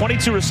this year.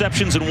 22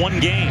 receptions in 1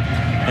 game.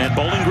 And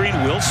Bowling Green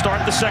will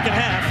start the second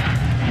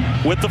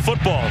half with the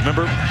football.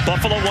 Remember,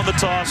 Buffalo won the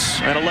toss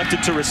and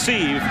elected to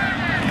receive.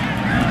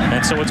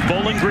 And so it's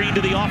Bowling Green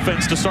to the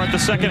offense to start the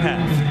second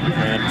half.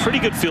 And pretty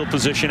good field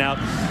position out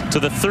to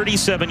the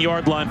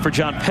 37-yard line for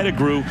John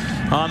Pettigrew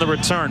on the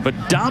return. But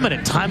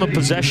dominant time of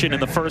possession in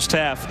the first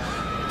half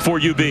for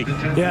UB.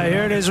 Yeah,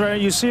 here it is. Right,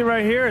 you see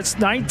right here, it's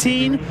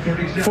 19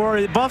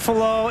 for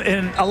Buffalo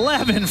and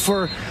 11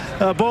 for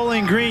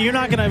Bowling Green. You're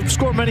not going to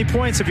score many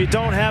points if you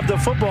don't have the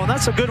football, and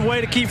that's a good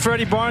way to keep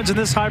Freddie Barnes and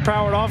this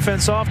high-powered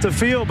offense off the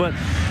field. But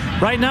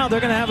right now,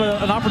 they're going to have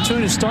an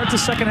opportunity to start the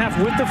second half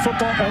with the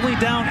football, only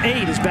down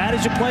 8. As bad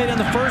as you played in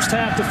the first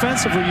half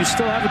defensively, you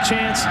still have a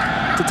chance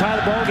to tie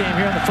the ball game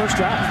here in the first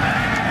drive.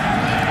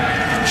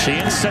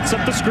 Sheehan sets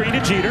up the screen to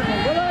Jeter,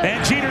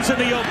 and Jeter's in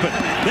the open.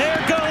 There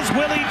goes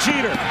Willie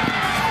Jeter.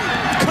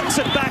 Cuts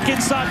it back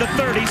inside the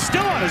 30,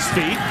 still on his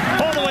feet,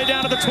 all the way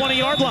down to the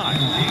 20-yard line.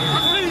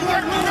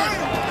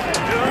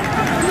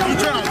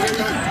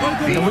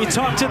 And we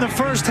talked in the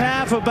first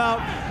half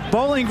about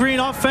Bowling Green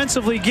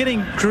offensively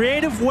getting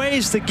creative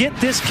ways to get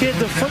this kid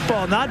the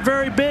football. Not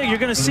very big. You're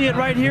going to see it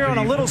right here on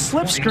a little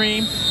slip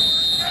screen.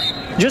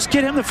 Just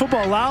get him the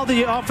football. Allow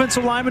the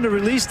offensive lineman to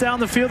release down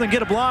the field and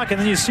get a block, and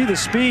then you see the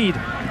speed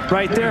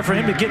right there for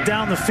him to get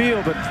down the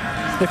field. But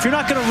if you're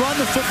not going to run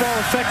the football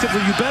effectively,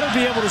 you better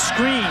be able to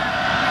screen.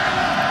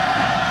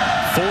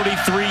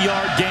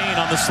 43-yard gain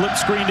on the slip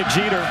screen to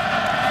Jeter.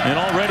 And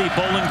already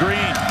Bowling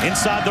Green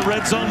inside the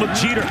red zone with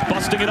Jeter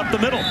busting it up the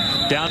middle.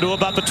 Down to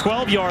about the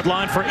 12-yard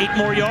line for 8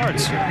 more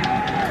yards.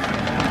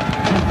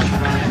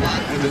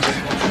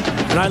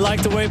 And I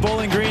like the way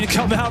Bowling Green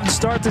come out and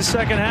start the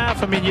second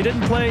half. I mean, you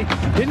didn't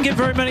get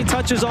very many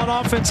touches on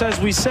offense, as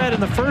we said,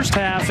 in the first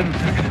half.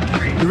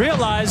 And you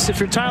realize if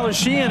you're Tyler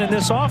Sheehan in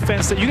this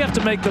offense that you have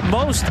to make the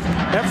most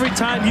every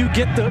time you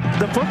get the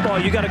football.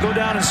 You got to go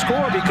down and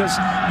score because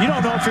you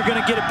don't know if you're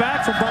going to get it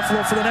back from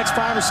Buffalo for the next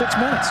 5 or 6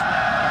 minutes.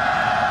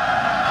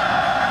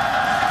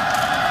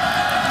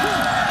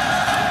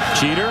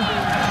 Jeter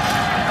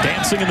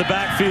dancing in the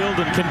backfield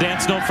and can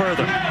dance no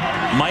further.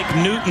 Mike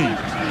Newton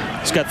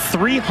has got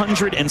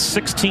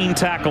 316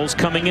 tackles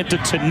coming into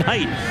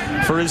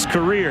tonight for his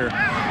career,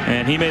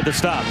 and he made the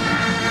stop.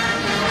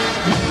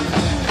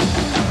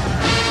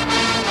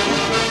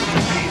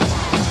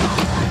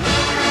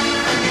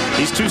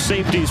 These 2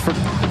 safeties for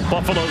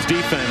Buffalo's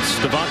defense,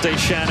 Devontae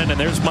Shannon and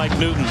there's Mike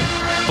Newton,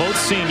 both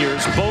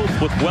seniors, both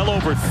with well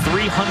over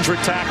 300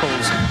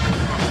 tackles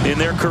in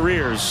their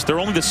careers. They're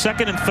only the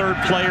 2nd and 3rd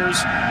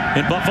players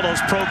in Buffalo's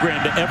program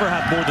to ever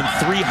have more than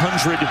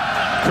 300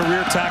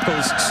 career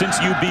tackles since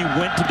UB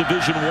went to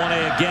Division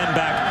 1A again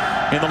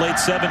back in the late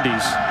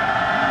 70s.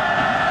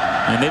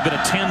 And they've been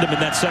a tandem in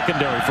that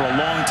secondary for a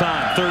long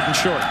time. 3rd and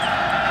short.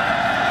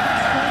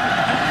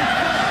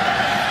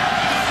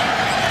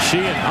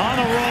 Sheehan on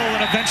a roll,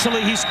 and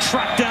eventually he's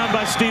tracked down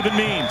by Stephen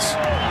Means.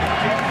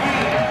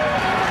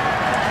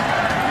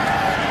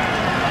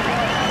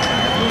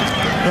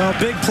 Well,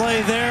 big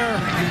play there.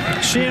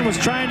 Sheehan was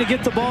trying to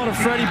get the ball to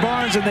Freddie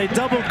Barnes, and they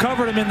double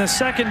covered him in the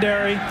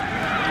secondary.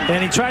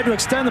 And he tried to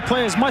extend the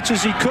play as much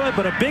as he could,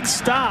 but a big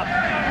stop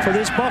for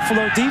this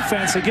Buffalo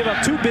defense. They give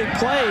up 2 big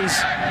plays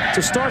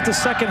to start the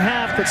second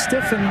half, but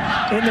stiffen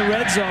in the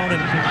red zone.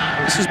 And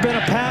this has been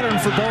a pattern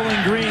for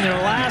Bowling Green.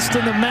 They're last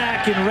in the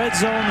MAC in red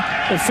zone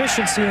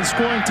efficiency and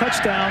scoring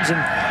touchdowns. And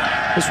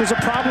this was a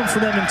problem for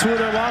them in 2 of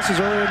their losses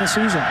earlier in the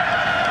season.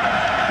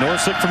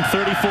 Norsec from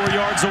 34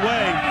 yards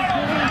away.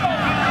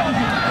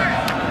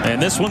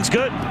 And this one's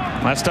good.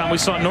 Last time we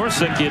saw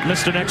Norsec, he had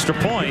missed an extra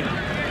point.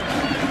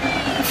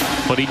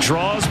 But he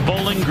draws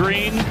Bowling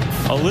Green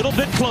a little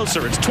bit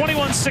closer. It's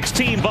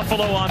 21-16,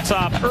 Buffalo on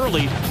top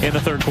early in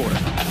the third quarter.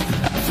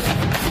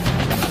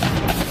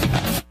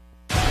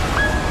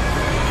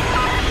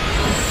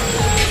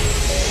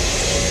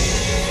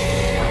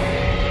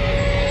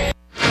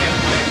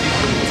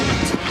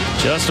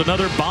 Just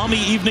another balmy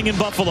evening in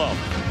Buffalo,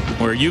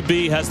 where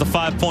UB has the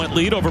 5-point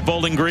lead over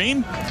Bowling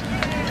Green.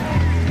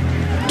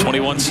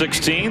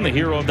 21-16, the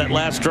hero of that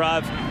last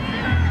drive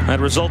that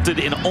resulted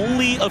in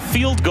only a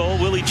field goal.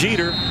 Willie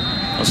Jeter,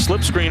 a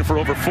slip screen for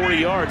over 40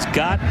 yards,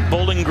 got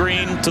Bowling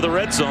Green to the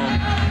red zone,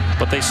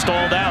 but they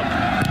stalled out.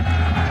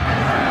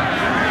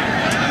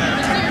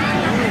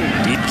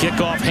 Deep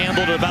kickoff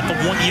handled at about the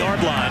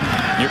 1-yard line.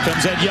 Here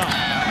comes Ed Young.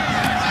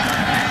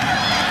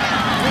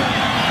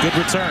 Good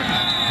return.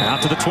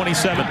 Out to the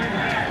 27.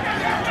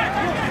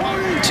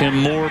 Tim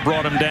Moore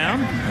brought him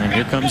down, and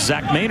here comes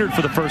Zach Maynard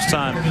for the first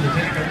time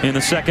in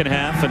the second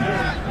half. And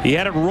he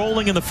had it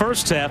rolling in the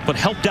first half, but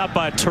helped out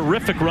by a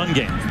terrific run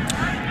game.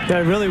 Yeah,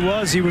 it really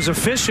was. He was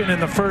efficient in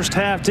the first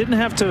half. Didn't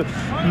have to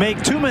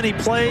make too many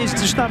plays,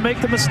 just not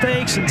make the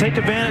mistakes and take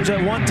advantage.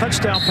 That 1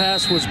 touchdown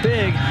pass was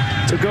big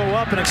to go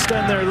up and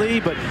extend their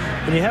lead. But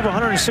when you have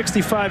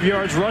 165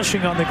 yards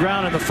rushing on the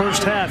ground in the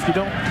first half, you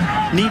don't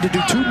need to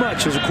do too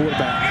much as a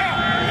quarterback.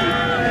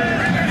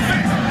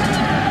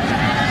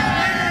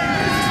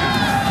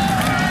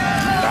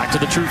 To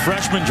the true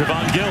freshman,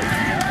 Javon Gill.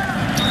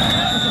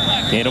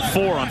 Gain of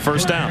 4 on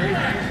first down.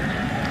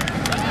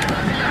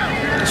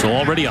 So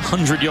already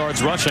 100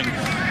 yards rushing,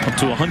 up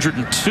to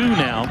 102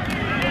 now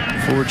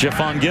for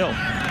Javon Gill.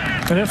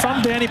 And if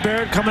I'm Danny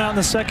Barrett coming out in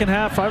the second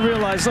half, I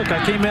realize, look,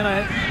 I came in,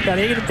 I got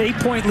an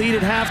 8-point lead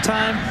at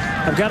halftime.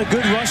 I've got a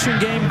good rushing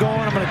game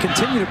going. I'm going to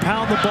continue to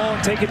pound the ball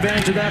and take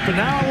advantage of that. But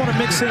now I want to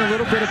mix in a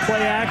little bit of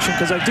play action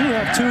because I do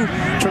have 2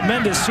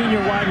 tremendous senior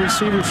wide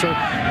receivers. So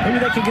maybe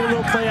they can get a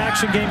little play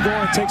action game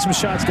going and take some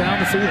shots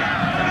down the field.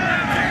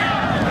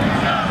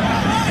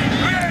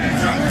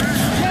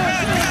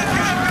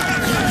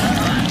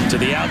 To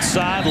the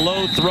outside,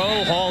 low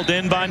throw, hauled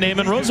in by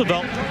Naaman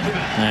Roosevelt.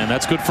 And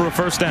that's good for a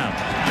first down.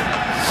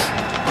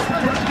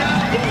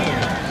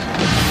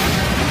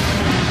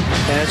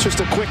 And it's just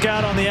a quick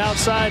out on the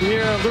outside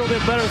here. A little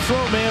bit better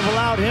throw may have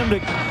allowed him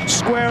to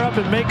square up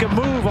and make a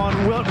move on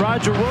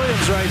Roger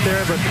Williams right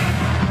there. But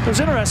it was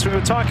interesting. We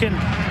were talking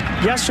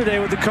yesterday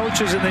with the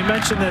coaches, and they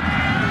mentioned that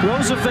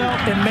Roosevelt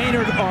and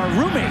Maynard are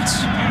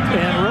roommates.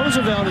 And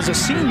Roosevelt is a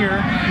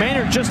senior,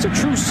 Maynard just a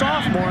true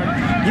sophomore.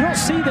 And you don't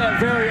see that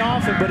very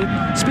often, but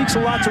it speaks a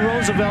lot to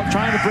Roosevelt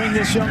trying to bring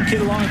this young kid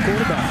along at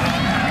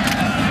quarterback.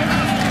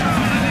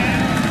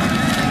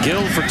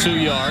 Gill for 2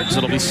 yards.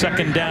 It'll be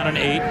second down and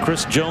 8.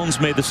 Chris Jones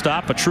made the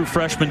stop, a true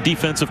freshman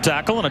defensive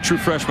tackle and a true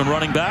freshman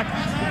running back.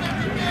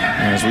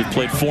 As we've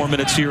played 4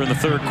 minutes here in the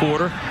third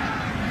quarter.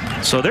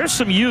 So there's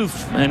some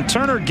youth, and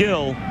Turner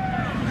Gill,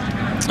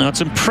 now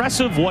it's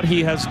impressive what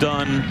he has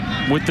done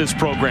with this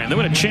program. They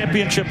won a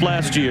championship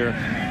last year,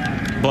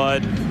 but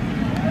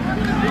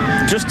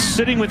just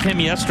sitting with him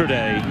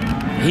yesterday,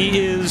 he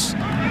is,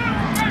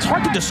 it's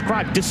hard to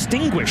describe,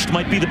 distinguished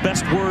might be the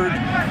best word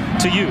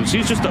to use.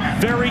 He's just a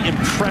very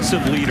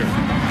impressive leader.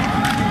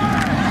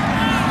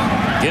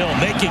 Gill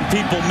making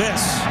people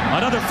miss.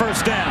 Another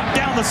first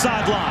down the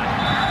sideline.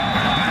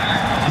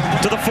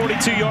 To the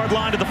 42-yard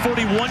line, to the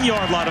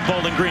 41-yard line of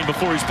Bowling Green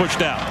before he's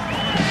pushed out.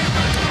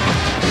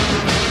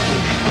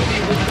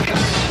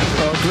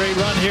 Well, great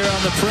run here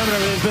on the perimeter.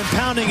 They've been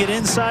pounding it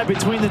inside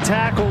between the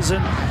tackles,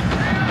 and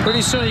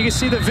pretty soon you can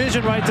see the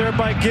vision right there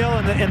by Gill,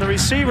 and the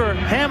receiver,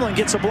 Hamlin,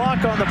 gets a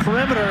block on the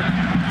perimeter,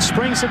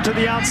 springs him to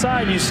the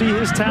outside. You see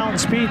his talent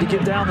and speed to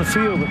get down the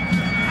field.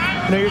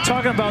 You know, you're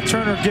talking about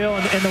Turner Gill,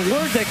 and the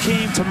word that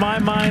came to my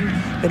mind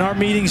in our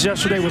meetings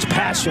yesterday was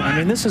passion. I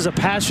mean, this is a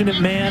passionate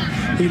man.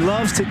 He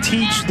loves to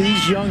teach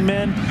these young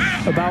men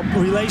about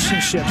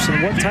relationships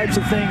and what types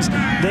of things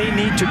they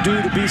need to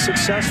do to be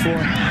successful.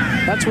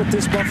 That's what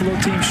this Buffalo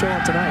team's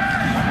showing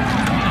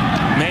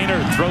tonight.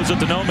 Maynard throws it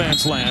to no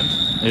man's land.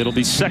 It'll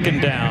be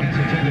second down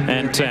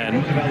and 10.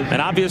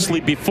 And obviously,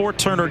 before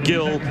Turner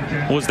Gill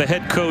was the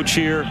head coach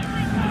here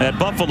at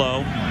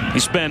Buffalo, he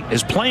spent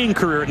his playing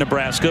career at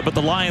Nebraska, but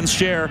the lion's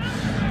share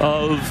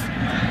of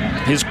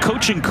his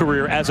coaching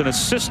career as an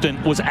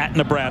assistant was at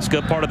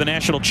Nebraska, part of the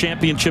national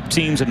championship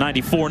teams in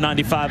 '94,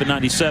 '95, and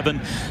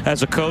 '97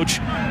 as a coach,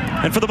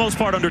 and for the most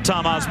part under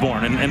Tom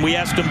Osborne. And we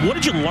asked him, what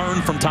did you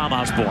learn from Tom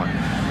Osborne?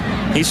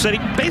 He said he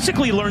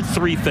basically learned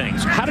 3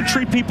 things: how to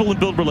treat people and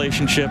build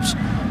relationships,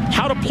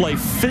 how to play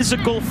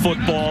physical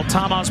football.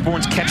 Tom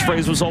Osborne's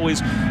catchphrase was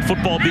always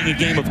football being a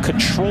game of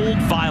controlled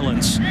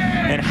violence,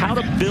 and how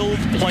to build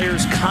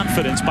players'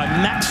 confidence by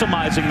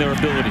maximizing their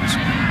abilities.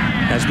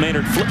 As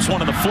Maynard flips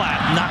one in the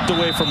flat, knocked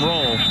away from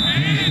Roll.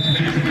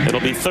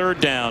 It'll be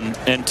 3rd down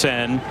and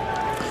 10.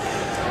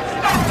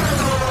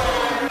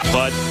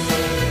 But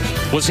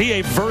was he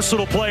a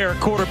versatile player,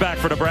 quarterback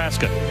for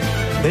Nebraska?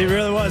 He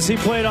really was. He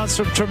played on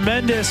some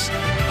tremendous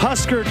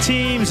Husker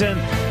teams, and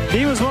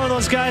he was one of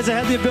those guys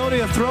that had the ability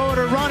to throw it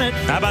or run it.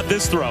 How about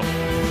this throw?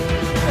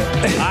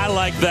 I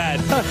like that.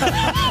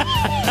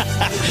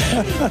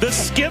 The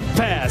skip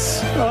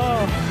pass.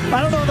 Oh,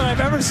 I don't know that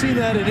I've ever seen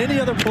that in any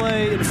other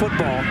play in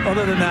football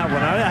other than that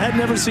one. I had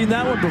never seen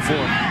that one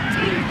before.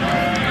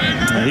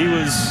 He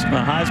was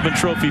a Heisman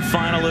Trophy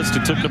finalist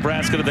who took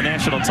Nebraska to the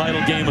national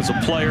title game as a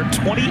player.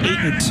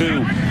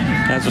 28-2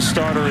 as a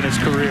starter in his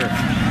career.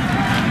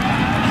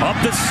 Up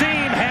the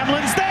seam,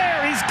 Hamlin's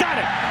there. He's got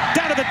it.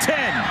 Down to the 10.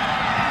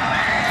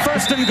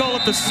 1st and goal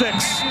at the 6.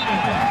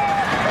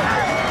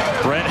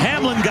 Brett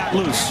Hamlin got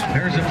loose.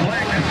 There's a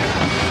flag.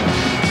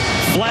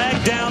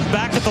 Flag down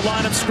back at the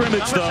line of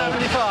scrimmage, Number though.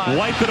 75.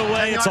 Wipe it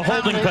away. It's a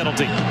holding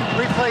penalty.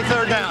 Replay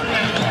 3rd down.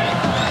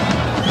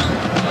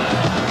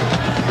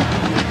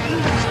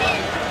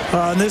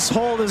 And this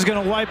hold is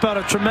going to wipe out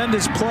a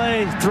tremendous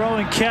play, throw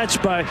and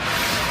catch by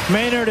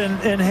Maynard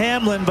and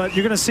Hamlin. But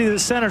you're going to see the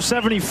center,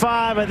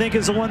 75, I think,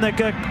 is the one that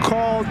got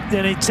called,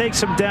 and he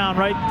takes him down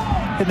right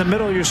in the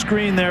middle of your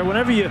screen there.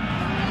 Whenever you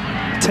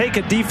take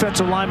a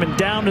defensive lineman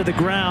down to the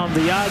ground,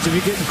 the odds of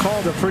you getting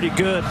called are pretty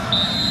good.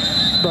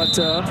 But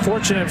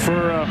unfortunate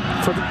for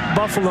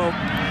Buffalo,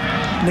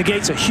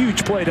 negates a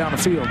huge play down the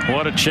field.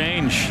 What a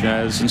change,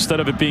 as instead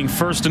of it being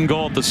 1st and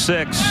goal at the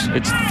 6,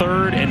 it's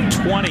 3rd and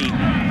 20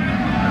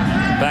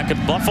 back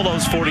at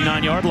Buffalo's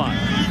 49-yard line.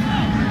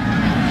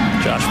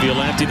 Josh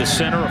Violante, the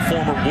center, a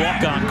former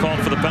walk-on, called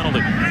for the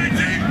penalty.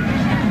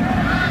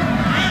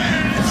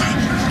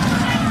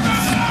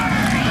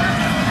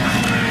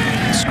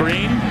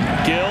 Screen,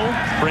 Gill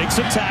breaks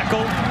a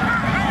tackle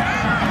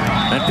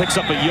and picks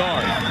up a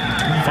yard.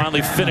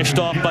 Finally finished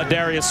off by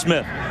Darius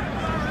Smith.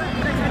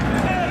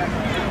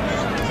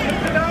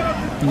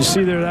 You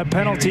see there that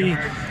penalty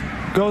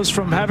goes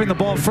from having the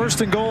ball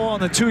 1st and goal on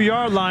the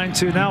 2-yard line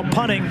to now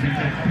punting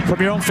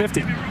from your own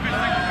 50.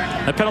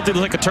 That penalty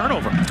looked like a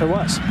turnover. It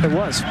was. It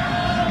was.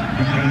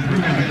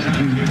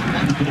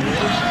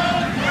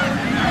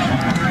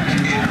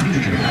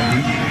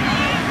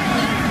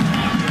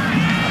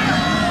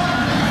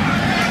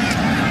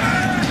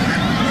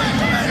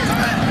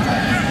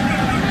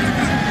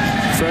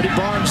 Freddie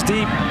Barnes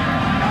deep.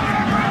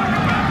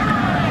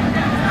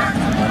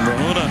 And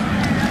Rahuna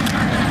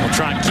will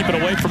try and keep it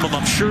away from him,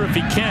 I'm sure, if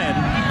he can.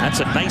 That's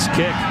a nice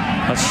kick.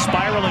 A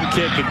spiraling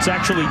kick. It's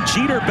actually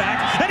Jeter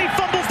back, and he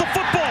fumbles the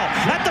football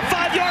at the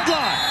 5-yard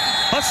line.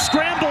 A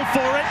scramble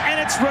for it,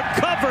 and it's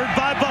recovered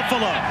by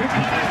Buffalo.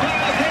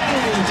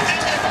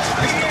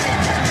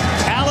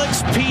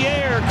 Alex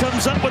Pierre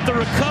comes up with the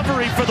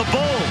recovery for the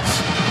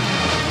Bulls.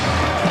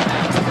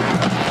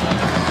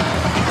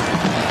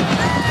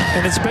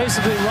 And it's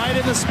basically right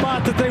in the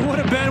spot that they would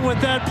have been with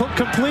that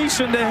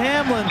completion to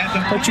Hamlin.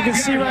 But you can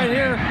see right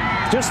here,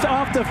 just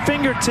off the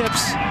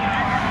fingertips.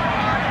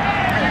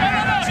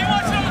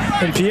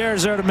 And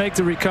Pierre's there to make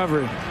the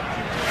recovery.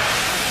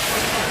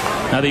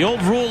 Now, the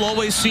old rule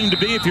always seemed to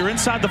be, if you're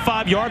inside the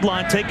 5-yard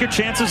line, take your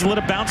chances and let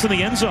it bounce in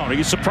the end zone. Are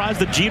you surprised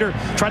that Jeter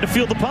tried to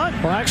field the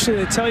punt? Well, actually,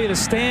 they tell you to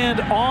stand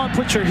on,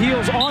 put your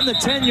heels on the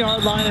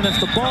 10-yard line, and if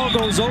the ball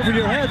goes over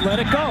your head, let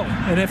it go.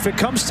 And if it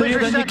comes to you,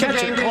 then you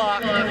catch it.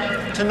 Clock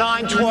to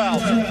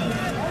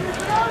 9:12.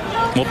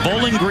 Well,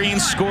 Bowling Green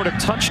scored a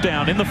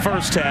touchdown in the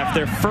first half,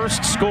 their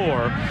first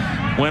score,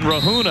 when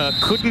Rahuna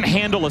couldn't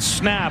handle a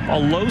snap, a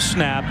low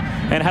snap,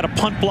 and had a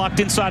punt blocked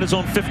inside his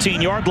own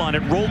 15-yard line.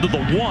 It rolled to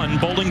the 1.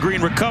 Bowling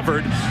Green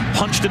recovered,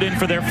 punched it in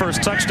for their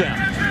first touchdown.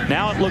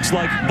 Now it looks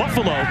like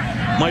Buffalo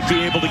might be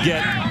able to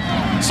get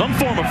some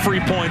form of free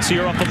points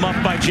here off the muff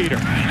by Jeter.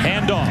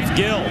 Handoff,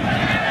 Gill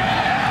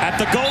at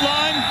the goal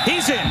line.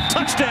 He's in.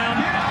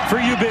 Touchdown for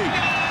UB.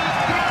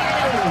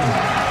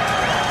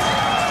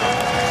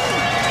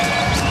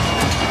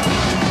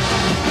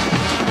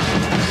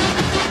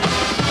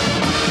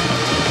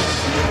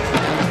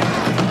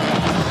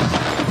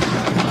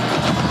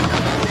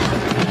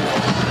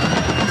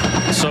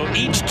 So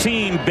each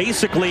team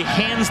basically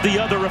hands the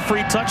other a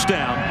free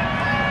touchdown.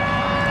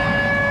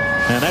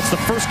 And that's the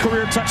first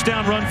career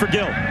touchdown run for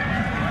Gill.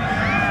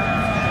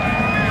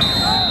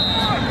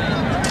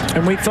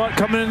 And we thought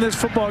coming into this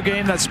football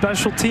game that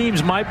special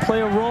teams might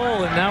play a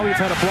role, and now we've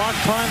had a block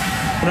punt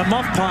and a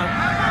muff punt,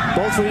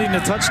 both leading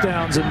to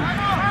touchdowns.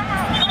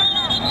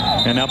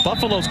 And now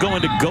Buffalo's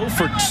going to go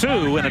for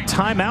 2, and a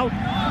timeout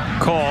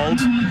called.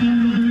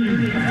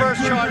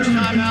 First charge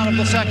timeout of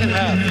the second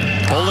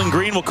half. Bowling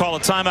Green will call a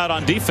timeout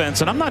on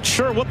defense, and I'm not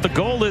sure what the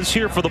goal is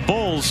here for the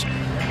Bulls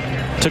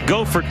to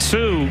go for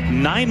 2.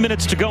 9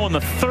 minutes to go in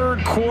the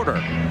third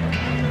quarter.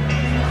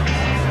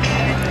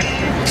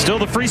 Still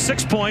the free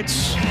 6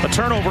 points, a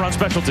turnover on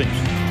special teams.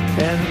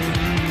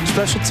 And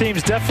special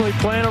teams definitely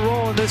playing a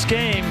role in this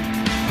game.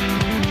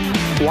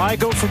 Why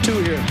go for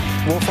 2 here?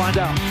 We'll find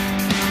out.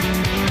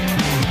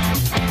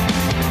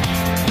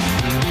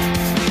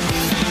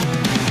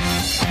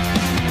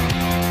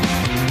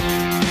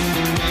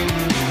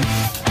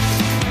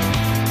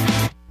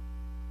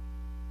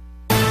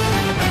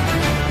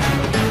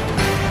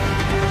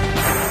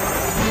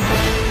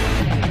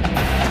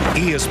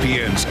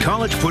 ESPN's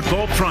College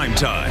Football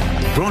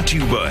Primetime, brought to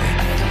you by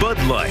Bud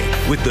Light,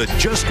 with the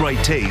just right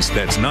taste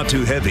that's not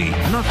too heavy,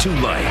 not too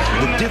light.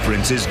 The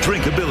difference is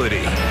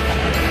drinkability.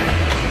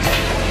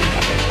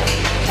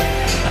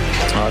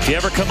 If you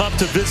ever come up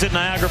to visit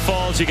Niagara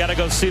Falls, you got to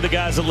go see the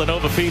guys at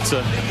Lenova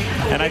Pizza.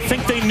 And I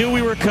think they knew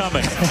we were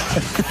coming.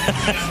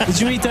 Did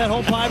you eat that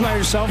whole pie by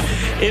yourself?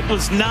 It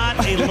was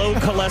not a low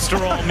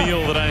cholesterol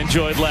meal that I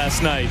enjoyed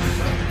last night.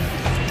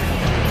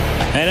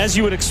 And as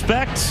you would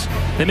expect,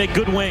 they make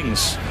good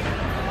wings.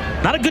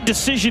 Not a good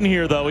decision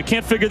here, though. We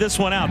can't figure this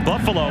one out.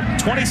 Buffalo,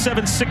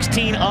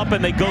 27-16 up,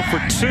 and they go for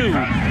 2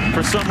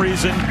 for some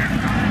reason.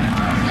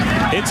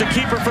 It's a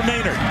keeper for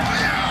Maynard.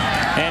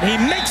 And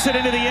he makes it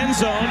into the end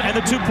zone, and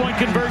the 2-point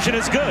conversion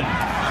is good.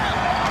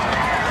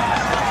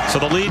 So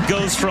the lead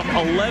goes from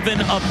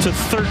 11 up to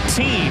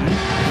 13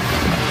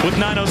 with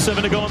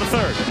 9:07 to go in the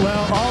third.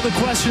 Well, all the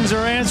questions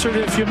are answered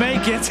if you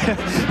make it.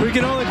 We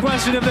can only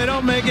question if they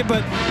don't make it,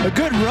 but a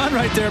good run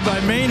right there by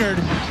Maynard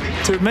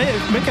to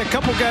make a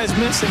couple guys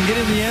miss and get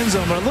in the end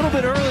zone. But a little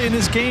bit early in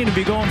this game to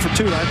be going for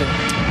 2, I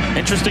think.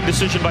 Interesting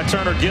decision by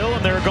Turner Gill,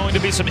 and there are going to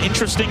be some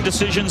interesting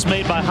decisions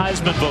made by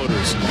Heisman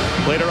voters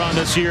later on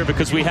this year,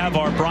 because we have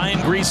our Brian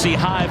Griese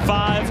High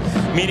Five,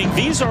 meaning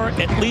these are,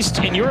 at least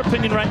in your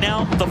opinion right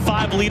now, the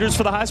 5 leaders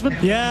for the Heisman?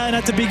 Yeah, and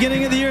at the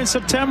beginning of the year in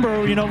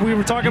September, you know, we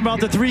were talking about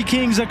the 3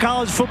 kings of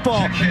college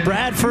football,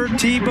 Bradford,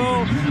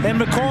 Tebow, and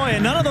McCoy,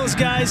 and none of those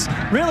guys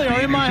really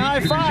are in my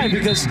High Five,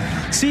 because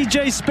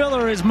C.J.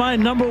 Spiller is my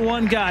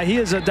 #1 guy. He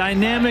is a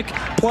dynamic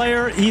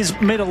player. He's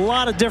made a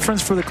lot of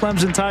difference for the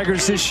Clemson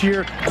Tigers this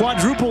year.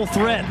 Quadruple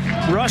threat,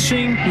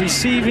 rushing,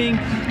 receiving,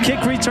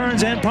 kick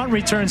returns, and punt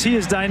returns. He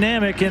is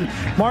dynamic. And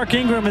Mark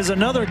Ingram is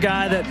another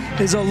guy that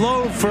is a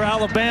load for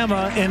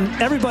Alabama, and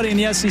everybody in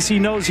the SEC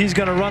knows he's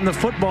going to run the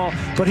football,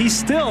 but he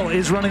still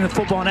is running the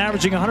football and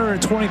averaging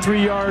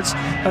 123 yards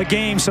a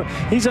game. So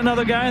he's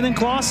another guy. And then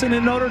Clausen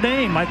in Notre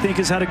Dame, I think,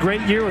 has had a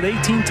great year with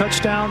 18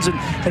 touchdowns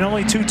and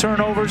only 2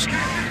 turnovers.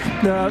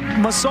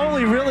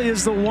 Masoli really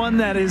is the one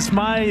that is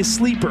my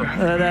sleeper,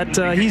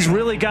 he's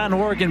really gotten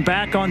Oregon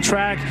back on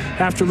track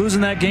after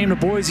losing that game to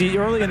Boise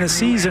early in the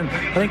season.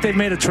 I think they've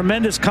made a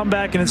tremendous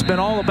comeback, and it's been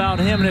all about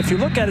him. And if you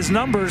look at his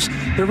numbers,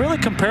 they're really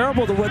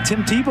comparable to what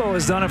Tim Tebow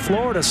has done at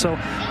Florida. So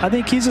I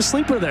think he's a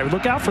sleeper there.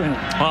 Look out for him.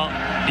 Well,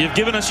 you've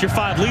given us your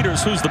 5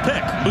 leaders. Who's the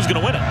pick? Who's going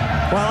to win it?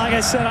 Well, like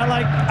I said,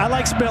 I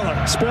like Spiller.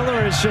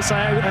 Spiller is just,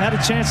 I had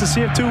a chance to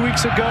see him 2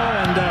 weeks ago,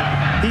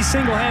 and he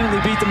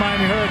single-handedly beat the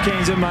Miami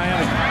Hurricanes in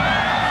Miami.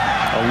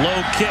 A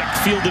low kick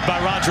fielded by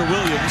Roger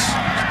Williams.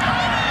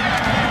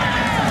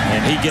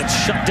 And he gets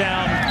shut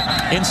down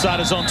inside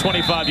his own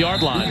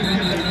 25-yard line.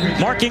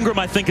 Mark Ingram,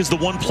 I think, is the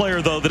one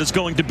player, though, that is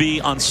going to be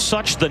on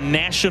such the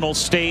national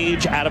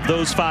stage out of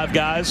those 5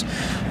 guys.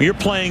 You're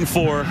playing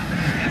for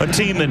a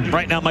team that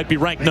right now might be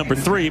ranked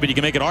 #3, but you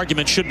can make an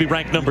argument should be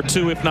ranked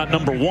 #2, if not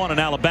 #1 in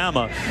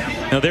Alabama.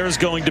 Now, there is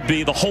going to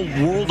be the whole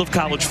world of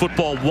college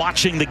football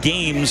watching the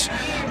games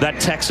that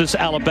Texas,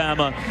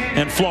 Alabama,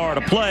 and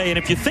Florida play. And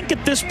if you think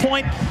at this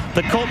point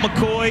that Colt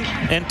McCoy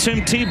and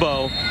Tim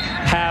Tebow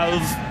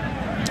have,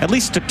 at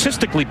least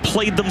statistically,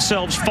 played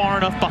themselves far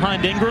enough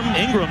behind Ingram,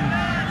 Ingram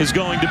is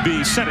going to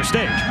be center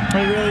stage. He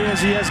really is.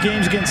 He has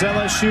games against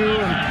LSU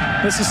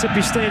and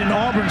Mississippi State and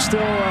Auburn still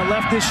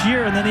left this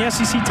year, and then the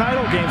SEC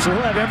title game, so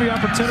he'll have every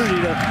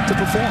opportunity to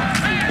perform.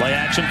 Play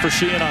action for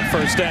Sheehan on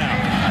first down.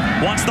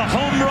 Wants the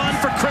home run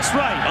for Chris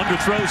Wright.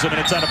 Underthrows him, and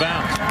it's out of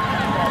bounds.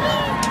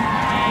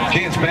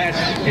 Chance pass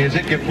is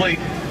incomplete.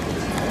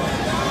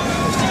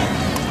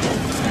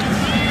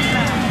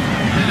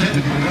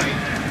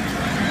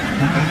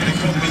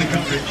 The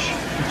coverage.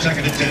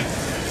 2nd and 10.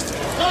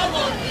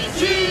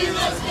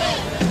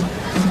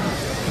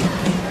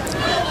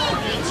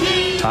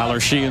 Tyler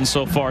Sheehan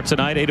so far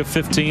tonight, 8 of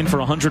 15 for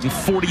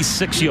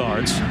 146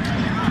 yards.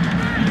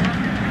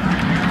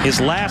 His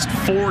last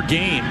 4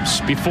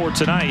 games before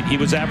tonight, he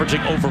was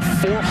averaging over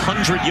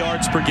 400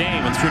 yards per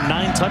game and threw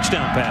 9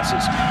 touchdown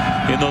passes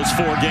in those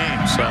 4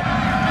 games. So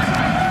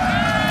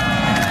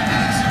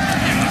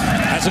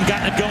hasn't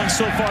gotten it going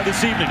so far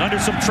this evening. Under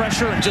some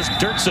pressure and just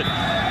dirts it.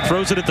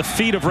 Throws it at the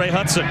feet of Ray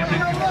Hudson.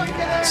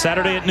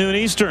 Saturday at noon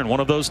Eastern, one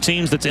of those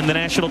teams that's in the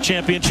national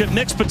championship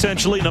mix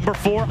potentially.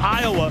 #4,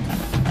 Iowa,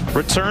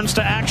 returns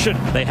to action.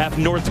 They have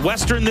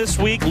Northwestern this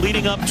week,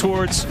 leading up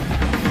towards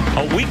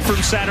a week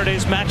from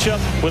Saturday's matchup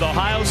with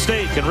Ohio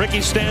State. Can Ricky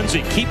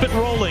Stanzi keep it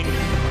rolling?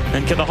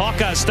 And can the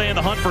Hawkeyes stay in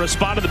the hunt for a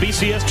spot in the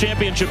BCS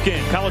championship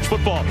game? College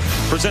football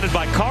presented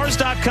by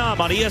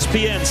Cars.com on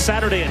ESPN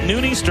Saturday at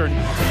noon Eastern.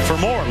 For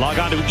more, log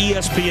on to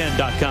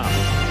ESPN.com.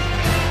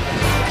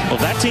 Well,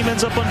 if that team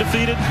ends up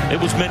undefeated,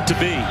 it was meant to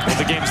be with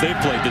the games they've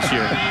played this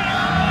year.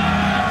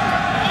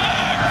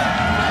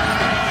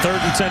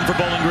 3rd and 10 for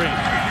Bowling Green.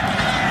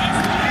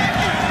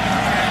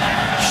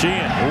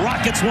 Sheehan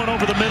rockets one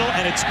over the middle,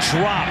 and it's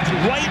dropped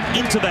right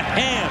into the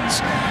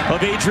hands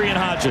of Adrian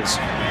Hodges.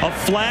 A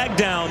flag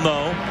down,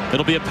 though.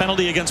 It'll be a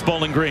penalty against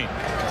Bowling Green.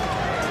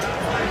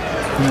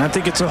 And I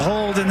think it's a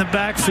hold in the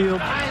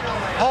backfield.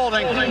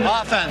 Holding,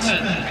 offense,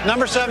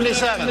 number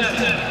 77.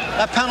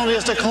 That penalty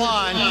is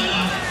declined.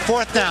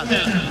 4th down.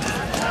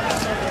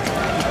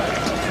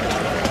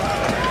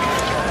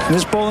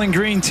 This Bowling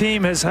Green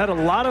team has had a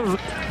lot of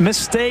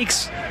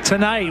mistakes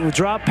tonight with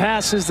drop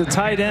passes. The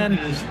tight end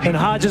and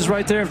Hodges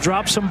right there have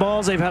dropped some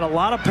balls. They've had a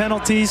lot of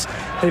penalties.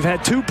 They've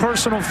had 2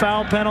 personal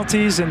foul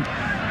penalties, and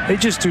they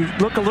just do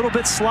look a little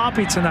bit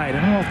sloppy tonight.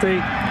 I don't know if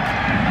they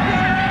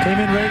came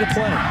in ready to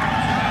play.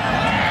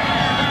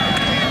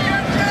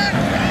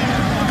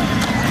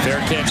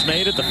 Fair catch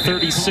made at the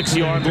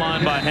 36-yard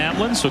line by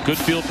Hamlin, so good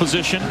field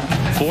position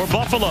for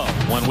Buffalo.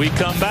 When we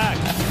come back,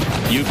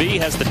 UB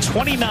has the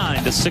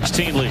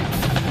 29-16 lead.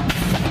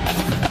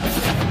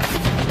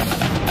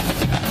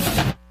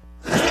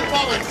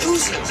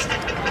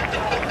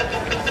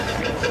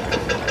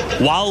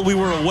 While we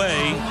were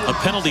away, a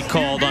penalty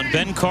called on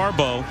Ben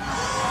Carbo,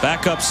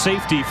 backup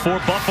safety for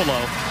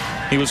Buffalo.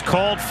 He was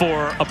called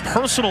for a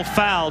personal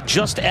foul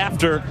just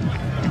after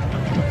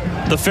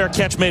the fair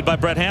catch made by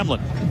Brett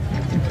Hamlin.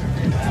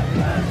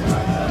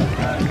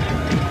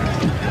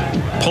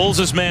 Pulls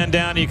his man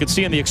down. You can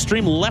see on the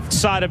extreme left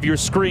side of your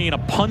screen a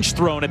punch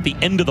thrown at the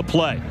end of the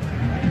play.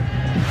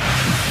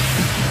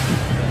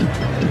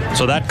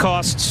 So that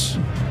costs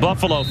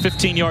Buffalo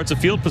 15 yards of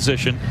field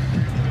position,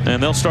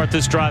 and they'll start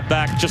this drive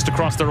back just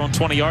across their own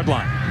 20-yard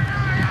line.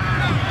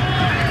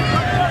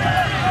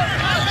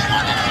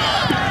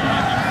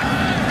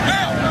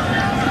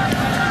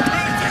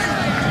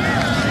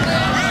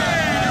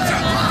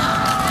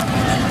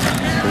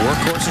 The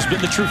workhorse has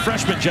been the true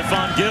freshman,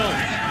 Javon Gill.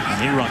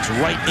 He runs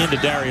right into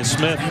Darius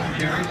Smith.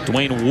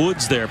 Dwayne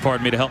Woods there,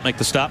 pardon me, to help make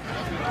the stop.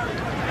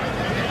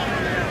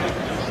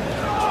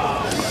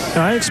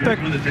 I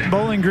expect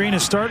Bowling Green to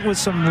start with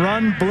some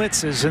run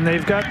blitzes, and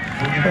they've got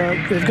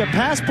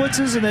pass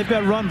blitzes and they've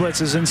got run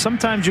blitzes, and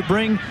sometimes you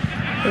bring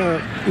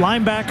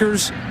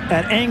linebackers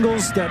at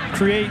angles that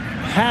create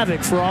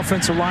havoc for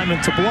offensive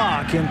linemen to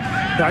block. And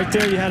right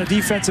there you had a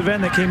defensive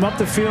end that came up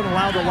the field and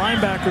allowed the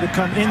linebacker to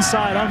come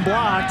inside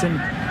unblocked and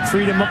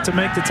freed him up to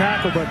make the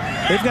tackle. But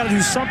they've got to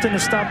do something to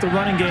stop the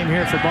running game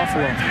here for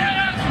Buffalo.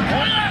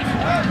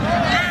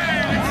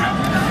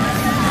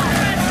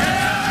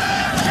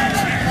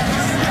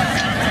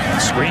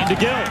 Screen to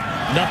Gill.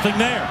 Nothing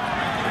there.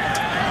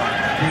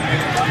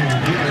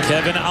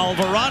 Kevin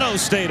Alvarado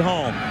stayed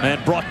home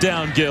and brought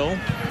down Gill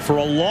for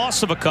a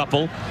loss of a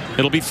couple.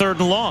 It'll be 3rd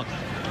and long.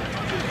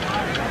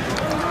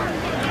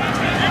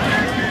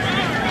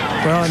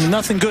 Well, and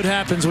nothing good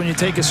happens when you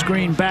take a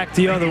screen back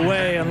the other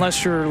way,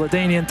 unless you're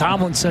LaDainian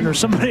Tomlinson or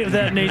somebody of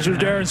that nature,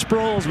 Darren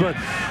Sproles. But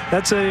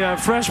that's a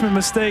freshman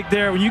mistake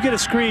there. When you get a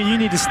screen, you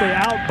need to stay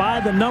out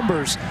by the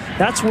numbers.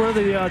 That's where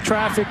the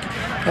traffic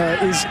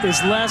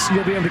is less.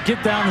 You'll be able to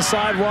get down the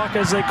sidewalk,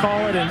 as they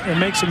call it, and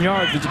make some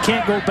yards. But you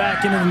can't go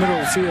back into the middle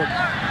of the field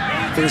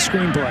for the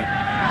screen play.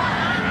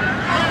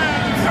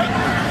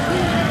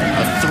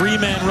 A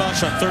 3-man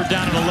rush on 3rd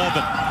down and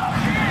 11.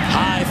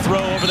 High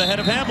throw over the head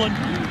of Hamlin.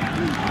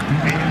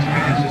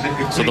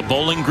 So the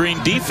Bowling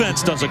Green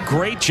defense does a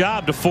great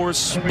job to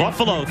force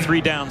Buffalo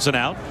 3 downs and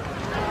out.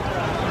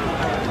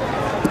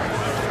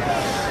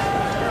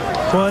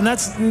 Well, and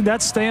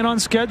that's staying on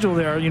schedule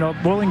there. You know,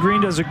 Bowling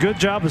Green does a good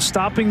job of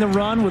stopping the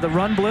run with a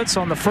run blitz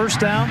on the 1st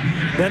down.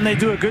 Then they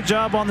do a good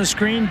job on the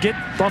screen, get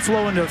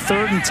Buffalo into a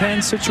 3rd and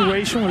 10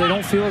 situation where they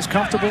don't feel as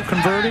comfortable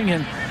converting,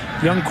 and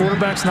young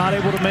quarterback's not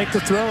able to make the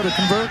throw to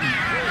convert.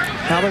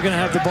 Now they're going to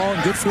have the ball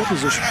in good field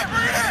position.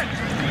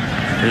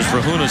 Here's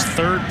Rahuna's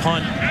 3rd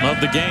punt of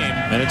the game,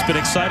 and it's been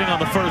exciting on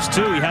the first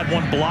 2. He had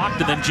one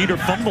blocked, and then Jeter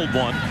fumbled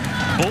one.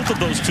 Both of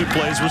those 2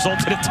 plays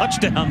resulted in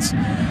touchdowns,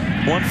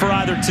 one for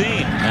either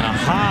team, and a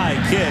high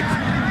kick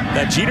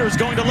that Jeter is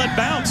going to let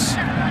bounce.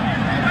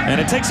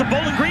 And it takes a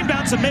Bowling Green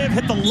bounce and may have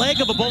hit the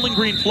leg of a Bowling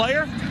Green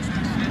player.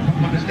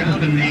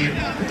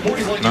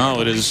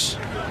 No, it is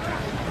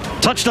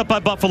touched up by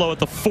Buffalo at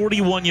the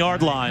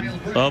 41-yard line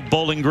of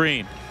Bowling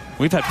Green.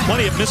 We've had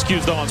plenty of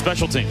miscues, though, on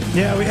special teams.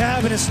 Yeah, we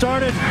have, and it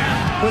started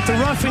with the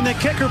roughing the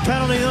kicker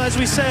penalty. As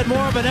we said,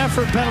 more of an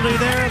effort penalty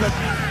there, but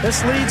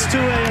this leads to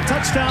a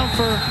touchdown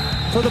for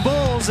the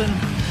Bulls. And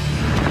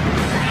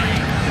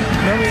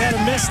then we had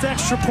a missed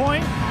extra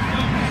point,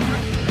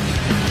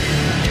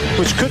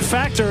 which could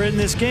factor in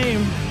this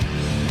game.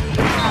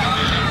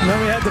 And then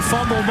we had the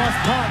fumble muff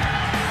punt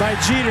by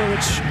Jeter,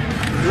 which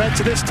led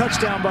to this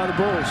touchdown by the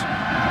Bulls.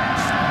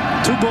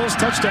 2 Bulls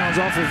touchdowns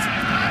off of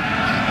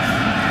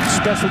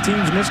special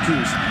teams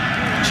miscues.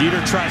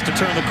 Jeter tries to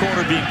turn the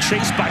corner, being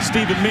chased by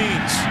Stephen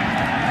Means.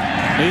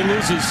 He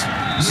loses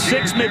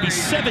 6, maybe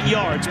 7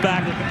 yards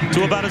back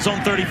to about his own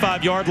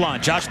 35-yard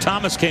line. Josh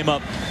Thomas came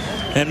up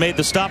and made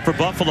the stop for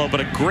Buffalo, but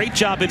a great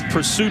job in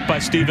pursuit by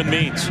Stephen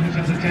Means.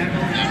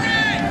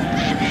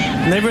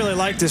 They really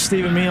like this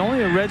Stephen Means,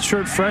 only a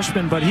redshirt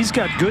freshman, but he's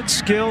got good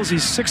skills.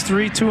 He's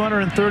 6'3",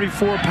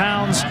 234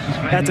 pounds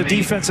at the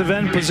defensive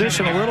end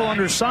position, a little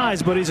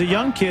undersized, but he's a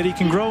young kid. He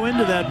can grow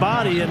into that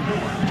body. And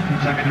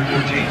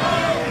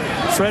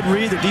Fred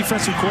Reed, the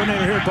defensive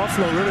coordinator here at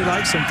Buffalo, really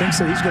likes him, thinks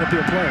that he's going to be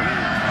a player.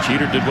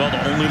 Jeter did well to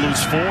only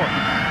lose 4.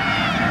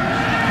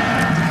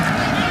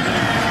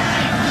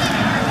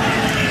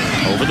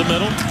 Over the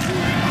middle,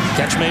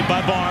 catch made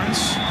by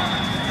Barnes.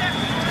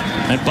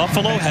 And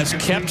Buffalo has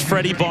kept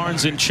Freddie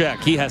Barnes in check.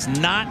 He has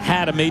not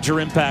had a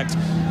major impact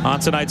on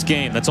tonight's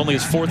game. That's only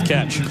his 4th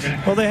catch.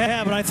 Well, they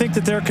have, and I think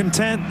that they're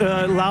content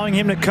allowing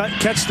him to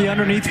catch the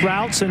underneath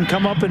routes and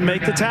come up and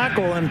make the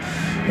tackle. And,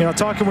 you know,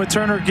 talking with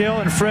Turner Gill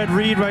and Fred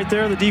Reed right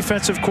there, the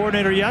defensive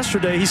coordinator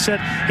yesterday, he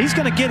said he's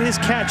going to get his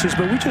catches,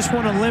 but we just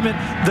want to limit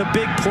the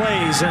big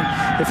plays. And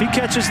if he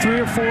catches 3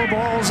 or 4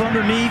 balls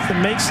underneath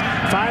and makes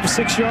 5 or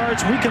 6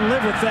 yards, we can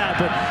live with that.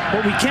 But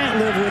what we can't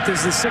live with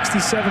is the 60,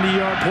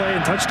 70-yard play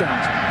and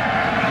touchdowns.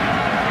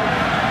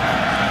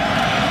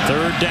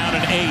 3rd down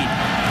and 8.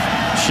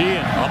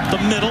 Sheehan up the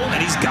middle,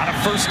 and he's got a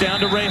first down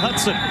to Ray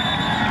Hudson.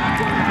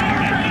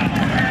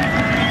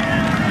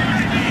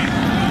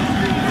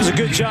 It was a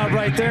good job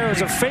right there. It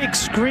was a fake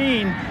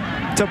screen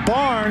to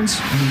Barnes.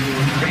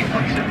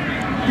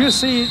 You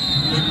see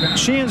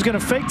Sheehan's going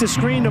to fake the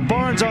screen to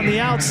Barnes on the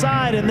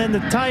outside, and then the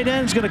tight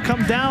end's going to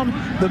come down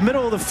the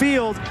middle of the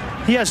field.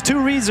 He has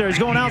 2 reads there. He's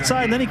going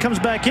outside, and then he comes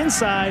back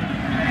inside.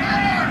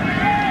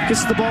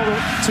 Gets the ball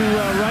to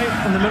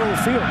right in the middle of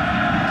the field.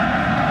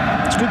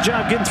 It's a good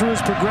job getting through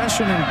his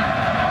progression and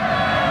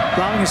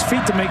allowing his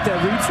feet to make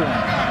that read for him.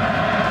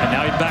 And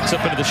now he backs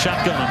up into the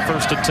shotgun on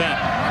 1st and 10.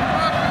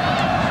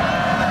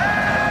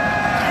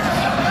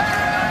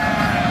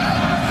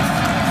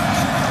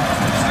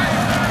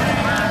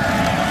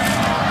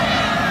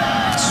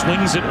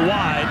 Swings it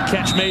wide,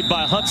 catch made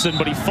by Hudson,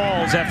 but he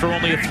falls after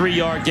only a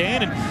 3-yard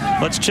gain. And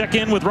let's check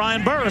in with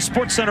Ryan Burr,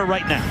 SportsCenter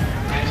right now.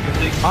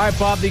 All right,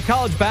 Bob, the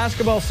college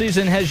basketball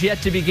season has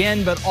yet to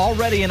begin, but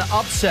already an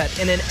upset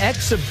in an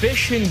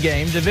exhibition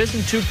game.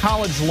 Division II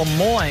college Le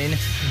Moyne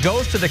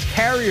goes to the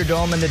Carrier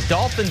Dome, and the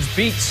Dolphins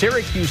beat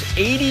Syracuse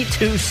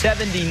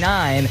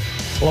 82-79.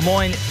 Le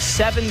Moyne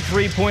 7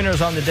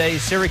 3-pointers on the day.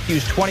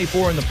 Syracuse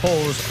 24 in the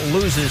polls,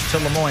 loses to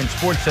Le Moyne.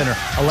 SportsCenter,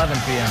 11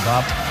 p.m.,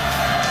 Bob.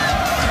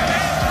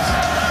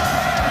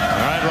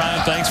 All right,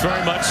 Ryan, thanks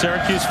very much.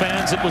 Syracuse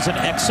fans, it was an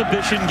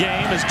exhibition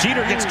game as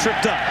Jeter gets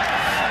tripped up.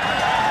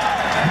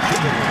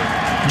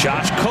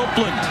 Josh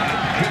Copeland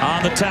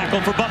on the tackle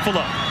for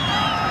Buffalo.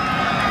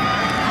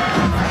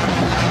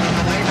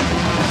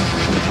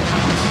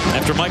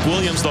 After Mike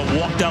Williams, though,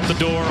 walked out the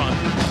door on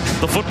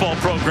the football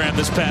program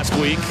this past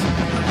week.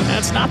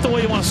 That's not the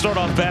way you want to start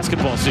off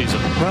basketball season.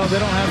 Well, they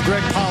don't have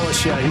Greg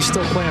Polish yet. He's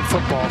still playing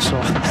football,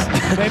 so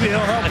maybe he'll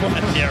help him.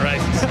 Yeah,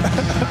 right.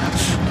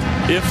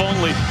 If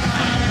only.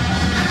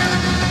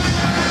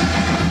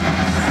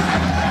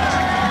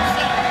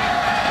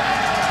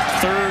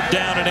 Third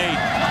down and 8.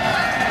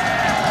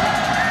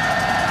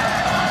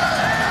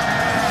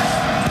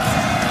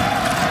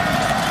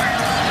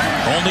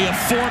 Only a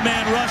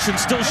 4-man rush, and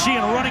still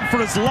Sheehan running for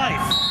his life.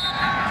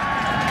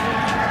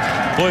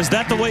 Boy, is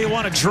that the way you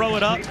want to draw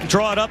it up?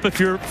 Draw it up if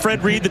you're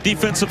Fred Reed, the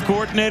defensive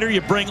coordinator.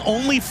 You bring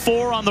only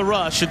 4 on the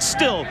rush, and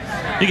still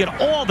you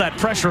get all that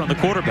pressure on the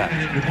quarterback.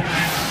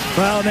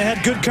 Well, they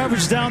had good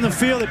coverage down the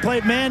field. They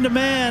played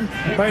man-to-man.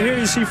 Right here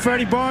you see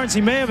Freddie Barnes.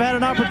 He may have had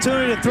an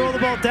opportunity to throw the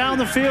ball down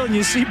the field, and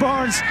you see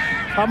Barnes,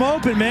 I'm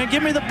open, man.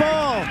 Give me the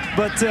ball.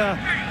 But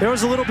there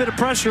was a little bit of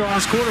pressure on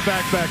his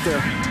quarterback back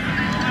there.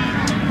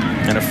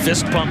 And a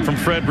fist pump from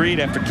Fred Reed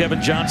after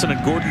Kevin Johnson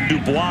and Gordon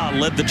Dubois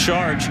led the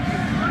charge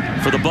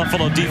for the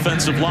Buffalo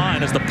defensive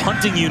line as the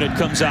punting unit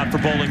comes out for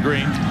Bowling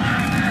Green.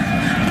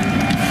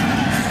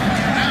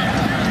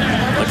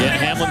 Again,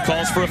 Hamlin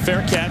calls for a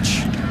fair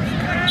catch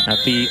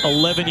at the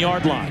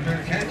 11-yard line.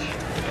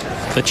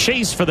 The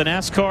chase for the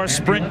NASCAR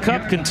Sprint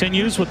Cup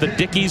continues with the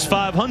Dickies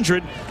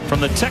 500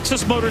 from the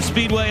Texas Motor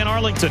Speedway in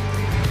Arlington.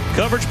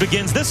 Coverage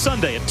begins this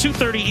Sunday at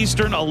 2:30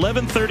 Eastern,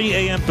 11:30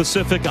 a.m.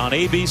 Pacific on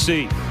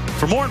ABC.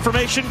 For more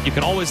information, you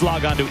can always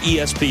log on to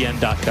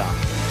ESPN.com.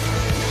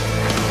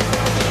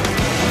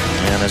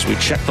 And as we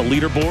check the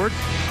leaderboard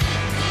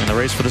in the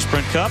race for the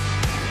Sprint Cup,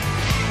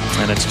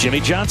 and it's Jimmy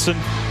Johnson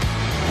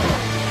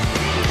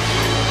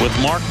with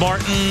Mark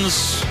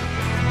Martin's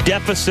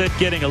deficit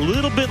getting a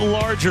little bit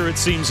larger, it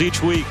seems,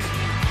 each week.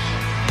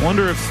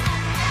 Wonder if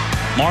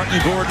Martin,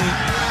 Gordon,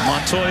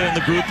 Montoya, and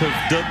the group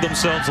have dug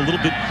themselves a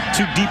little bit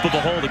too deep of a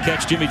hole to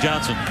catch Jimmy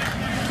Johnson.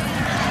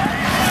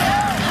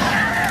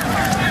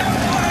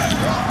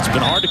 It's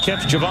been hard to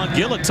catch Javon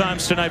Gill at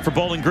times tonight for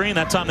Bowling Green.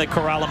 That time they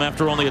corral him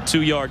after only a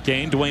 2-yard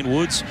gain. Dwayne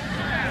Woods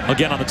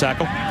again on the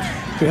tackle.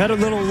 We had a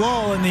little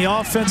lull in the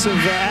offensive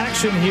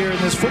action here in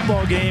this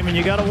football game, and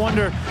you got to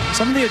wonder,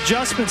 some of the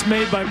adjustments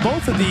made by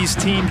both of these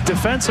teams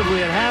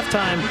defensively at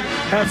halftime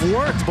have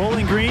worked.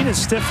 Bowling Green is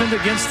stiffened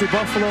against the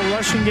Buffalo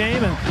rushing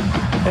game, and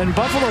And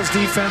Buffalo's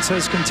defense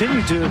has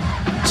continued to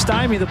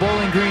stymie the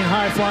Bowling Green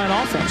high-flying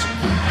offense.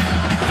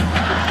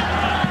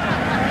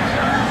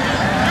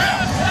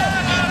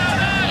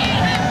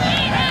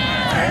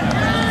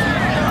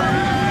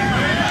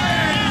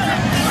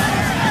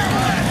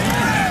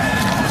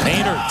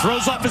 Maynard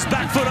throws off his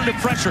back foot under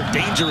pressure.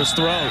 Dangerous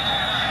throw.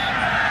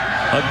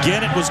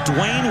 Again, it was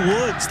Dwayne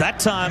Woods, that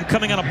time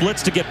coming on a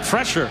blitz to get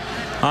pressure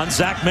on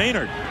Zach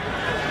Maynard.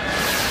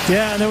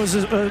 Yeah, and there was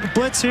a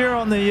blitz here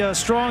on the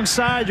strong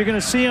side. You're going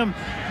to see him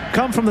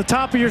come from the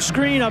top of your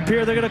screen up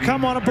here. They're going to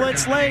come on a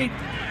blitz late.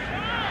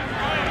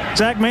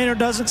 Zach Maynard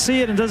doesn't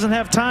see it and doesn't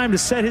have time to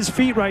set his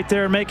feet right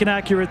there and make an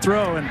accurate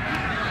throw. And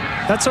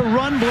that's a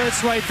run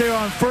blitz right there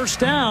on first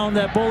down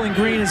that Bowling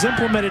Green has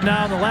implemented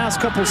now in the last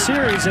couple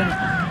series. And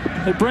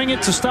they bring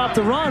it to stop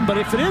the run, but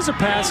if it is a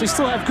pass, they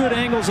still have good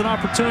angles and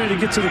opportunity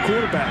to get to the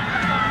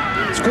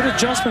quarterback. It's good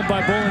adjustment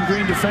by Bowling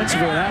Green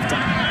defensively at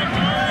halftime.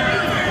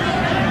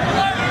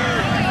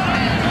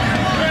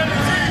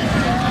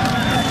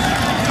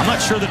 I'm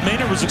not sure that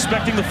Maynard was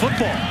expecting the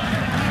football.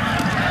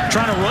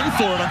 Trying to run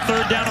for it on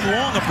third down and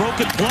long, a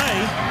broken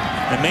play,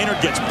 and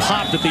Maynard gets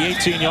popped at the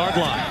 18-yard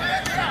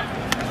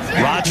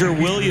line. Roger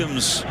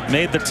Williams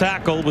made the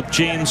tackle with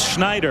James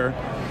Schneider.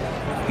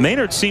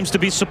 Maynard seems to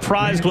be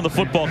surprised when the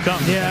football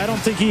comes. Yeah, I don't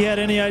think he had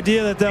any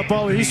idea that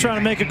ball, he's trying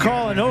to make a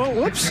call, and oh,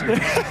 whoops.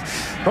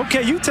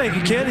 Okay, you take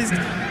it, kid.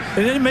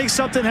 And then he makes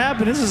something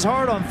happen. This is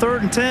hard on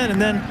 3rd and 10,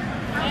 and then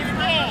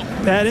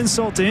add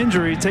insult to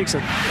injury. He takes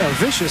a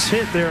vicious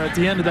hit there at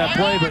the end of that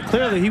play, but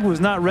clearly he was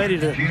not ready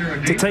to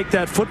take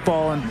that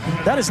football, and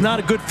that is not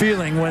a good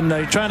feeling when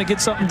you're trying to get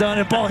something done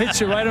and the ball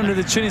hits you right under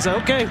the chin. He's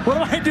like, okay, what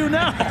do I do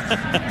now?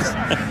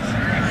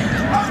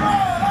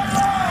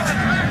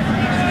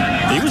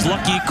 He was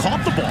lucky he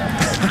caught the ball.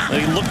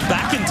 He looked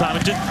back in time.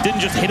 It didn't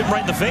just hit him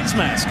right in the face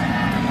mask.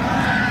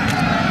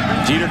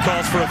 Jeter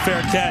calls for a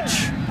fair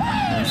catch.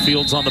 And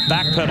Fields on the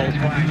back pedal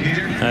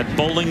at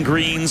Bowling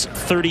Green's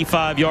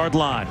 35-yard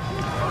line.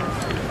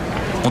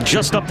 Well,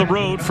 just up the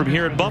road from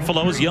here at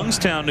Buffalo is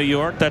Youngstown, New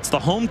York. That's the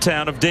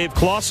hometown of Dave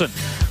Clawson.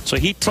 So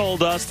he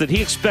told us that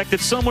he expected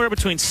somewhere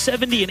between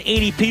 70 and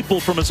 80 people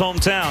from his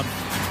hometown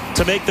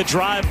to make the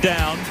drive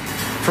down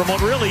from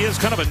what really is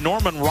kind of a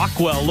Norman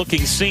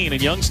Rockwell-looking scene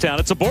in Youngstown.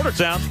 It's a border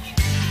town.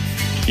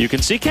 You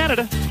can see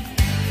Canada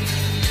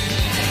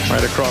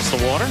right across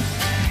the water.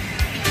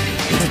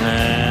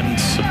 And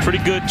a pretty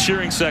good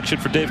cheering section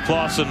for Dave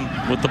Clawson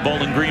with the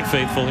Bowling Green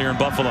faithful here in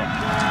Buffalo.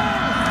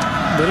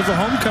 Bit of a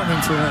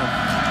homecoming for him.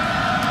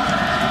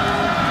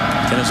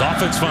 And his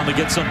offense finally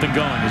gets something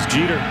going as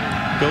Jeter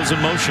goes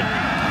in motion.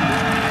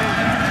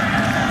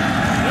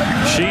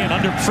 Sheehan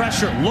under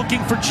pressure,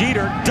 looking for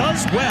Jeter,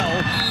 does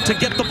well to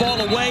get the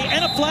ball away,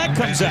 and a flag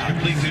comes out.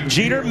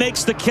 Jeter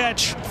makes the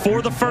catch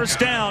for the first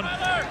down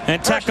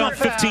and tack on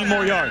 15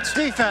 more yards.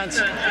 Defense,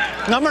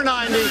 number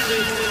 90,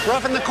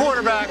 roughing the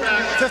quarterback,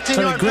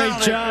 15-yard penalty.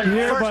 Great job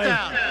here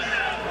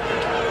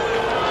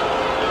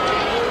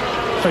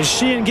by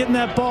Sheehan getting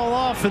that ball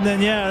off, and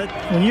then, yeah,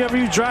 whenever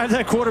you drive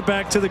that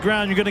quarterback to the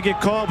ground, you're going to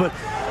get called. But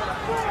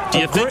do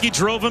you think he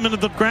drove him into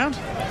the ground?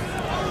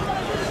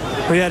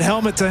 We had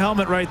helmet to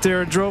helmet right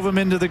there and drove him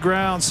into the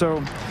ground.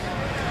 So,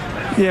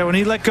 yeah, when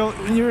he let go,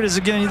 here it is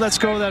again, he lets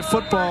go of that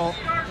football.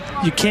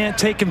 You can't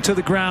take him to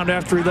the ground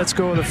after he lets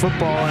go of the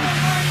football.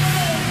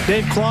 And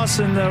Dave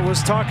Clawson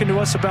was talking to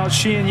us about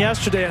Sheehan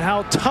yesterday and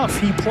how tough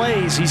he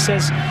plays. He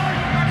says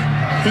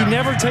he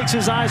never takes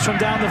his eyes from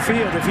down the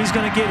field. If he's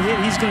going to get hit,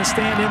 he's going to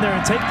stand in there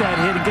and take that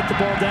hit and get the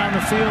ball down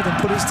the field and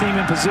put his team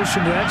in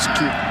position to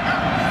execute.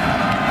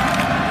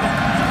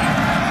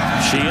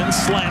 Sheehan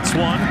slants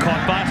one,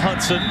 caught by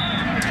Hudson.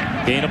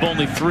 Gain of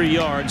only 3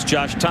 yards.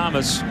 Josh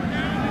Thomas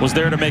was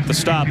there to make the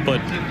stop, but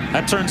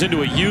that turns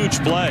into a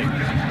huge play.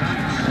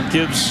 It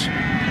gives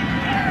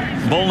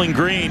Bowling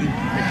Green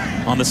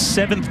on the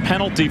 7th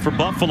penalty for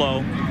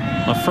Buffalo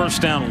a first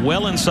down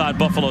well inside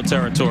Buffalo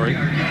territory.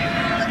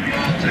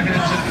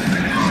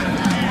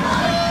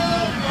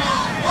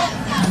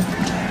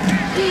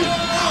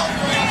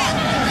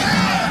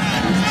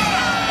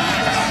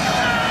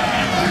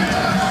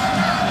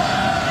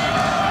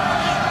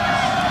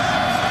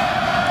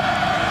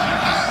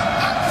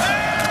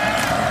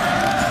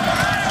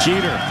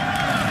 Jeter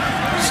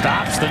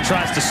stops, then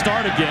tries to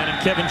start again,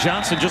 and Kevin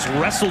Johnson just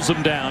wrestles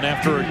him down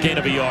after a gain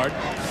of a yard.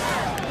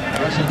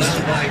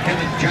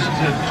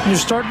 You're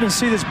starting to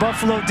see this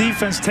Buffalo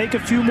defense take a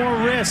few more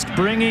risks,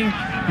 bringing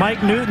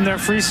Mike Newton, their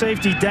free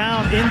safety,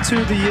 down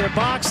into the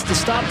box to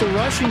stop the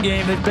rushing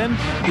game. They've been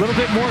a little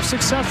bit more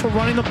successful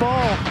running the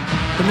ball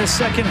in this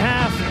second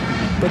half,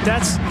 but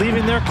that's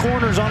leaving their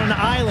corners on an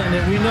island.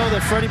 And we know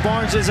that Freddie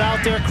Barnes is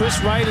out there, Chris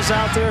Wright is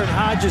out there, and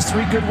Hodges,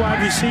 3 good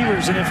wide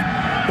receivers. And if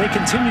they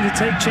continue to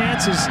take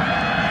chances,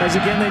 as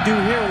again they do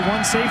here with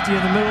 1 safety in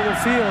the middle of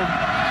the field,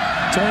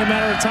 it's only a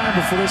matter of time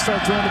before they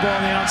start throwing the ball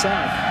on the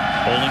outside.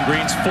 Bowling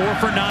Green's 4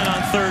 for 9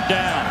 on third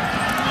down.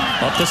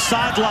 Up the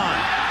sideline.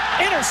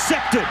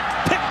 Intercepted.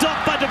 Picked up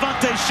by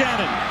Devontae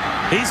Shannon.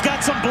 He's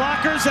got some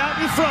blockers out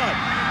in front.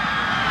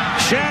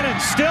 Shannon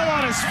still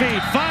on his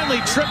feet. Finally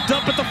tripped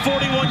up at the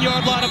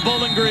 41-yard line of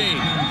Bowling Green.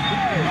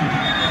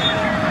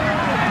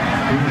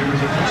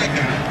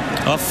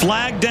 A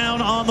flag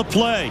down on the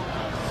play.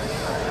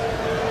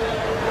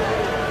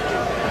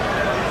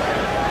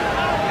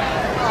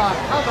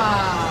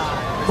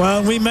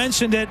 Well, we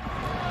mentioned it.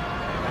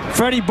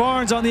 Freddie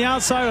Barnes on the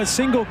outside with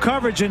single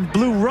coverage and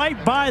blew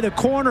right by the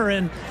corner,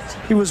 and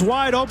he was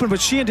wide open,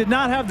 but Sheehan did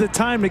not have the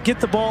time to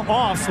get the ball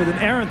off with an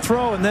errant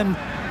throw and then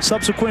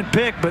subsequent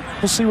pick, but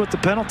we'll see what the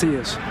penalty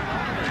is.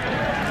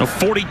 A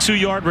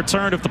 42-yard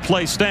return if the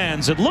play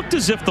stands. It looked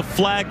as if the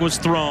flag was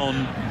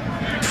thrown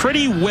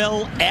pretty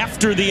well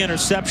after the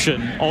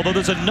interception, although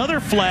there's another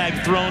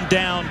flag thrown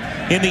down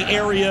in the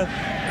area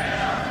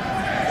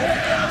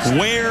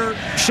where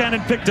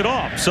Shannon picked it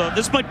off. So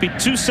this might be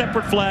two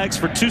separate flags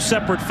for two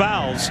separate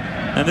fouls,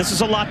 and this is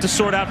a lot to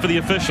sort out for the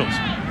officials.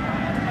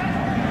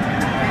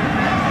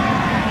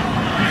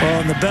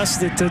 Well, and the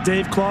best that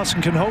Dave Clawson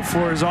can hope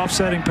for is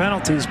offsetting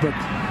penalties, but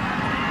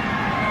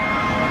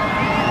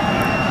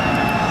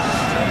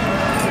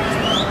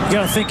you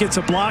got to think it's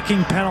a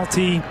blocking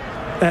penalty,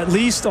 at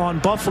least on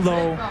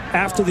Buffalo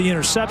after the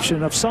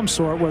interception of some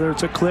sort, whether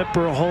it's a clip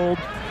or a hold.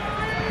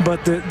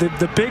 But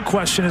the big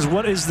question is,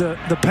 what is the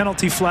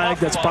penalty flag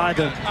that's by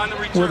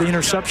where the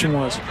interception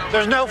was?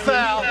 There's no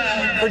foul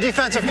for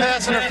defensive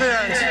pass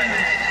interference.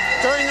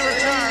 During the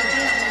return,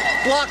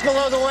 block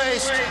below the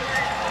waist,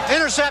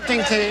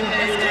 intercepting team,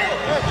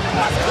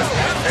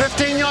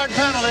 15-yard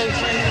penalty,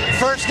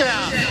 first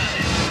down.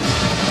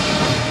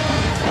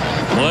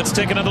 Well, let's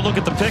take another look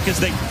at the pick as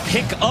they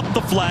pick up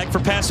the flag for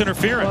pass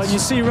interference. Well, you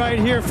see right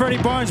here,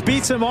 Freddie Barnes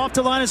beats him off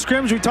the line of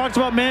scrimmage. We talked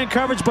about man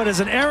coverage, but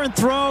as an errant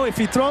throw, if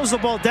he throws the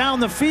ball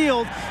down the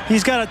field,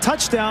 he's got a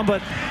touchdown.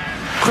 But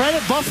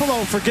credit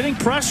Buffalo for getting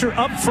pressure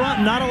up front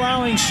and not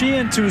allowing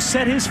Sheehan to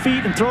set his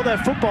feet and throw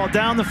that football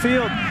down the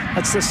field.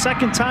 That's the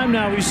second time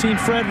now we've seen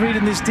Fred Reed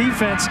in this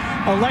defense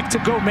elect to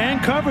go man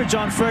coverage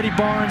on Freddie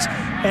Barnes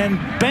and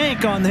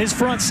bank on his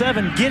front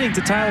seven getting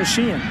to Tyler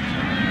Sheehan.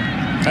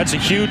 That's a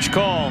huge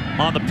call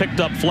on the picked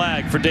up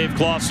flag for Dave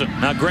Clawson.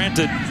 Now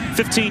granted,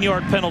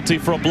 15-yard penalty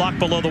for a block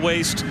below the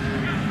waist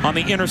on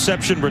the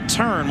interception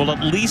return will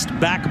at least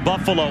back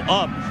Buffalo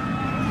up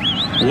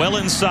well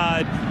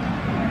inside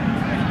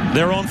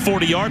their own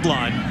 40-yard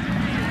line.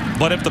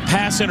 But if the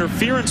pass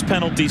interference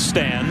penalty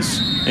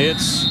stands,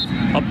 it's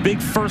a big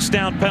first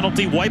down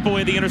penalty, wipe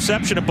away the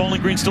interception, and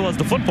Bowling Green still has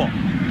the football.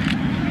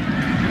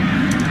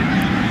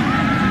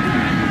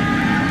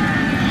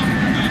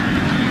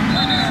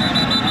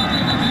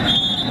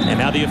 And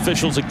now the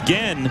officials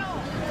again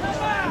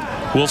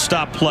will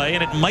stop play,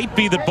 and it might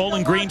be that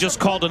Bowling Green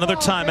just called another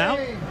timeout.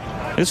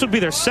 This would be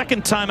their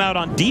second timeout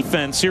on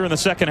defense here in the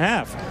second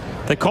half.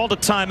 They called a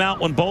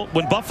timeout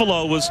when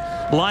Buffalo was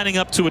lining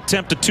up to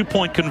attempt a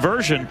two-point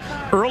conversion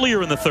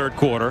earlier in the third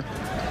quarter.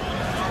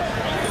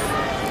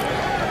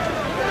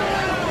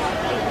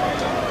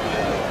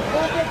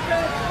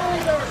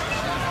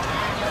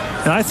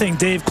 And I think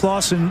Dave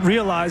Clawson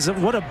realized that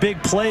what a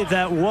big play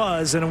that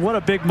was and what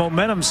a big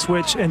momentum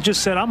switch, and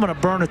just said, I'm going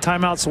to burn a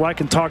timeout so I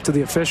can talk to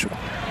the official.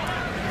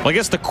 Well, I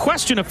guess the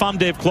question, if I'm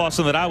Dave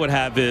Clawson, that I would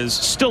have is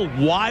still,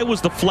 why was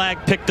the flag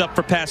picked up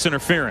for pass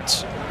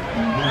interference?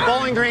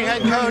 Bowling Green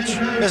head coach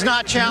is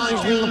not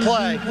challenged in the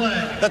play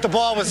that the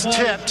ball was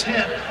tipped.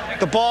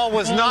 The ball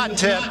was not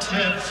tipped.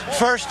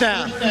 First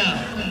down.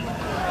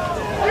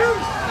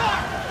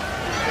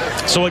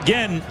 So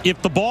again,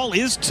 if the ball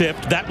is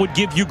tipped, that would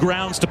give you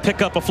grounds to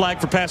pick up a flag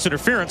for pass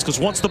interference, because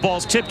once the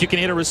ball's tipped, you can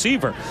hit a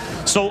receiver.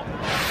 So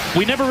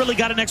we never really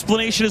got an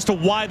explanation as to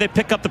why they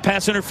pick up the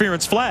pass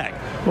interference flag.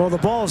 Well, the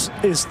ball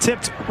is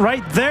tipped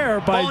right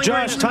there by Bowling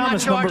Josh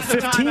Thomas, number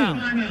 15.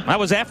 That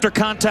was after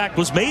contact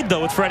was made,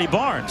 though, with Freddie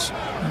Barnes.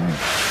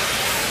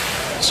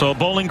 So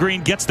Bowling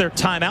Green gets their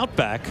timeout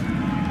back,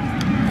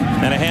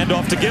 and a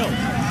handoff to Gill.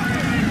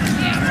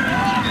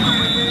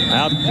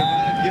 Out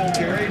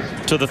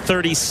to the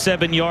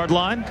 37-yard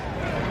line.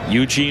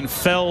 Eugene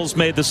Fells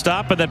made the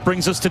stop, and that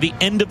brings us to the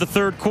end of the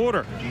third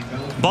quarter.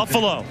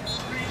 Buffalo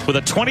with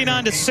a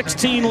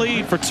 29-16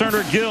 lead for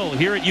Turner Gill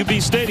here at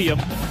UB Stadium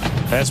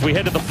as we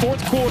head to the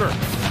fourth quarter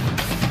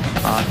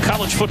on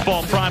College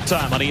Football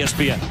Primetime on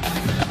ESPN.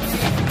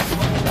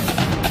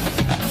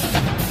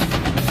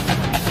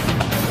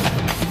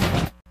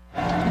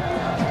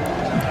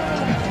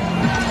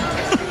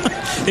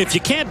 If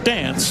you can't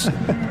dance,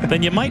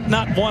 then you might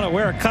not want to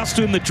wear a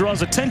costume that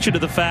draws attention to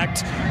the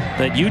fact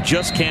that you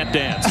just can't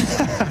dance.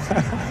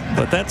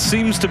 But that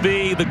seems to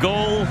be the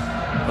goal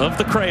of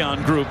the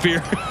crayon group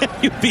here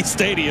at UB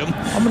Stadium.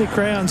 How many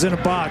crayons in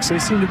a box? They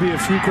seem to be a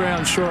few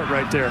crayons short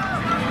right there.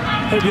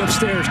 Maybe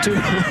upstairs, too.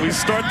 We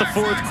start the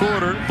fourth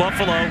quarter,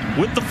 Buffalo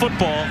with the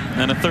football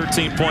and a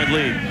 13-point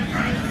lead.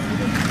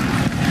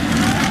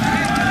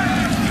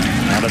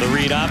 Out of the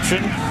read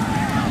option.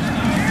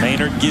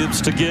 Maynard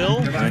gives to Gill,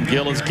 and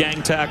Gill is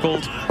gang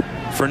tackled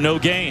for no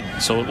gain.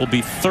 So it will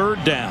be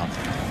third down.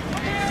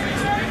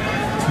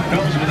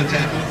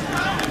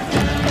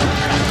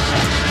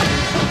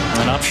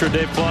 And I'm sure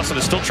Dave Clawson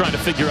is still trying to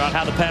figure out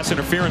how the pass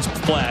interference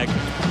flag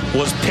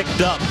was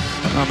picked up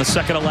on the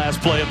second to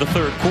last play of the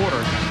third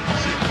quarter.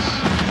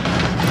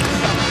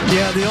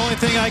 Yeah, the only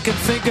thing I can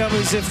think of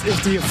is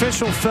if the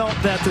official felt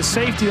that the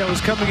safety that was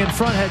coming in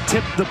front had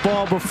tipped the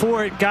ball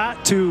before it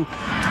got to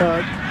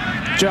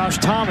Josh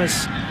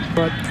Thomas.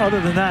 But other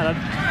than that,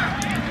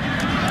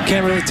 I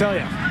can't really tell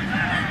you.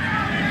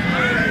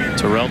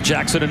 Terrell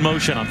Jackson in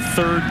motion on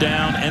 3rd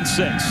down and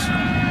 6.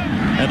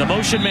 And the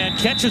motion man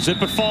catches it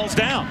but falls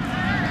down.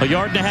 A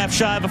yard and a half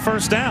shy of a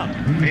first down.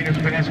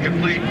 Pass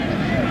complete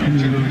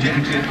to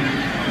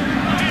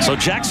Jackson. So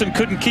Jackson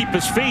couldn't keep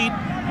his feet,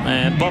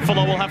 and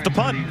Buffalo will have to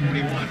punt.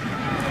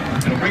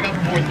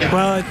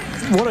 Well,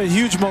 what a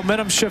huge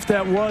momentum shift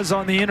that was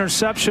on the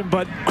interception,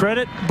 but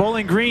credit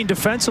Bowling Green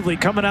defensively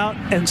coming out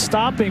and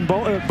stopping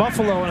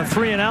Buffalo in a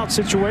 3-and-out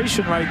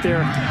situation right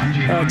there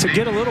to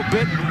get a little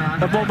bit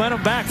of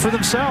momentum back for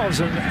themselves.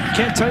 And I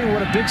can't tell you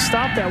what a big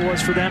stop that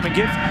was for them and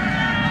give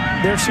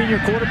their senior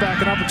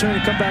quarterback an opportunity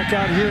to come back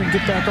out here and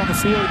get back on the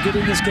field and get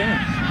in this game.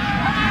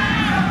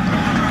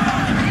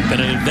 Been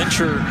an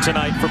adventure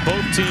tonight for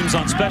both teams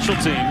on special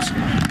teams.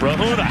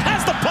 Rahuna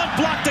has the punt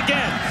blocked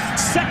again.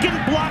 Second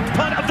blocked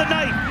punt of the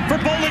night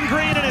for Bowling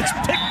Green, and it's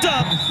picked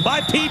up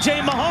by P.J.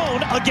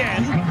 Mahone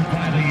again.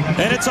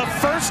 And it's a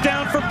first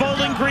down for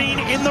Bowling Green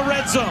in the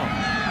red zone.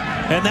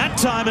 And that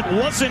time it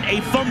wasn't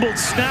a fumbled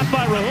snap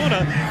by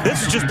Rahuna.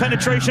 This is just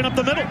penetration up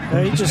the middle.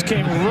 Yeah, he just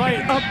came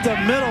right up the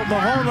middle.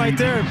 Mahone right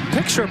there,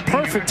 picture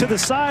perfect to the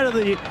side of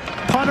the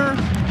punter.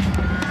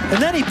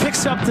 And then he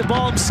picks up the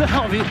ball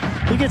himself.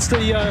 He gets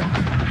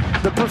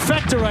the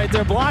perfecta right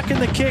there, blocking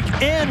the kick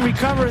and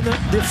recovering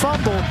the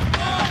fumble.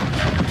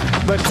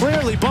 But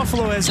clearly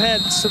Buffalo has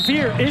had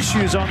severe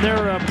issues on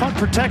their punt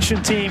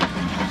protection team.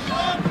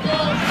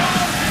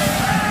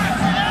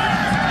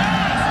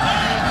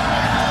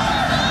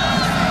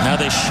 Now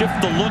they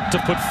shift the look to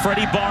put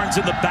Freddie Barnes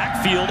in the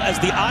backfield as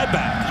the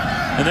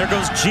I-back. And there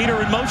goes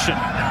Jeter in motion.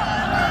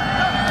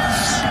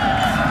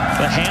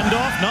 The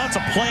handoff? No, it's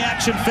a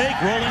play-action fake.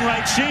 Rolling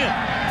right Sheehan.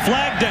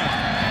 Flag down.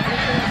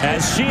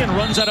 As Sheehan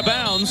runs out of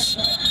bounds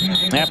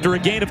after a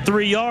gain of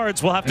 3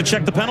 yards, we'll have to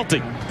check the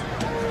penalty.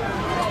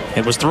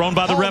 It was thrown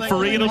by the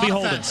referee. It'll be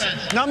holding.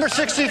 Number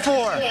 64,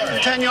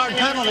 10-yard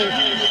penalty.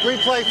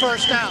 Replay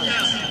first down.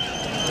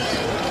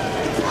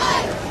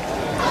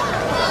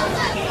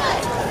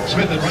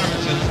 Smith and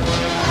Robertson.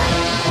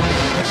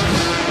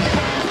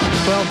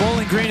 Well,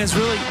 Bowling Green has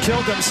really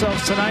killed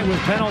themselves tonight with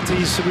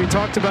penalties. We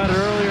talked about it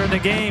earlier in the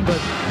game, but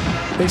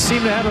they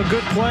seem to have a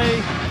good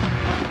play.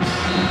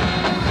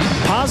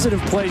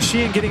 Positive play.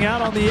 Sheehan getting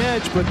out on the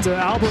edge, but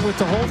Albert with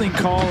the holding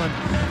call.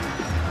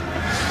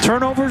 And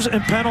turnovers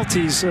and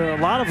penalties, a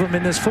lot of them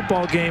in this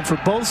football game for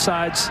both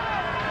sides.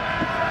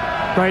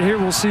 Right here,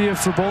 we'll see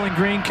if Bowling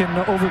Green can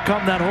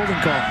overcome that holding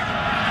call.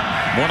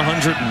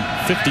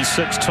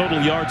 156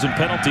 total yards and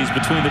penalties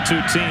between the two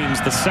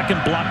teams. The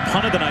second block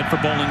punt of the night for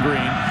Bowling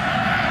Green.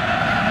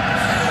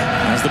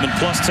 Has them in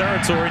plus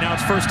territory. Now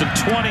it's 1st and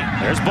 20.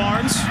 There's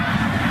Barnes.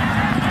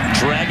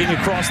 Dragging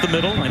across the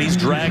middle, and he's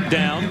dragged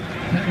down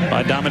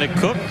by Dominic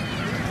Cook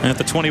at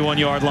the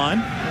 21-yard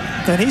line.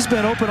 And he's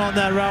been open on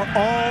that route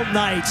all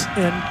night.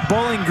 And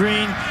Bowling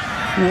Green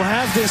will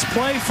have this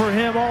play for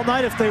him all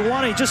night if they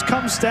want. He just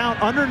comes down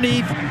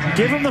underneath,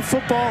 give him the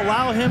football,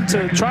 allow him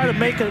to try to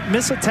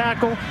miss a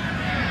tackle,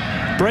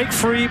 break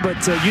free, but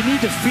you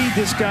need to feed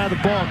this guy the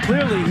ball.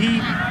 Clearly,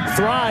 he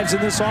thrives in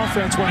this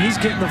offense when he's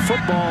getting the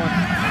football.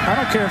 And I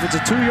don't care if it's a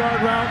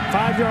 2-yard route,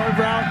 5-yard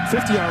route,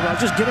 50-yard route,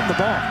 just get him the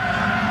ball.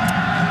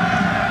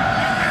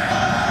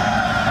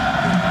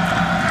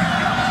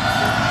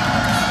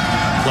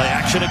 Play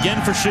action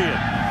again for Sheehan.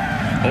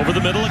 Over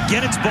the middle,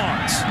 again it's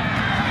Barnes.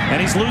 And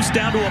he's loose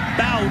down to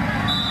about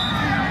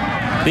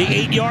the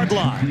 8-yard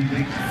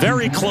line.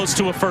 Very close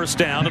to a first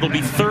down. It'll be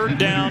 3rd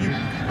down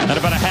and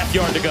about a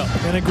half-yard to go.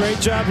 And a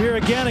great job here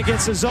again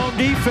against the zone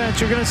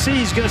defense. You're going to see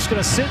he's just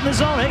going to sit in the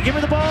zone. Hey, give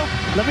me the ball.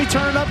 Let me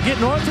turn it up, get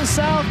north and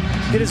south,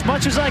 get as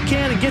much as I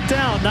can, and get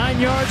down. 9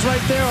 yards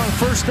right there on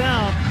first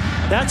down.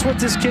 That's what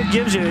this kid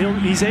gives you.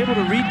 He's able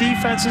to read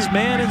defenses,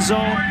 man and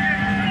zone,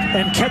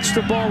 and catch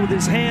the ball with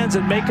his hands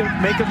and make a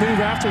move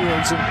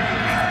afterwards.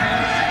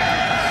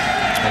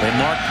 They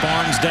mark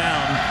Barnes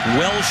down,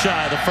 well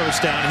shy of the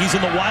first down. He's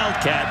in the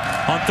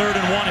Wildcat on 3rd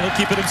and 1. He'll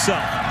keep it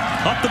himself.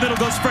 Up the middle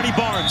goes Freddie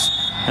Barnes.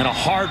 And a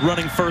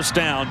hard-running first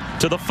down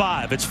to the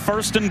 5. It's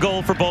 1st and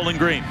goal for Bowling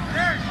Green.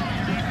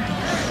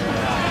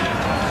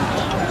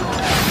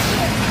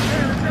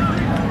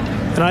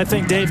 And I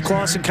think Dave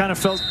Clawson kind of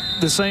felt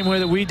the same way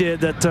that we did,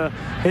 that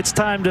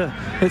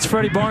it's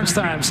Freddie Barnes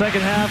time.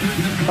 Second half,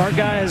 our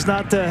guy has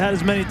not had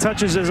as many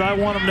touches as I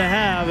want him to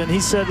have, and he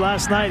said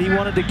last night he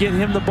wanted to get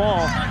him the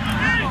ball,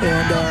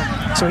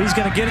 and so he's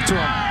going to get it to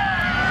him.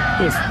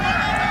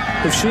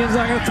 If Sheehan's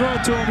not going to throw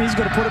it to him, he's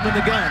going to put him in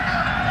the gun.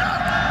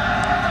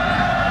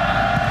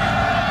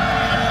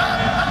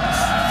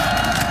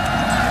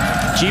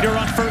 Jeter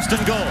on 1st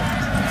and goal.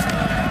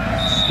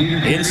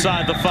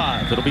 Inside the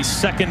 5. It'll be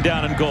 2nd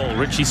down and goal.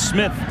 Richie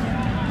Smith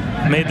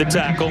made the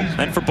tackle.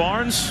 And for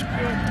Barnes,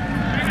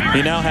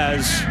 he now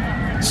has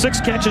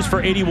 6 catches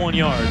for 81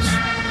 yards.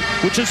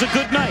 which is a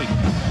good night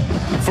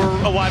for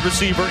a wide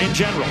receiver in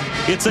general.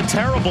 It's a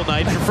terrible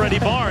night for Freddie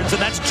Barnes,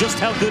 and that's just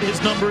how good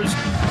his numbers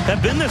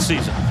have been this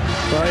season.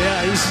 Well,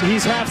 yeah,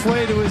 he's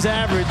halfway to his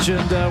average,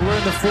 and we're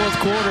in the fourth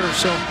quarter.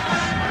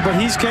 But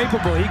he's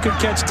capable. He could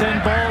catch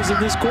 10 balls in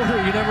this quarter.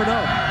 You never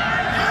know.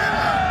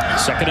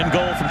 Second and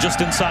goal from just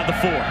inside the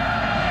 4.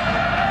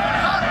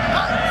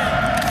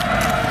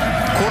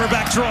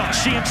 Quarterback draw.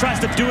 Sheehan tries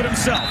to do it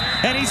himself,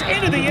 and he's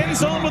into the end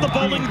zone with a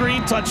Bowling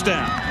Green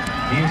touchdown.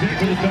 He's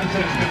able to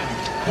touchdown.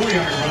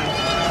 4-yard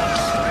run.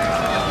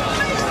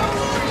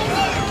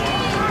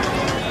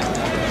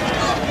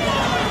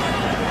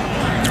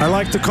 I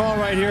like the call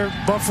right here.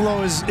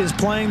 Buffalo is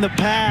playing the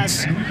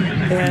pass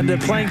and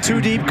playing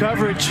too deep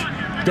coverage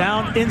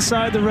down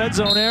inside the red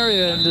zone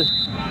area. And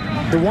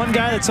the one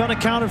guy that's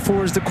unaccounted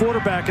for is the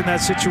quarterback in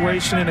that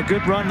situation, and a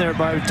good run there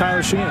by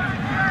Tyler Sheehan.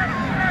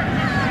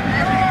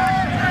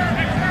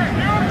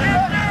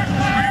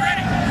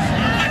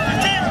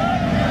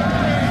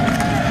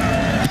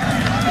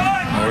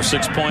 Our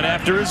 6-point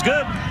after is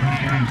good.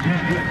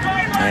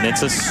 And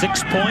it's a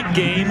 6-point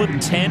game with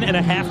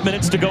 10.5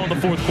 minutes to go in the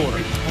fourth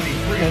quarter.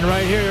 And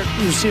right here,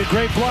 you see a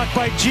great block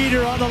by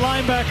Jeter on the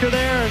linebacker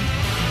there. And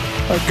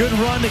a good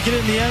run to get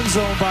in the end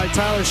zone by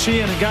Tyler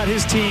Sheehan and got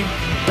his team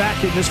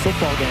back in this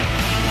football game.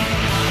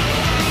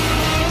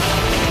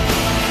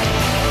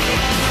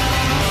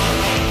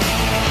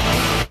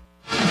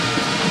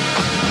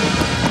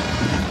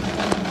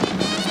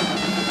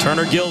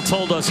 Turner Gill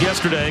told us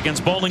yesterday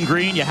against Bowling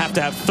Green, you have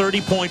to have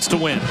 30 points to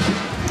win.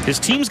 His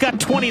team's got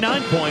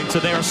 29 points,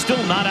 and they are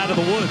still not out of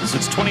the woods.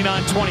 It's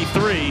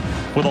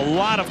 29-23 with a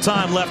lot of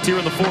time left here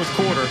in the fourth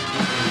quarter.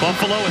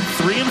 Buffalo at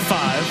 3-5,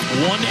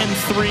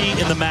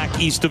 1-3 in the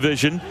MAC East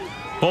Division.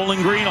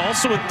 Bowling Green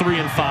also at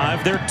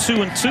 3-5. They're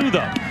 2-2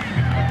 though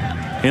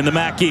in the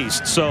MAC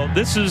East. So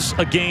this is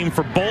a game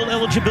for bowl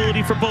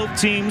eligibility for both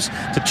teams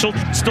to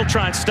still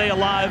try and stay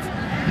alive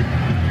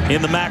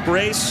in the MAC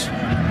race.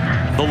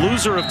 The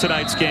loser of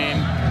tonight's game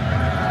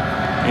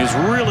is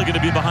really going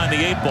to be behind the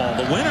 8 ball.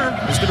 The winner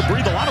is going to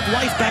breathe a lot of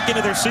life back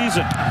into their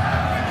season.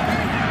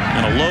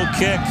 And a low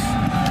kick,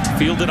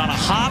 fielded on a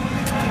hop.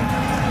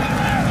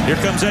 Here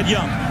comes Ed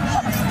Young.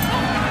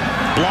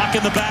 Block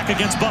in the back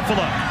against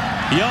Buffalo.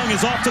 Young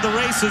is off to the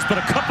races, but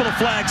a couple of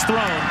flags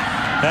thrown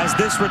as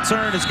this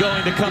return is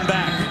going to come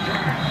back.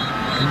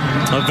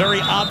 A very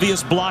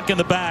obvious block in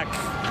the back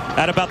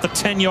at about the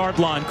 10-yard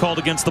line called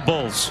against the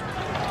Bulls.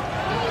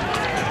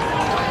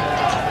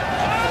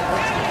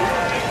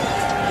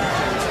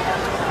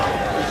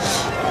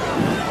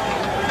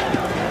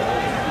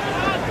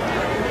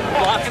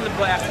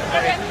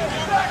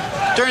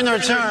 During the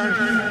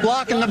return,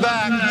 block in the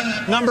back,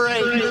 number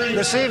 8,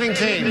 receiving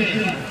team.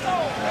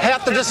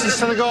 Half the distance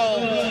to the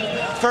goal,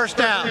 first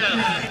down.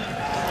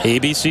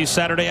 ABC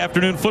Saturday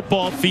afternoon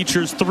football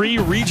features 3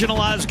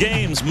 regionalized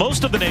games.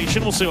 Most of the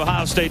nation will see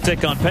Ohio State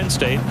take on Penn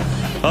State.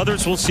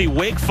 Others will see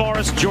Wake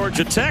Forest,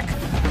 Georgia Tech,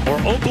 or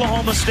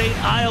Oklahoma State,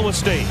 Iowa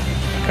State.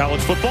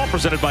 College football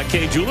presented by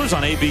Kay Jewelers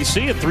on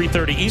ABC at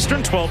 3:30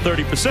 Eastern,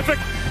 12:30 Pacific.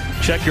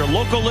 Check your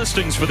local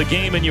listings for the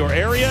game in your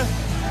area.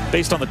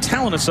 Based on the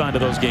talent assigned to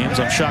those games,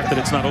 I'm shocked that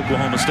it's not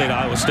Oklahoma State,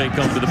 Iowa State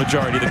coming to the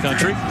majority of the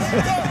country.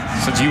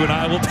 Since you and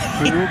I will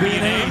be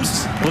in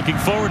Ames. Looking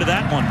forward to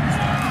that one.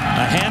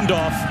 A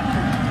handoff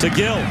to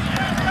Gill.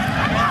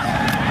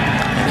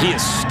 And he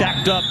is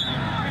stacked up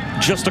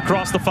just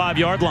across the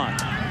 5-yard line.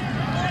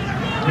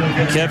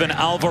 Kevin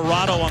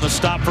Alvarado on the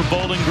stop for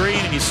Bowling Green,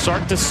 and you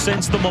start to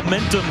sense the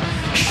momentum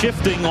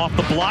shifting off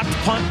the blocked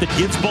punt that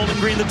gives Bowling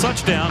Green the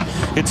touchdown.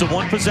 It's a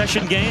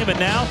 1-possession game, and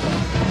now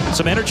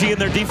some energy in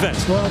their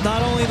defense. Well,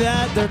 not only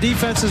that, their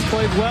defense has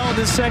played well in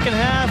this second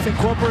half,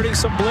 incorporating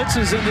some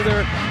blitzes into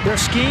their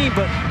scheme,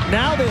 but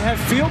now they have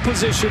field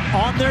position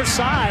on their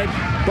side.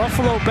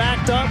 Buffalo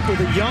backed up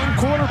with a young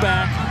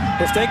quarterback.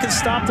 If they can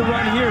stop the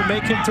run here and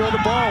make him throw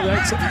the ball,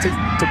 that's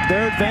to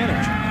their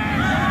advantage.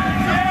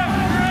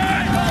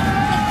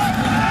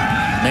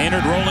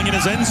 Maynard rolling in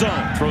his end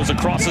zone. Throws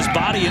across his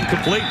body,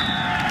 incomplete.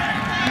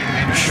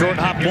 Short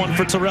hop one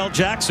for Terrell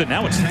Jackson.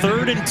 Now it's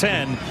 3rd and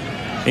 10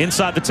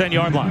 inside the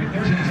 10-yard line.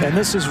 And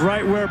this is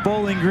right where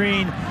Bowling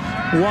Green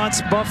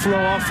wants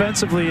Buffalo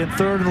offensively in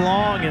 3rd and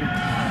long. And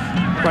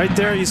right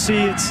there you see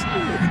it's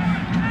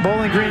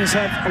Bowling Green has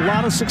had a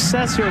lot of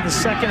success here in the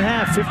second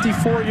half.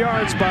 54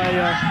 yards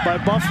by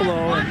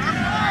Buffalo. And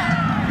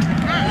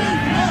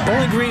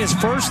Bowling Green is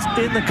first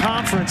in the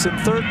conference in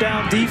 3rd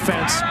down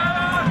defense.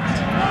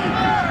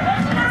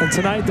 And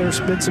tonight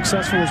they've been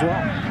successful as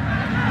well.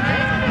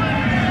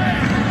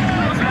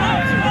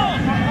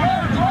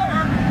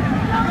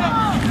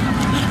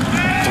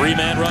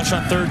 Three-man rush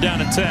on 3rd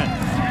down and 10.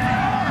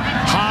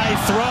 High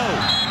throw.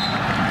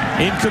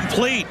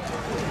 Incomplete.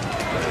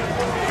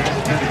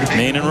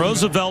 Maine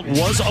Roosevelt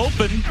was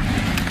open.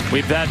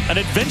 We've had an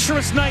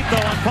adventurous night,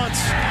 though, on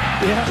punts.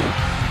 Yeah.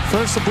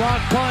 First a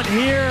block punt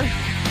here.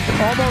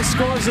 Almost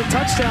scores a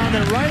touchdown.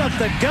 Then right up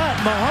the gut,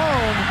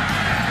 Mahone.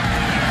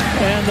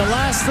 And the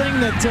last thing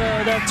that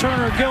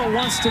Turner Gill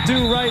wants to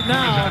do right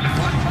now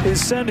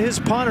is send his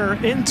punter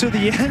into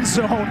the end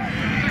zone.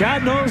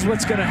 God knows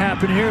what's going to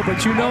happen here,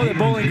 but you know that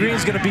Bowling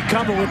Green's going to be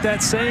coming with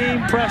that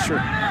same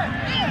pressure.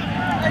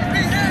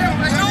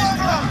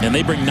 And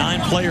they bring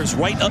 9 players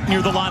right up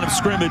near the line of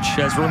scrimmage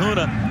as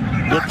Rahuna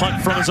will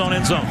punt from his own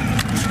end zone.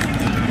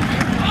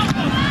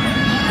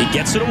 He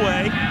gets it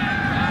away.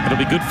 It'll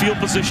be good field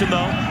position, though,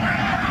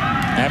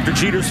 after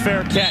Jeter's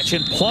fair catch,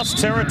 in plus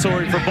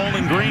territory for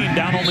Bowling Green,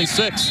 down only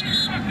 6.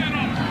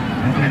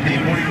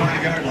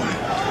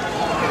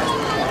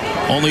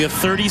 Only a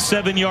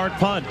 37-yard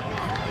punt.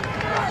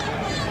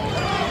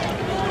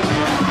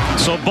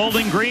 So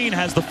Bowling Green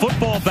has the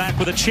football back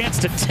with a chance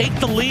to take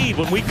the lead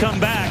when we come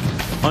back.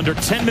 Under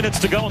 10 minutes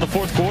to go in the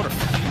 4th quarter.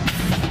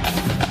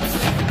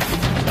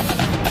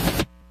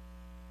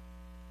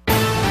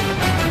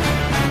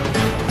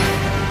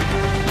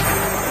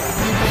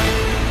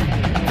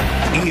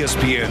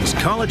 ESPN's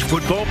College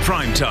Football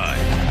Primetime,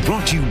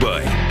 brought to you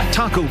by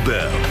Taco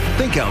Bell.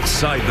 Think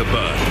outside the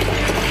bun.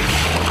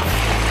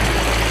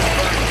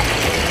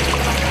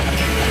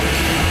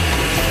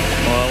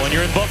 Well, when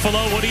you're in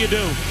Buffalo, what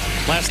do?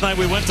 Last night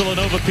we went to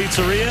Lenovo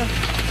Pizzeria,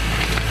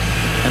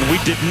 and we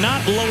did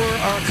not lower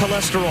our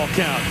cholesterol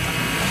count.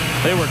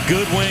 They were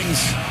good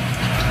wings.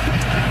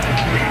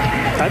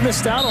 I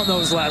missed out on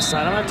those last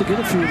night. I'll have to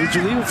get a few. Did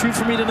you leave a few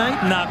for me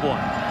tonight? Not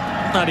one.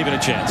 Not even a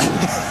chance.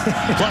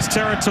 Plus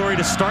territory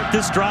to start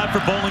this drive for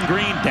Bowling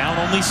Green. Down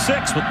only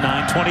 6 with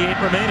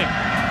 9:28 remaining.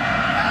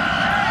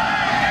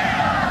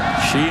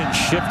 Sheehan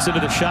shifts into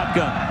the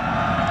shotgun.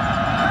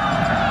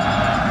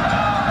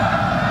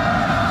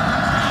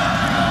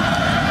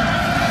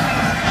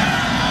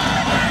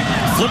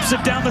 Flips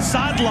it down the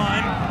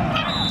sideline.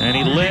 And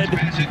he led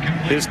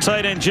his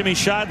tight end, Jimmy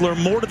Scheidler,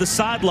 more to the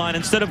sideline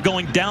instead of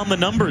going down the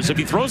numbers. If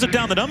he throws it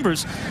down the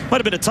numbers, might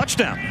have been a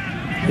touchdown.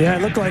 Yeah,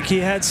 it looked like he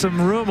had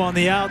some room on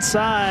the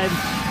outside.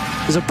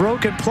 There's a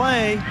broken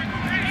play,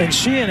 and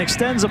Sheehan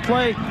extends the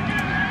play.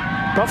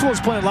 Buffalo's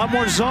playing a lot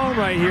more zone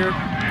right here.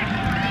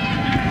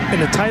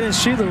 And the tight end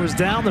Scheidler was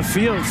down the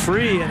field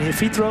free, and if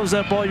he throws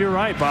that ball, you're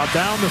right, Bob,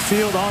 down the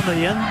field on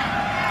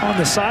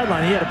the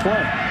sideline, he had a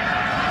play.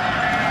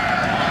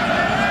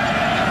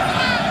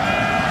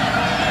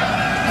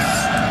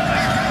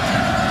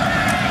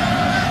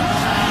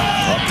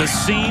 The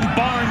seam,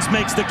 Barnes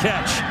makes the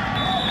catch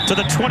to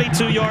the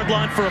 22-yard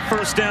line for a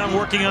first down,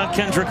 working on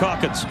Kendrick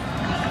Hawkins.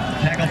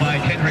 Tackled by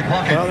Kendrick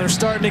Hawkins. Well, they're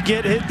starting to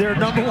get their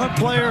 #1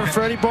 player,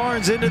 Freddie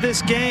Barnes, into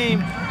this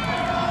game.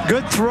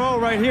 Good throw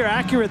right here,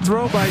 accurate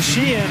throw by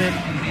Sheehan, and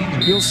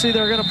you'll see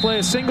they're going to play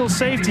a single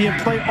safety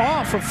and play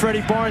off of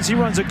Freddie Barnes. He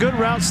runs a good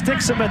route,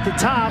 sticks him at the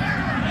top.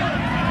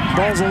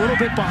 Ball's a little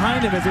bit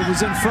behind him. If it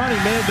was in front,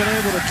 he may have been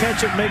able to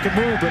catch it and make a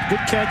move, but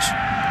good catch.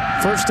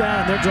 First down,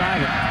 and they're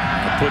driving.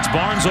 That puts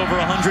Barnes over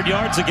 100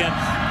 yards again.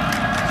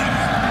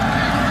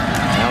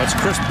 Now it's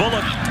Chris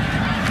Bullock.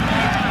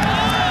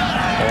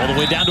 All the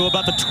way down to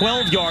about the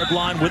 12-yard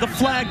line with a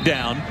flag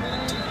down.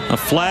 A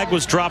flag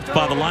was dropped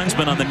by the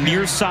linesman on the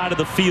near side of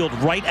the field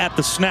right at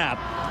the snap.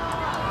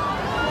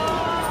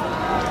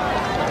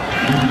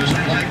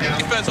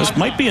 This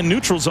might be a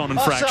neutral zone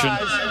infraction.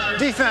 Offsides,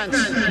 defense,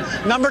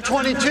 number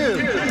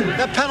 22.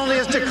 That penalty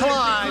is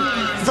declined.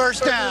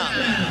 First down.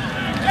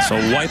 So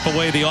wipe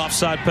away the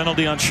offside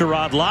penalty on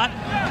Sherrod Lott,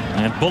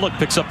 and Bullock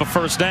picks up a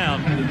first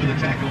down. I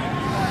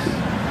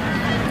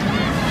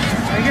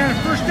got a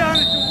first down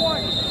at the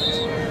 1.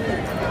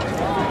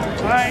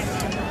 All right.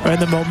 And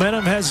the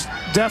momentum has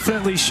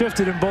definitely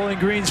shifted in Bowling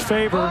Green's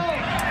favor.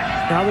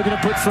 Now they're going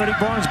to put Freddie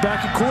Barnes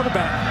back at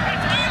quarterback.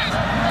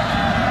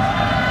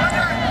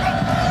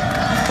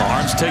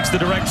 Barnes takes the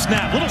direct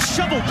snap. Little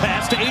shovel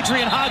pass to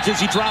Adrian Hodges.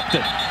 He dropped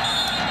it.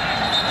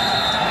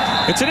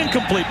 It's an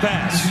incomplete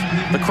pass.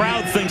 The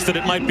crowd thinks that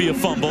it might be a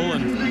fumble,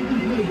 and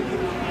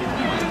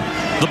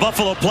the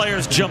Buffalo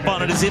players jump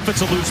on it as if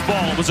it's a loose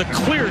ball. It was a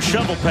clear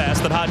shovel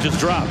pass that Hodges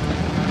dropped.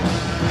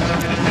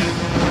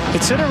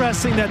 It's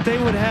interesting that they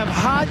would have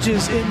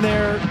Hodges in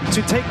there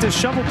to take the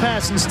shovel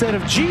pass instead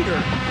of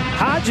Jeter.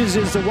 Hodges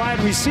is the wide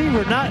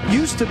receiver, not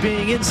used to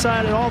being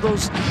inside and all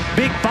those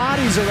big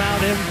bodies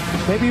around him.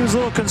 Maybe he was a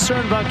little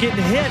concerned about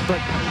getting hit,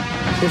 but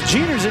if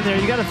Jeter's in there,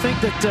 you got to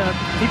think that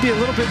he'd be a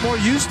little bit more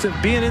used to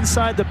being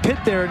inside the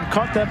pit there and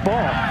caught that ball.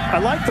 I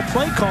like the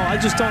play call. I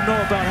just don't know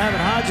about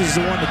having Hodges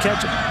the one to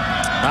catch it.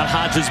 Not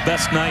Hodges'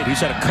 best night. He's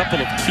had a couple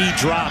of key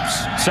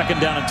drops. Second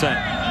down and 10.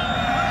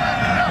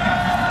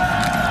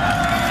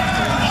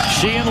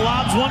 Sheehan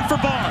lobs one for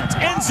Barnes.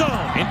 End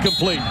zone.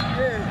 Incomplete.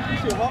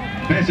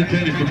 Pass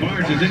intended for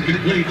Barnes is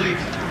incomplete.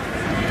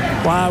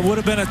 Wow, it would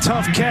have been a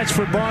tough catch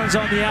for Barnes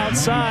on the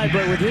outside,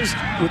 but with his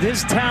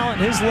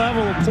talent, his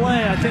level of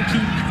play, I think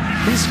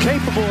he's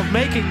capable of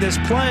making this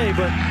play.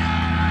 But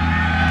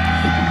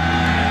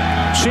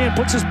Sheehan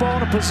puts his ball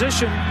in a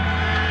position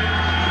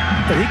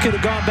that he could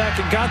have gone back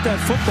and got that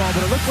football,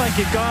 but it looked like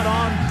it got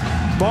on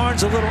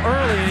Barnes a little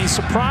early, and he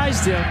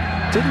surprised him.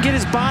 Didn't get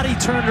his body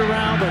turned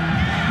around, but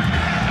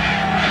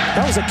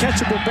that was a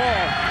catchable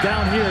ball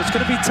down here. It's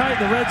going to be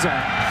tight in the red zone.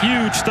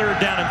 Huge third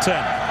down and 10.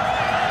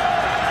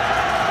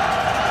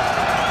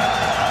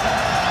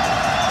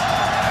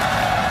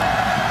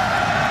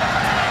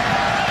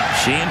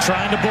 Sheehan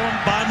trying to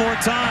buy more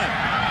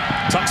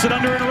time. Tucks it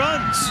under and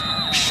runs.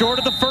 Short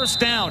of the first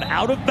down,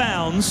 out of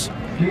bounds.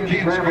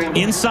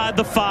 Inside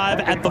the 5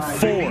 at the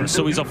 4.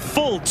 So he's a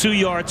full 2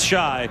 yards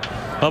shy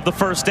of the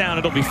first down.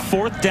 It'll be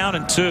 4th down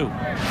and 2.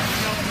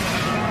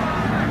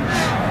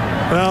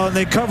 Well, and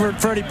they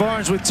covered Freddie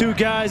Barnes with 2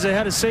 guys. They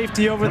had a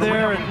safety over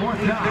there in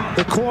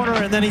the corner,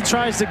 and then he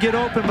tries to get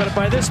open. But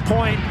by this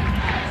point,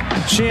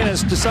 Sheehan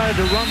has decided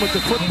to run with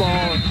the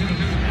football.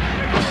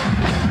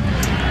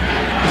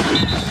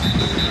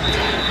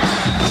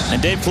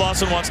 And Dave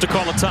Clawson wants to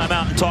call a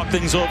timeout and talk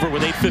things over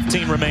with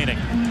 8:15 remaining.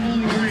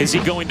 Is he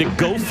going to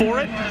go for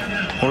it,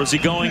 or is he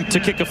going to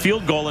kick a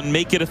field goal and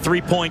make it a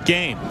 3-point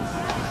game?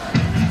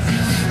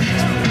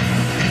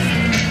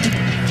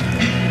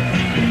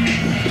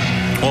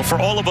 Well, for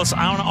all of us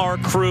on our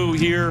crew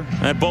here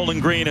at Bowling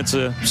Green, it's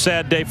a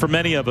sad day for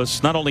many of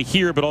us, not only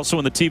here but also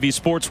in the TV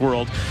sports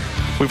world.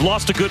 We've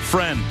lost a good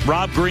friend.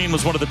 Rob Green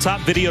was one of the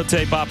top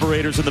videotape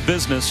operators in the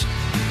business.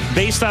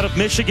 Based out of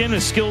Michigan,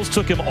 his skills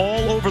took him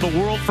all over the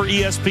world for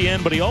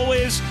ESPN, but he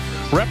always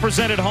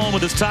represented home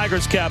with his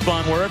Tigers cap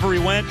on wherever he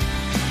went.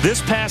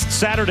 This past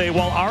Saturday,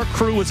 while our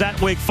crew was at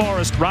Wake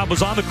Forest, Rob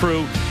was on the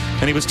crew,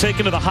 and he was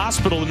taken to the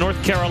hospital in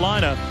North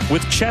Carolina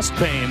with chest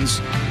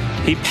pains.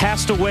 He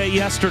passed away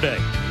yesterday.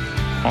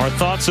 Our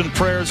thoughts and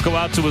prayers go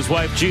out to his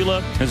wife,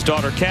 Gila, his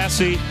daughter,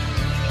 Cassie.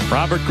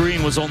 Robert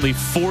Green was only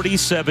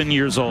 47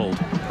 years old.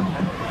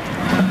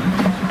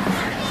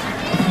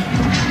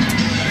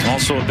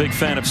 Also a big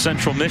fan of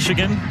Central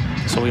Michigan,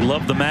 so he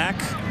loved the MAC,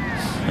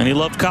 and he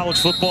loved college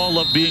football,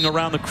 loved being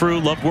around the crew,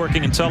 loved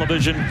working in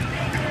television.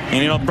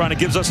 And, you know, Brian, it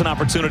gives us an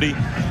opportunity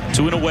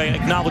to, in a way,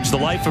 acknowledge the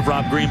life of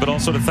Rob Green, but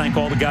also to thank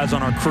all the guys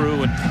on our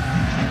crew.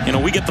 And, you know,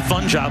 we get the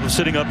fun job of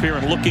sitting up here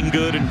and looking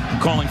good and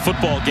calling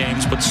football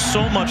games, but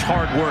so much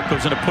hard work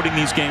goes into putting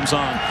these games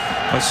on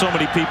by so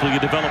many people. You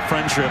develop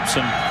friendships,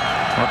 and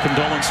our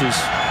condolences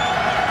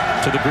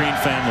to the Green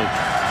family.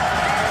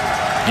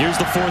 Here's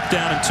the 4th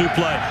down and 2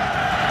 play.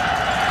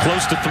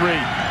 Close to 3.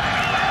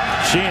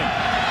 Sheehan.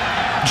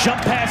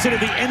 Jump pass into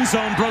the end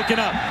zone, broken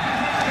up.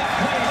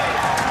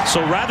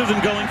 So rather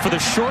than going for the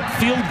short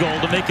field goal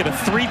to make it a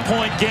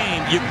 3-point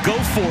game, you go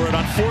for it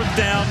on 4th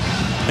down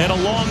and a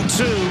long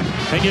 2,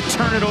 and you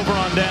turn it over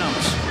on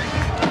downs.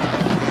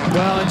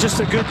 Well, and just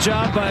a good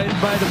job by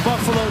the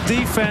Buffalo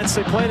defense.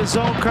 They played a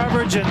zone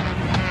coverage and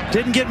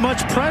didn't get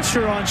much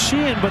pressure on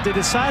Sheehan, but they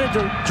decided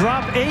to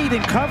drop 8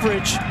 in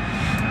coverage.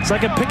 It's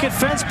like a picket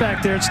fence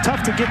back there. It's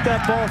tough to get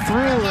that ball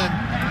through,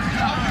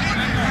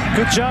 and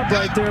good job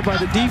right there by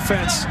the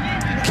defense,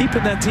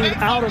 keeping that team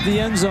out of the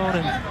end zone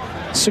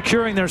and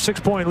securing their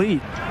 6-point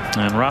lead.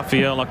 And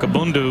Rafael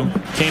Akabundu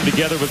came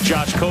together with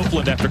Josh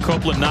Copeland after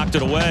Copeland knocked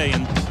it away,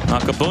 and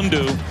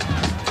Akabundu,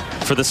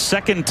 for the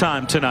 2nd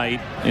time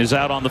tonight, is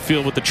out on the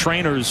field with the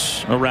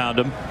trainers around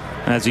him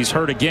as he's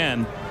hurt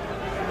again.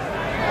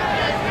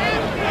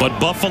 But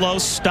Buffalo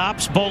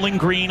stops Bowling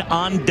Green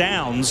on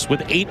downs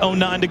with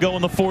 8:09 to go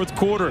in the 4th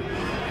quarter.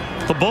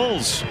 The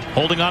Bulls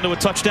holding on to a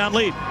touchdown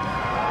lead.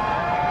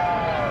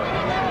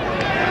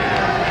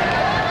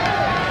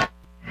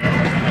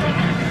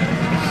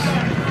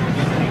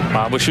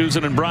 Bob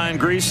Wischusen and Brian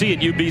Griese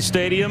at UB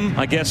Stadium,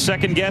 I guess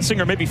second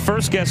guessing or maybe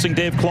first guessing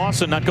Dave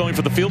Clawson not going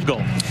for the field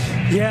goal.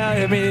 Yeah,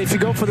 I mean, if you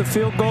go for the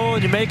field goal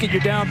and you make it,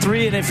 you're down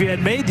 3. And if you had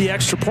made the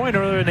extra point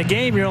earlier in the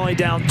game, you're only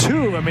down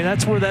 2. I mean,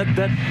 that's where that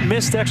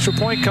missed extra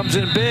point comes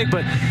in big.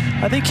 But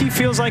I think he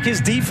feels like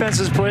his defense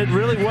has played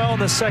really well in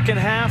the second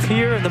half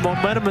here, and the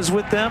momentum is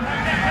with them.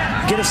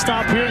 Get a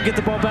stop here and get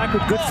the ball back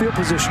with good field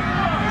position.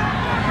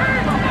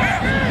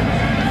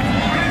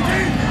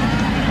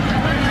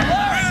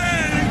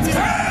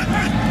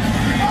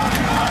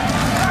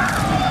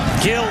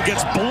 Gill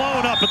gets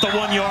blown up at the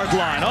 1-yard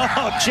line.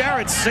 Oh,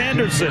 Jared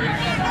Sanderson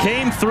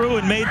came through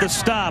and made the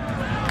stop.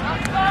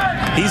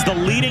 He's the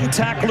leading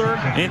tackler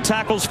in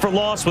tackles for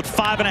loss with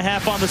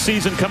 5.5 on the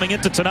season coming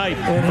into tonight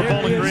for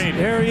Bowling Green.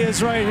 Here he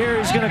is right here.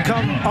 He's going to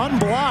come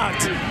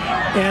unblocked.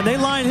 And they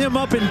line him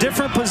up in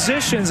different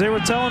positions. They were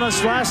telling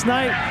us last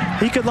night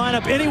he could line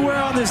up anywhere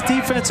on this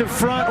defensive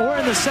front or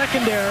in the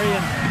secondary.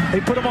 And they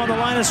put him on the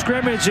line of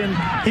scrimmage, and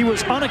he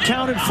was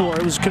unaccounted for.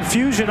 It was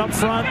confusion up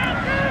front.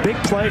 Big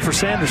play for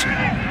Sanderson.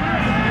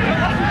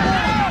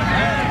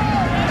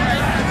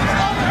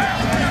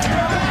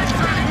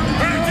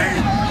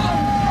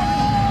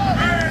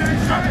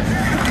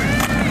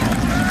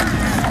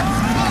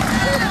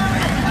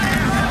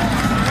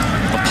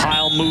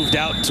 Moved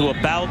out to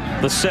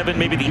about the 7,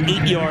 maybe the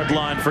 8-yard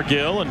line for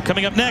Gill. And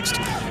coming up next,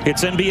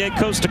 it's NBA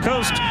Coast to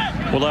Coast.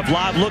 We'll have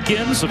live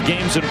look-ins of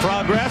games in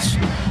progress.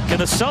 Can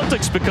the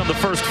Celtics become the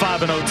first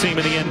 5-0 team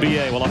in the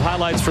NBA? We'll have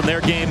highlights from their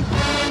game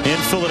in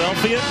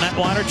Philadelphia. Matt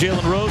Weiner,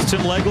 Jalen Rose,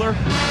 Tim Legler,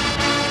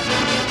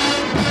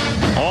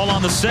 all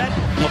on the set.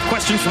 We'll have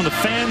questions from the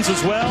fans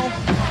as well.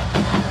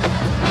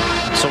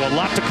 So a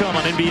lot to come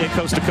on NBA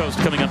Coast to Coast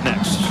coming up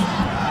next.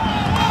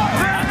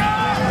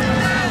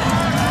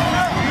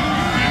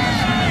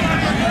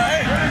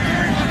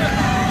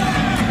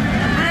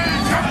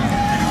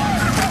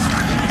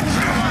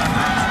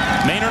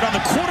 Maynard on the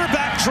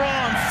quarterback draw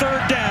on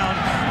 3rd down.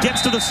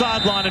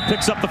 sideline and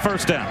picks up the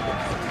first down.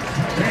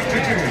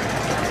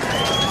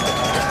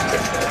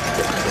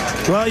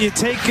 Well, you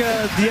take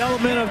the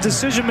element of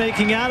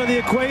decision-making out of the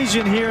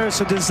equation here.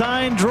 It's a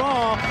design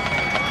draw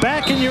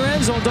back in your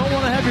end zone. Don't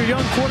want to have your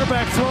young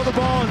quarterback throw the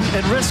ball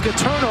and risk a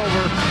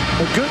turnover.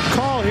 A good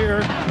call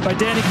here by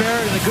Danny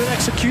Barrett and a good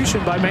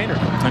execution by Maynard.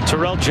 And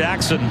Terrell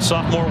Jackson,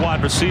 sophomore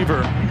wide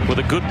receiver, with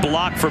a good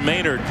block for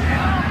Maynard.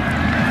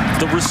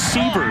 The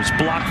receivers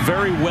block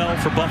very well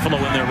for Buffalo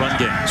in their run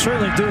game.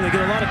 Certainly do. They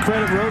get a lot of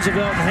credit,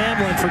 Roosevelt and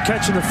Hamlin, for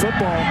catching the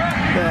football,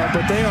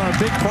 but they are a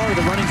big part of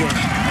the running game.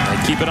 They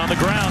keep it on the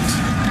ground.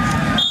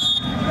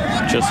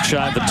 Just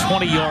shy of the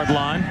 20-yard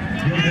line.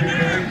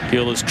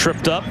 Gill is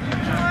tripped up.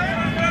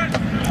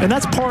 And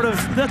that's part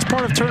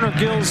of Turner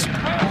Gill's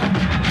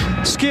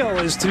skill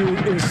is to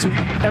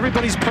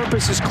everybody's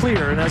purpose is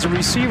clear, and as a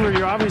receiver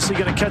you're obviously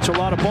going to catch a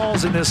lot of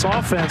balls in this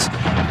offense,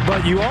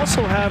 but you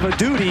also have a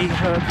duty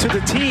to the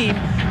team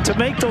to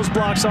make those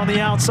blocks on the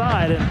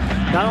outside. And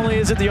not only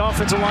is it the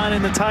offensive line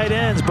and the tight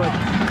ends, but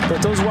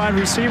those wide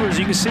receivers,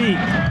 you can see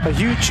a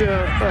huge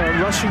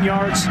rushing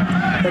yards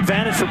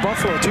advantage for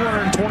Buffalo,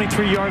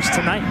 223 yards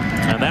tonight.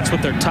 And that's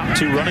with their top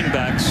two running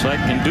backs, like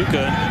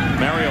Nduka and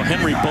Mario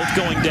Henry, both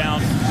going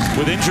down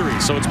with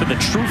injuries. So it's been the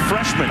true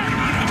freshman,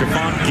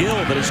 Javon Gill,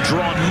 that has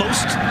drawn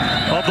most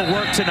of the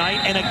work tonight.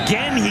 And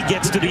again, he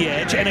gets to the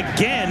edge. And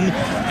again,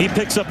 he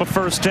picks up a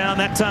first down.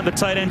 That time, the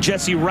tight end,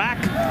 Jesse Rack,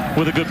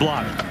 with a good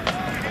block.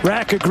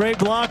 Rack, a great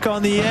block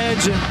on the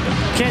edge, and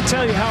can't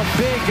tell you how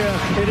big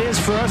it is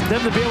for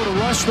them to be able to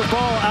rush the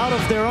ball out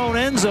of their own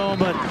end zone.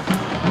 But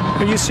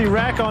you see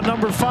Rack on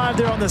number 5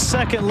 there on the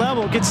second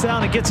level, gets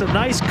down and gets a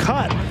nice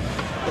cut.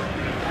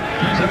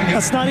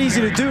 That's not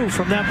easy to do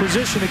from that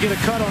position, to get a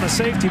cut on a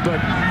safety, but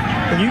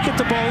when you get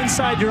the ball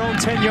inside your own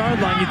 10-yard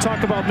line, you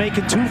talk about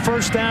making 2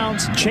 first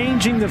downs,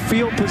 changing the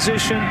field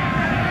position,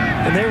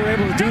 and they were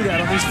able to do that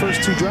on these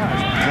first 2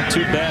 drives. Not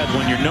too bad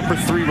when your number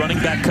 3 running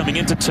back coming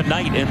into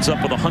tonight ends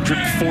up with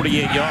 148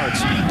 yards.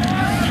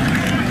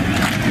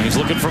 And he's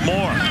looking for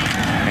more.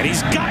 And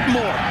he's got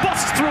more.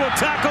 Busts through a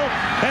tackle,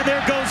 and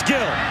there goes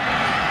Gill.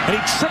 And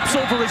he trips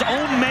over his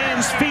own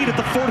man's feet at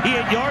the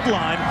 48-yard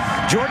line.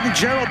 Jordan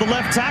Gerald, the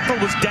left tackle,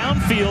 was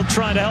downfield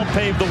trying to help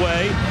pave the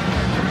way.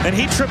 And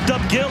he tripped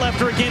up Gill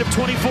after a gain of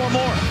 24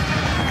 more.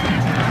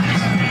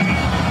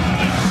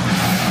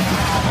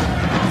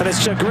 And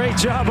it's a great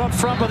job up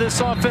front by this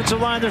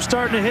offensive line. They're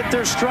starting to hit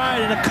their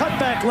stride in a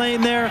cutback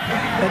lane there.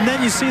 And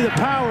then you see the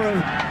power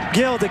of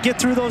Gill to get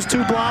through those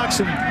 2 blocks.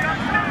 And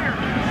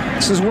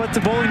this is what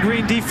the Bowling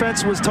Green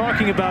defense was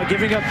talking about,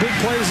 giving up big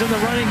plays in the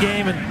running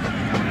game. And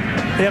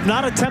they have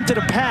not attempted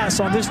a pass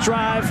on this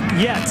drive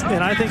yet.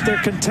 And I think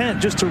they're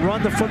content just to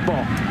run the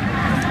football.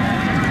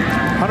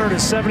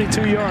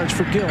 172 yards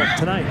for Gill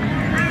tonight.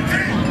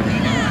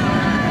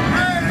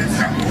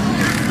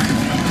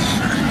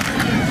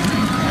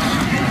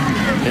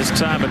 This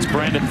time it's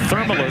Brandon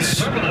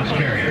Thermalis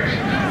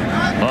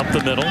up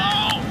the middle.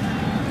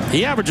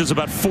 He averages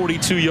about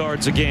 42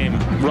 yards a game,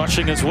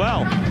 rushing as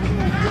well.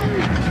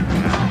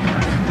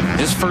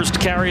 His first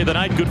carry of the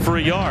night, good for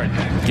a yard.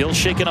 Gill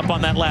shaking up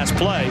on that last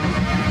play,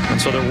 and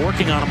so they're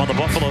working on him on the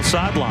Buffalo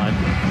sideline.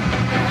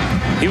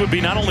 He would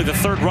be not only the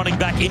 3rd running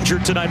back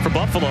injured tonight for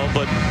Buffalo,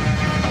 but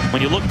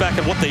when you look back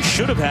at what they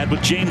should have had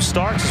with James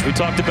Starks, as we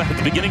talked about at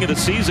the beginning of the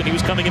season, he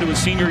was coming into his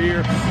senior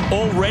year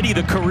already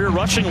the career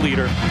rushing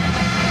leader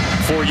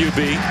for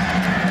UB.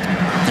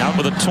 Out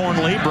with a torn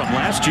labrum.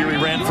 Last year he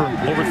ran for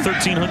over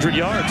 1,300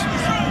 yards.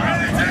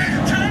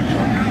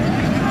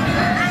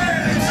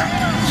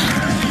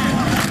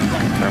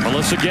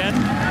 Thermalis again.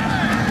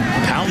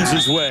 Pounds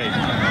his way.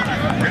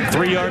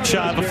 3 yards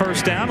shy of a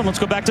first down. And let's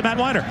go back to Matt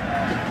Weiner.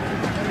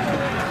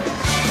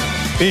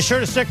 Be sure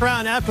to stick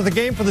around after the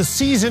game for the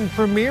season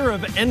premiere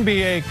of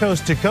NBA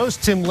Coast to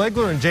Coast. Tim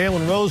Legler and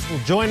Jalen Rose will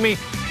join me.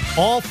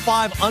 All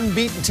 5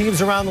 unbeaten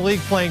teams around the league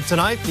playing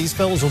tonight. These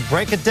fellows will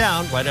break it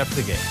down right after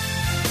the game.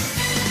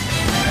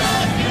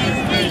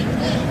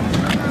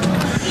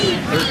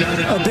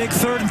 A big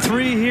 3rd and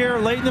 3 here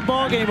late in the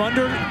ball game.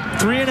 Under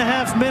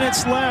 3.5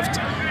 minutes left.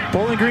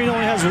 Bowling Green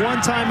only has 1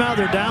 timeout.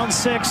 They're down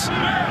 6.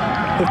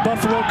 If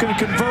Buffalo can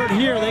convert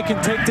here, they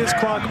can take this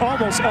clock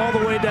almost all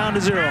the way down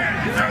to 0.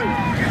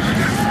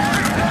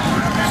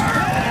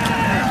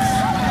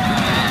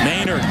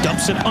 Maynard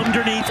dumps it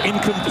underneath,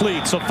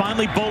 incomplete. So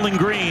finally Bowling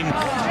Green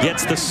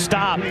gets the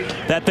stop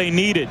that they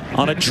needed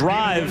on a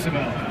drive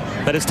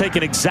that has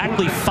taken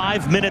exactly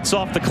 5 minutes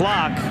off the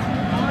clock.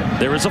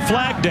 There is a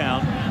flag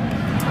down.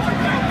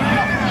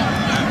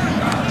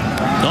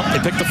 Nope, they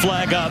picked the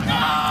flag up.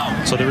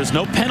 So there is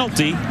no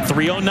penalty.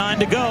 3:09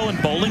 to go,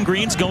 and Bowling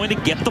Green's going to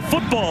get the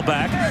football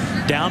back,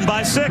 down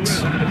by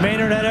 6.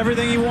 Maynard had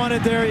everything he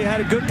wanted there. He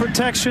had a good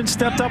protection,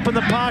 stepped up in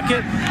the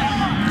pocket,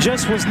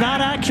 just was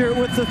not accurate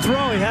with the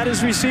throw. He had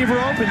his receiver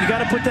open. You got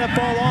to put that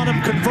ball on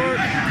him, convert,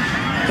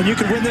 and you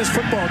can win this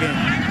football game.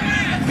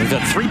 We've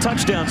had 3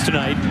 touchdowns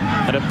tonight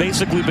that have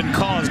basically been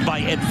caused by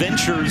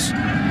adventures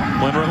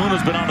when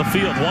Rahuna's been on the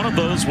field. One of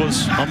those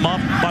was a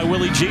muff by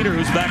Willie Jeter,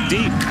 who's back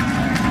deep.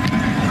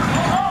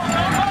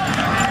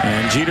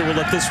 And Jeter will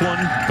let this one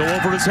go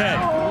over his head.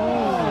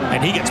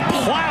 And he gets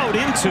plowed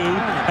into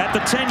at the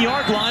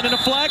 10-yard line, and a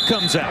flag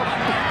comes out.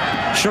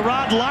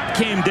 Sherrod Lott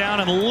came down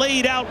and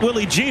laid out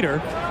Willie Jeter.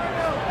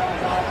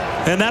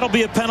 And that'll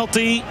be a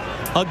penalty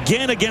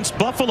again against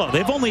Buffalo.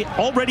 They've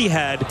already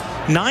had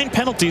 9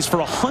 penalties for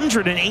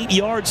 108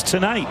 yards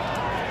tonight.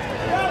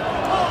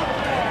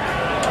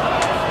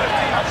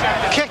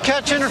 Kick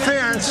catch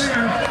interference.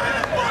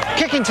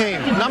 Kicking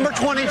team, number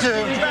 22,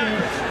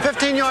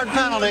 15-yard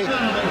penalty,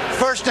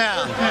 first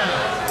down.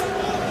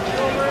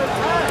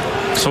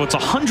 So it's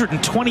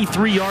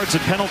 123 yards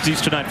in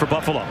penalties tonight for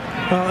Buffalo.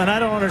 Well, and I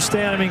don't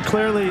understand. I mean,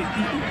 clearly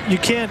you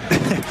can't,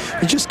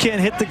 you just can't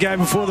hit the guy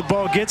before the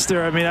ball gets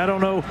there. I mean, I don't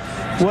know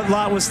what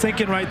Lott was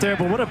thinking right there,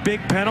 but what a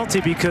big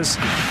penalty, because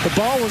the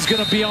ball was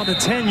going to be on the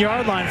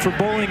 10-yard line for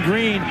Bowling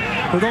Green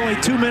with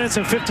only 2 minutes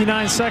and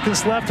 59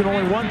 seconds left and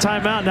only 1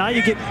 timeout. Now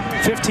you get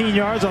 15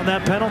 yards on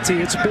that penalty.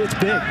 It's big.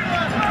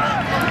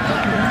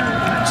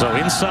 So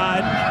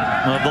inside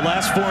of the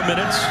last 4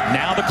 minutes,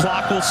 now the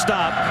clock will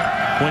stop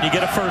when you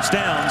get a first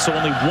down. So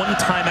only 1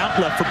 timeout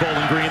left for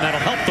Bowling Green. That'll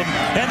help them.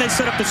 And they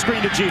set up the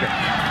screen to Jeter.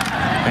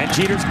 And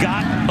Jeter's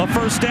got a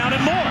first down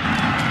and more.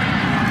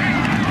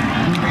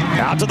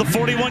 Out to the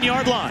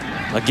 41-yard line.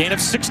 A gain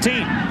of 16.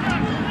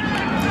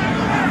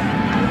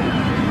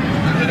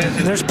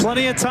 There's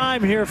plenty of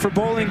time here for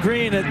Bowling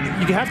Green. You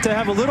have to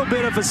have a little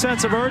bit of a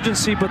sense of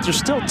urgency, but there's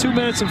still 2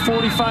 minutes and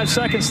 45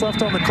 seconds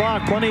left on the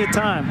clock. Plenty of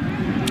time.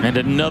 And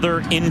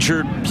another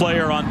injured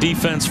player on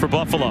defense for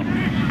Buffalo.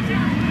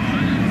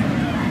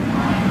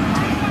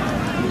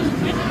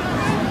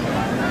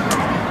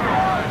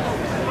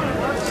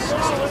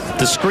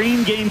 The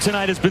screen game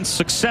tonight has been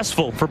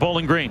successful for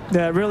Bowling Green.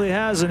 Yeah, it really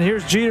has. And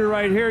here's Jeter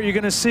right here. You're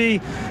going to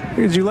see,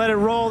 as you let it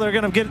roll, they're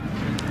going to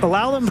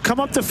allow them to come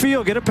up the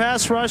field, get a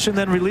pass rush, and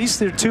then release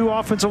their 2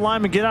 offensive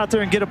linemen, get out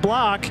there and get a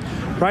block.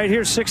 Right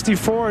here,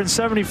 64 and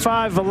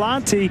 75,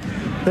 Volante.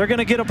 They're going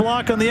to get a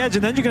block on the edge,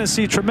 and then you're going to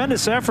see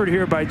tremendous effort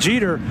here by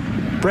Jeter,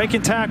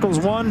 breaking tackles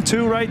 1,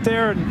 2 right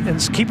there,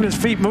 and keeping his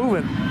feet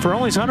moving. For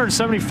only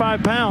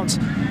 175 pounds,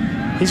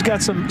 he's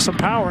got some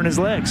power in his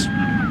legs.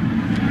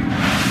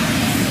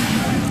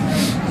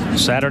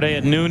 Saturday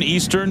at noon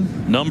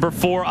Eastern, number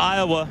 4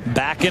 Iowa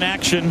back in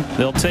action.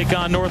 They'll take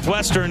on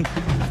Northwestern.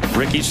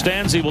 Ricky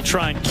Stanzi will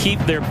try and keep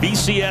their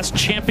BCS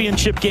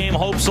championship game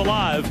hopes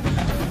alive.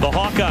 The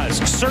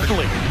Hawkeyes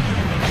certainly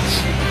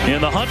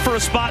in the hunt for a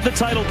spot in the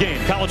title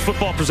game. College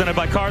football presented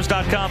by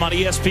Cars.com on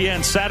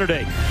ESPN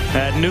Saturday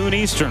at noon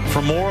Eastern.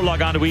 For more,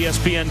 log on to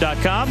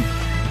ESPN.com.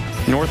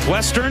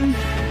 Northwestern,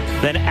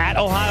 then at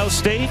Ohio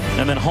State,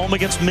 and then home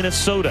against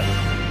Minnesota.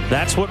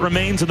 That's what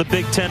remains in the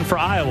Big Ten for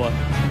Iowa.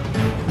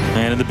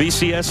 And in the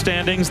BCS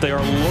standings, they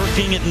are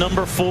lurking at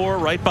number 4,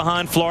 right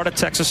behind Florida,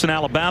 Texas, and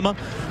Alabama.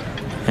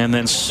 And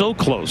then so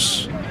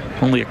close,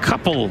 only a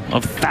couple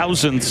of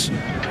thousandths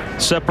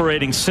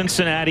separating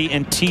Cincinnati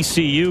and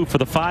TCU for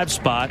the 5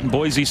 spot. And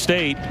Boise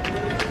State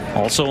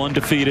also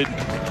undefeated.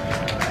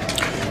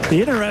 The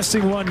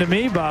interesting one to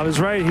me, Bob, is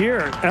right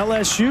here.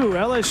 LSU.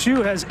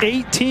 LSU has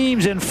 8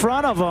 teams in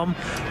front of them,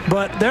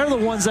 but they're the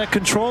ones that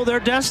control their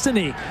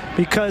destiny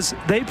because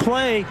they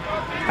play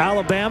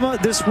Alabama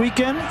this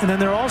weekend, and then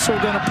they're also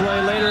going to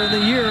play later in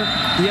the year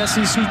the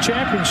SEC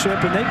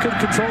championship, and they could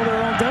control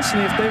their own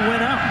destiny if they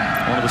win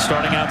out. One of the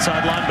starting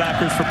outside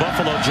linebackers for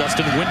Buffalo,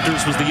 Justin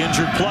Winters, was the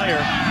injured player.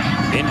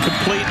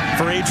 Incomplete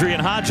for Adrian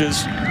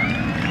Hodges.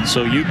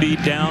 So you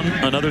beat down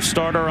another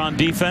starter on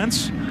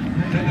defense.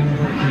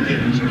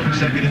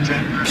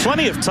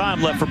 Plenty of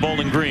time left for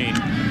Bowling Green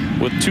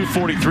with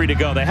 2:43 to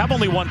go. They have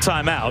only 1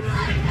 timeout.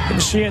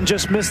 And Sheehan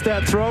just missed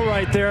that throw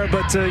right there.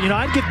 But, you know,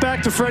 I'd get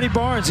back to Freddie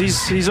Barnes.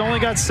 He's only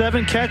got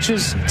 7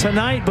 catches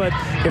tonight. But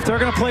if they're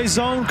going to play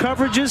zone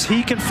coverages,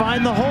 he can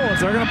find the hole. If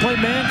they're going to play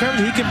man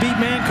coverage, he can beat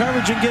man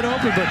coverage and get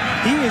open. But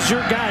he is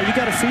your guy. You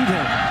got to feed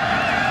him.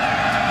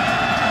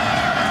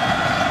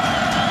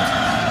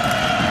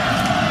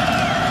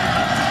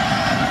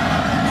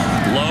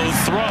 Low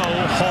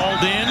throw,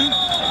 hauled in,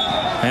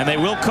 and they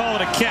will call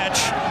it a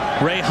catch.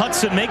 Ray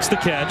Hudson makes the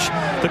catch.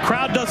 The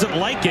crowd doesn't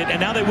like it, and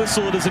now they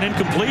whistle it as an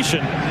incompletion.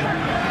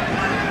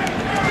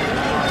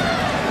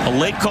 A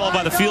late call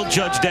by the field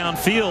judge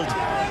downfield.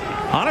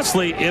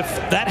 Honestly, if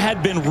that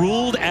had been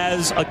ruled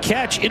as a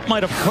catch, it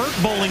might have hurt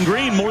Bowling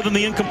Green more than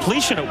the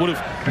incompletion. It would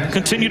have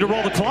continued to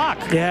roll the clock.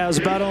 Yeah, it was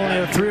about only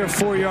a 3 or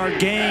 4 yard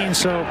gain,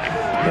 so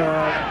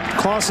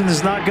Clausen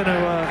is not going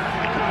to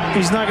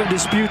he's not going to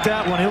dispute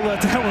that one. He'll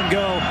let that one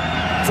go.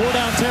 4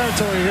 down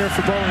territory here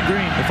for Bowling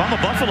Green. If I'm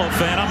a Buffalo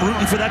fan, I'm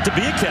rooting for that to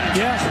be a catch.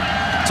 Yeah.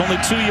 It's only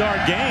 2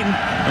 yard gain,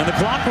 and the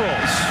clock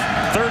rolls.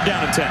 3rd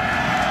down and 10.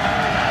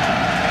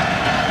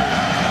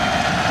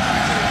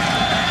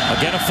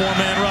 Again, a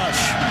 4-man rush.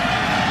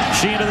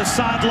 Sheehan to the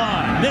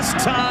sideline. This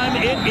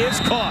time it is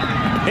caught.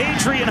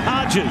 Adrian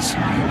Hodges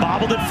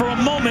bobbled it for a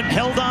moment,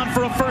 held on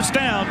for a first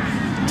down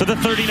to the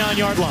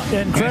 39-yard line.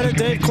 And credit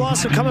Dave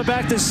Clausen coming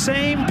back the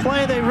same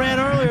play they ran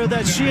earlier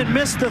that Sheehan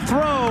missed the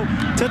throw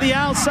to the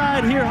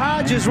outside. Here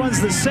Hodges runs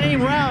the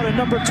same route, and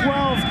number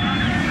 12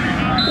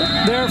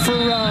 there for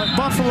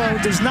Buffalo. Buffalo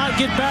does not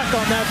get back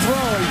on that throw.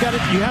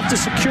 You have to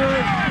secure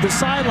the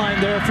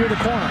sideline there if you're the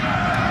corner.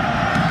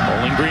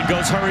 Bowling Green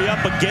goes hurry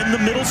up. Again, the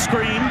middle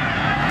screen.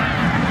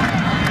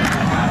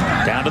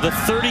 Down to the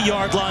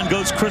 30-yard line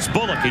goes Chris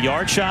Bullock, a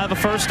yard shy of a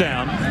first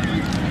down.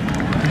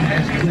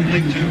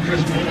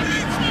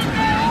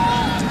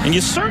 And you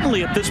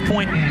certainly at this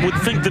point would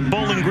think that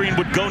Bowling Green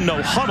would go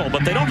no huddle,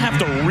 but they don't have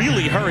to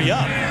really hurry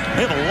up.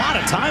 They have a lot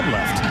of time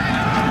left.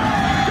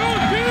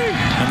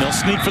 And they'll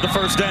sneak for the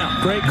first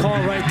down. Great call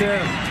right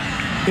there.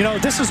 You know,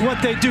 this is what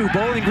they do.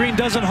 Bowling Green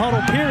doesn't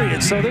huddle,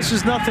 period. So this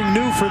is nothing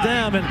new for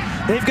them. And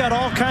they've got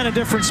all kind of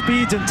different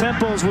speeds and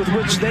tempos with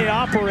which they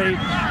operate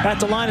at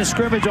the line of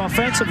scrimmage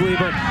offensively.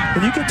 But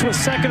when you get to a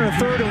second or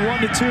third and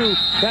 1 to 2,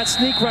 that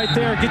sneak right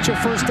there, get your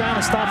first down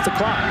and stop the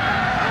clock.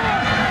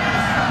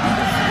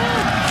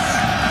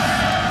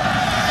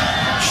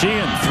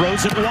 Sheehan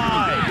throws it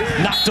wide,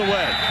 knocked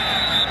away.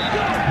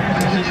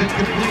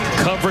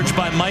 Coverage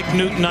by Mike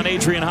Newton on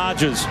Adrian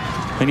Hodges.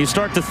 And you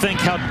start to think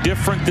how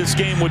different this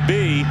game would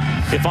be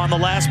if on the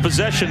last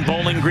possession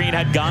Bowling Green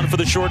had gone for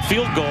the short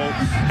field goal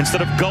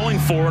instead of going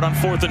for it on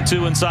 4th and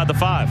 2 inside the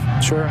 5.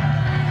 Sure.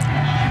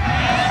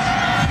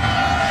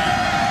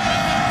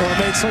 Well, it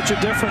made such a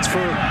difference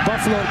for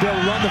Buffalo to be able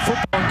to run the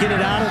football and get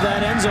it out of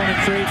that end zone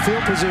and create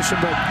field position.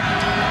 But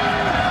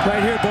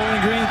right here,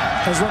 Bowling Green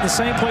has run the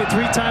same play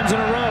 3 times in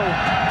a row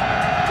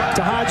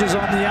to Hodges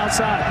on the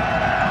outside.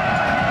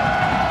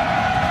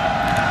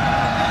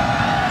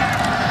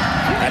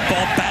 That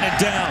ball batted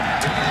down.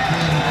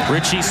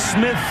 Richie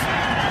Smith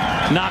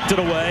knocked it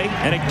away,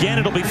 and again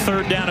it'll be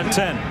 3rd down and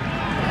 10.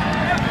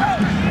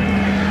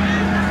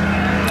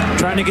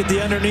 Trying to get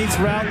the underneath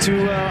route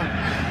to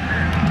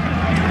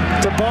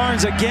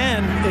Barnes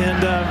again,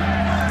 and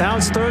now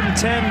it's 3rd and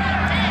 10.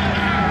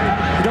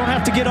 You don't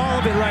have to get all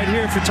of it right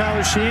here if you're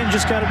Tyler Sheehan.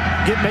 Just got to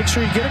make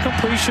sure you get a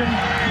completion,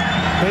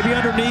 maybe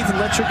underneath, and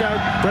let your guy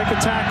break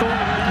a tackle,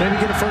 maybe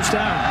get a first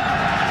down.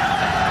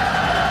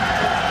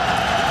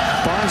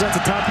 Barnes at the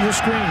top of your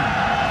screen.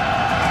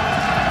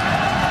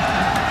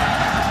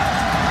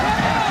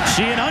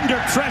 Sheehan under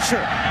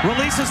pressure,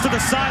 releases to the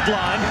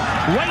sideline,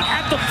 right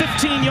at the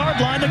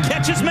 15-yard line. The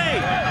catch is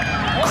made.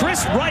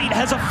 Chris Wright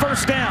has a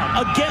first down,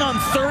 again on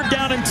 3rd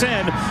down and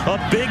 10. A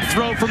big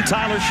throw from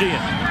Tyler Sheehan.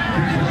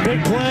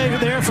 Big play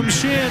there from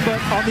Sheehan,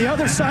 but on the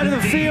other side of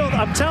the field,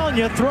 I'm telling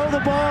you, throw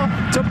the ball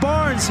to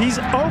Barnes. He's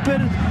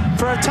open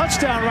for a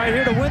touchdown right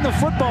here to win the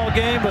football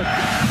game, but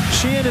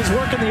Sheehan is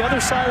working the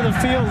other side of the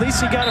field. At least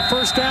he got a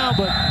first down,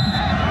 but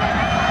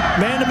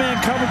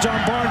man-to-man coverage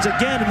on Barnes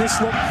again, and this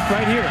look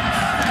right here.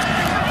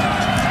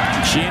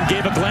 Sheehan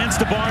gave a glance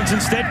to Barnes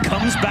instead,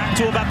 comes back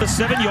to about the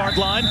 7-yard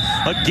line.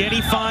 Again,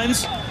 he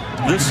finds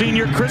the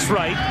senior Chris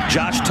Wright.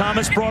 Josh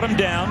Thomas brought him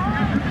down.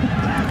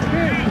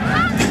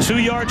 2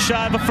 yards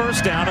shy of a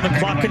first down, and the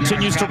clock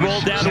continues to roll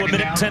down to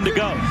 1:10 to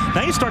go.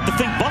 Now you start to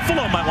think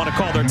Buffalo might want to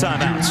call their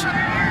timeouts.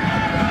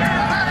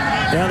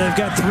 Yeah, they've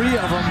got 3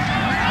 of them.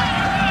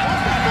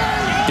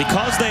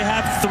 Because they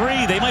have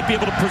 3, they might be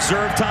able to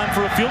preserve time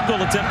for a field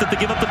goal attempt if they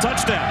give up the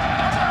touchdown.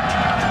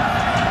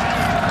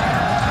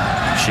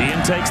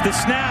 Sheehan takes the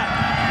snap.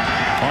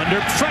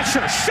 Under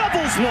pressure,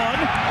 shovels one.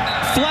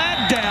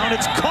 Flag down.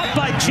 It's caught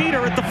by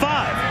Jeter at the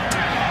 5.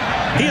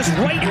 He is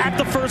right at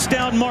the first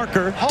down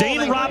marker.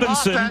 Dane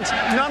Robinson. Offense,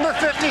 number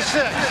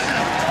 56.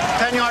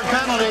 10-yard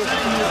penalty.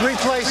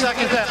 Replay,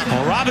 second down.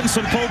 Well,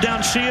 Robinson pulled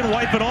down Sheehan,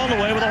 wipe it all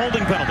away with a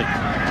holding penalty.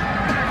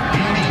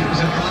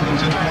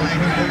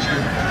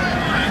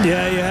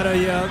 Yeah, you had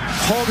a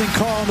holding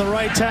call on the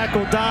right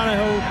tackle,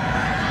 Donahoe.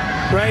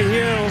 Right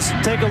here, let's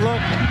take a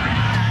look.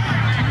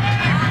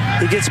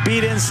 He gets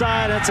beat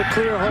inside. That's a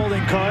clear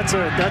holding call.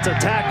 That's a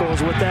tackle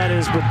is what that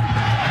is. But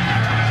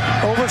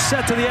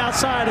overset to the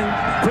outside and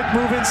quick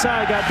move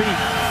inside, got beat.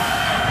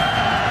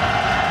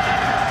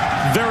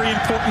 Very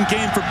important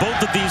game for both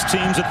of these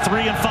teams at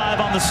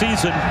 3-5 on the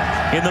season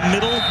in the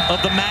middle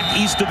of the MAC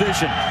East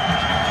Division.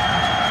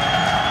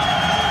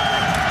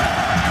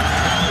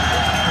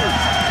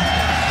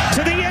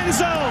 To the end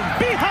zone.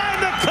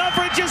 Behind the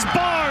coverage is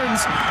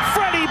Barnes.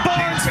 Freddie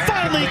Barnes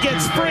finally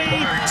gets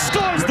free,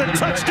 scores the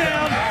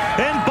touchdown,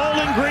 and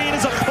Bowling Green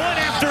is a point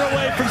after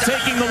away from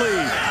taking the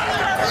lead.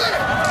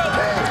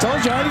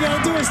 Told you, all you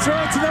got to do is throw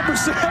it to number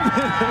 7.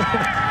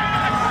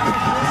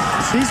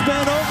 He's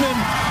been open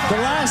the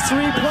last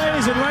 3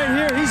 plays, and right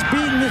here, he's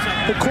beaten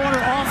the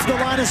corner off the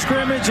line of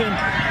scrimmage, and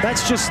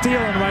that's just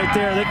stealing right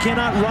there. They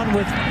cannot run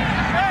with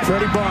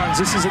Freddie Barnes.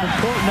 This is an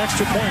important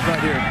extra point right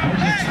here.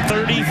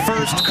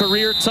 31st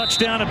career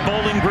touchdown at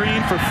Bowling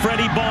Green for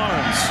Freddie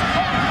Barnes.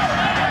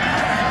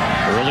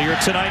 Earlier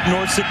tonight,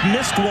 Norsec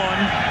missed one.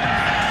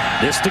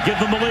 This to give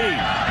them the lead.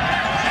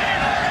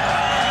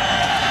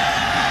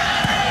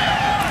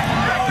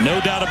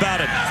 No doubt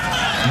about it.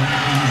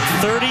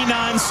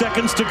 39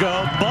 seconds to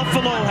go.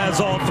 Buffalo has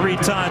all 3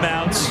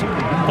 timeouts,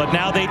 but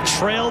now they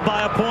trail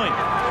by a point.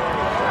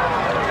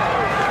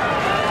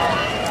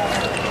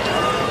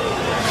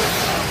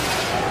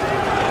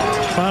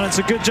 Well, it's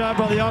a good job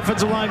by the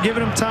offensive line,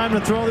 giving him time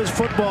to throw this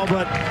football,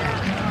 but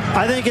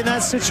I think in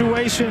that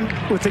situation,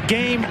 with the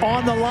game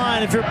on the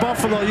line, if you're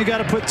Buffalo, you got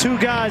to put 2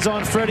 guys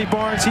on Freddie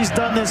Barnes. He's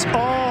done this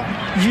all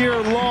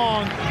year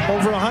long,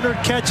 over 100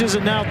 catches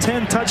and now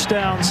 10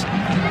 touchdowns.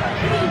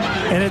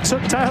 And it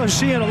took Tyler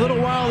Sheehan a little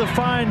while to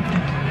find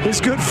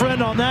his good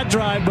friend on that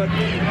drive, but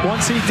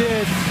once he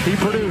did, he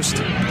produced.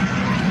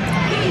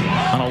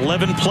 An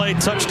 11-play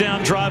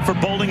touchdown drive for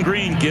Bowling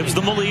Green gives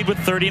them the lead with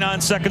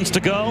 39 seconds to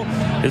go.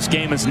 This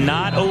game is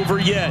not over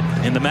yet.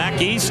 In the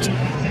MAC East,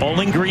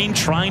 Bowling Green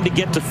trying to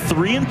get to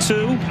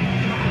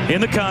 3-2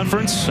 in the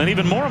conference, and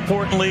even more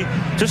importantly,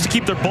 just to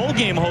keep their bowl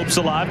game hopes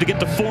alive, to get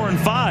to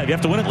 4-5. You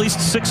have to win at least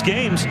 6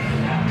 games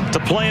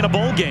to play in a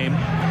bowl game.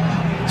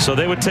 So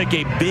they would take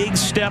a big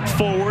step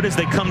forward as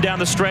they come down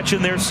the stretch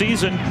in their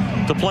season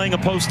to playing a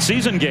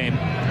postseason game.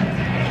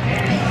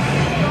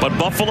 But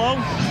Buffalo,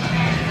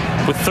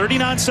 with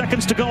 39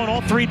 seconds to go and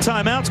all 3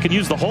 timeouts, can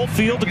use the whole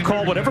field to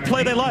call whatever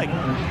play they like.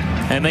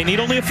 And they need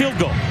only a field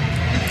goal.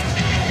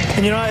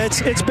 And, you know,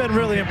 it's been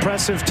really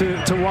impressive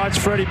to watch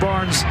Freddie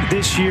Barnes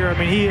this year. I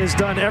mean, he has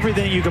done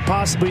everything you could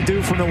possibly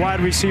do from the wide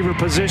receiver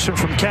position,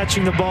 from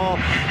catching the ball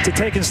to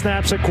taking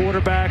snaps at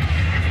quarterback.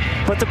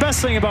 But the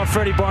best thing about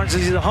Freddie Barnes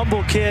is he's a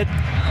humble kid,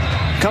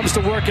 comes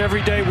to work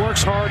every day,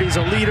 works hard. He's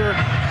a leader,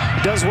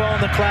 does well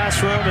in the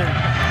classroom, and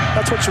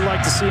that's what you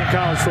like to see in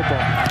college football.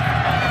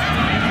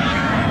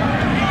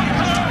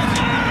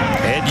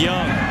 Ed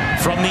Young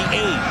from the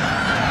 8.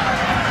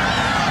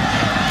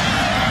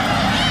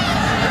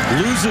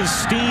 Loses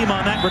steam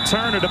on that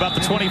return at about the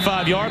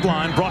 25-yard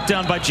line, brought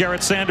down by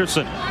Jarrett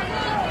Sanderson.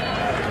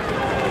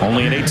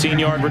 Only an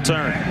 18-yard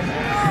return.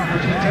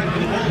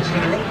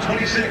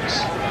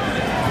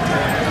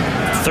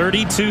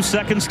 32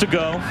 seconds to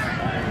go.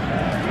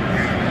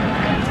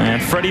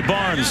 And Freddie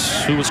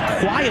Barnes, who was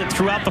quiet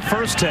throughout the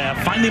first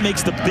half, finally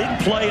makes the big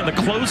play in the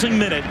closing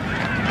minute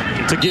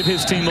to give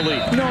his team the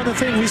lead. You know, the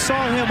thing, we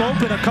saw him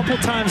open a couple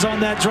times on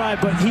that drive,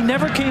 but he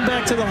never came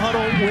back to the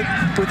huddle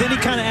with any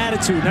kind of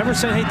attitude. Never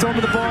said, hey, throw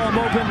me the ball, I'm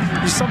open.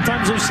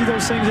 Sometimes you see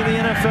those things in the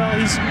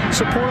NFL. He's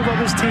supportive of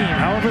his team,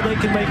 however they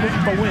can make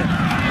a win.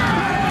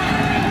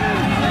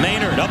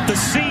 Maynard up the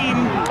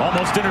seam,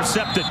 almost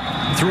intercepted.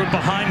 Threw it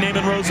behind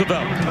Naaman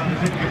Roosevelt.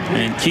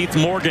 And Keith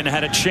Morgan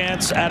had a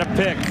chance at a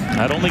pick.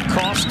 That only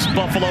cost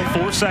Buffalo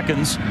 4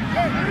 seconds.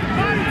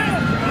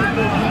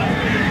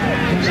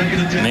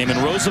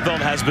 Naaman Roosevelt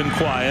has been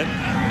quiet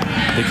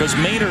because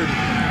Maynard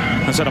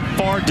has had a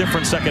far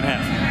different second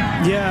half.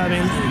 Yeah, I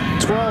mean,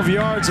 12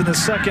 yards in the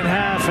second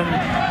half, and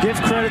give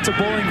credit to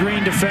Bowling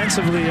Green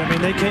defensively. I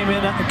mean, they came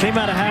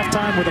out of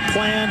halftime with a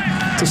plan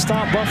to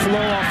stop Buffalo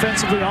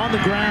offensively on the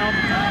ground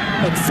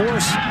and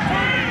force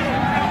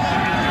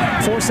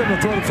them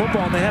to throw the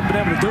football, and they haven't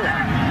been able to do it.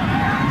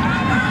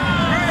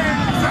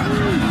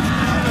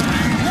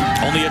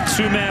 Only a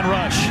 2-man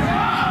rush.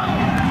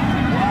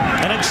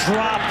 And a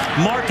drop.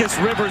 Marcus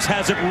Rivers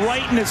has it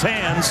right in his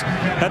hands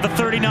at the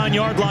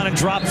 39-yard line and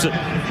drops it.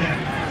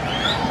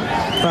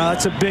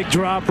 That's a big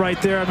drop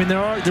right there. I mean,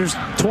 there's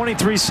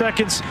 23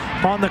 seconds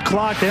on the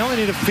clock. They only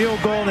need a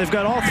field goal, and they've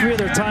got all 3 of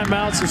their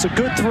timeouts. It's a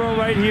good throw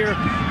right here.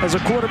 As a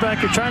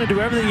quarterback, you're trying to do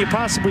everything you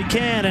possibly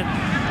can,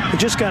 and you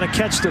just got to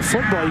catch the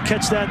football. You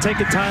catch that, take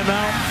a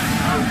timeout,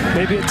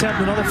 maybe attempt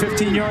another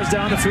 15 yards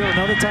down the field,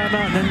 another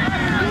timeout, and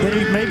then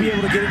you may be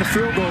able to get into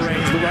field goal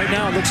range. But right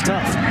now, it looks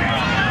tough.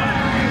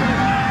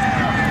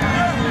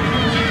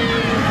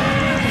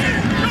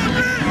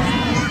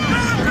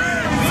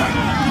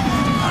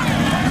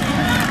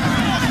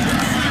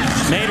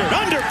 Maynard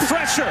under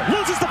pressure,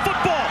 loses the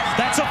football.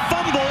 That's a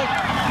fumble.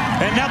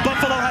 And now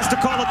Buffalo has to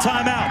call a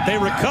timeout. They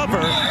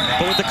recover,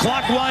 but with the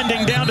clock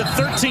winding down to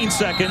 13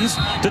 seconds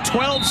to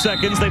 12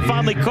 seconds, they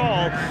finally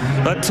call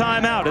a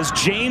timeout as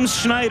James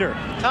Schneider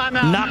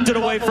knocked it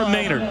away from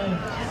Maynard.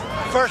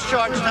 First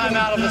charge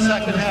timeout of the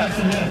second half.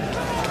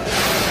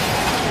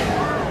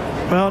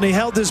 Well, and he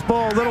held this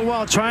ball a little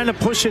while, trying to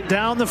push it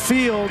down the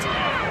field.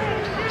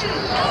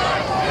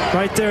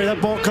 Right there,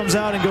 that ball comes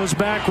out and goes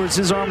backwards.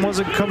 His arm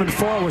wasn't coming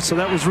forward, so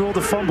that was ruled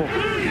a fumble.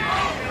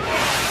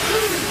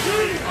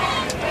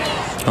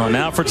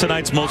 Now for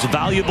tonight's most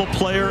valuable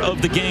player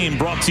of the game,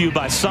 brought to you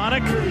by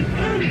Sonic.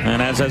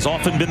 And as has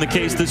often been the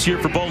case this year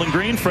for Bowling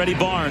Green, Freddie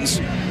Barnes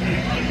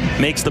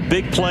makes the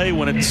big play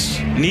when it's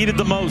needed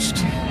the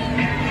most.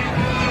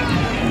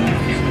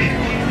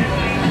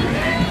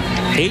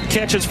 8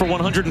 catches for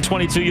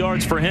 122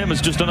 yards for him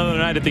is just another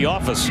night at the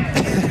office.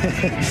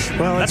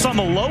 Well, that's on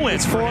the low end.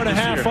 It's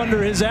 4.5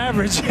 under his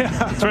average.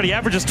 That's right. He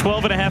averages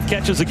 12.5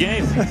 catches a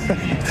game.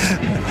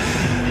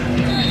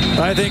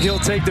 I think he'll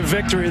take the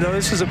victory, though.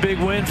 This is a big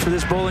win for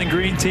this Bowling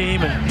Green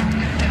team.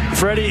 And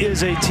Freddie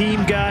is a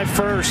team guy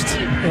first,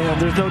 and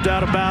there's no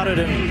doubt about it.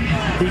 And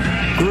he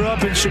grew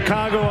up in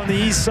Chicago on the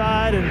east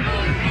side, and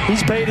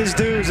he's paid his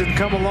dues and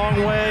come a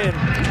long way. And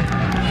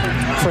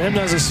for him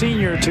as a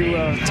senior to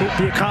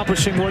be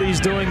accomplishing what he's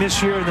doing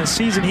this year and the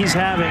season he's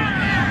having,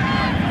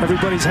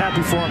 everybody's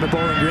happy for him at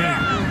Bowling Green.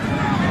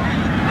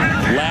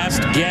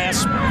 Last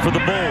gasp for the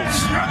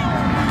Bulls.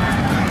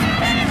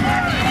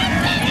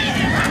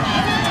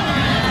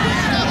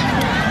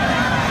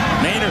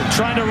 Maynard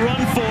trying to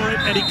run for it,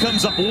 and he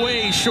comes up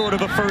way short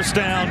of a first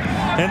down.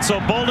 And so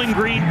Bowling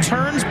Green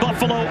turns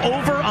Buffalo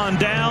over on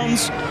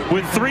downs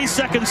with 3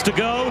 seconds to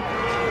go.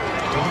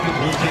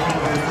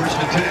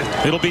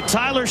 It'll be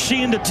Tyler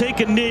Sheehan to take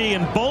a knee,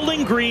 and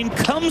Bowling Green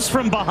comes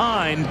from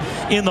behind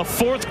in the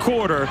fourth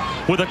quarter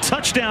with a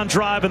touchdown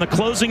drive in the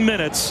closing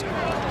minutes.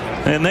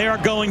 And they are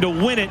going to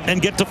win it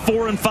and get to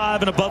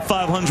 4-5 and above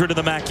 500 in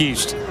the MAC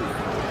East.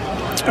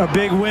 A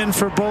big win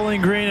for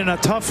Bowling Green and a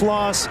tough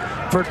loss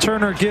for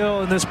Turner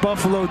Gill and this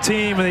Buffalo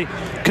team. They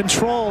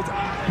controlled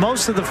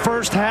most of the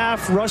first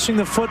half, rushing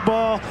the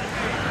football.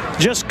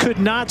 Just could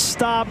not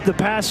stop the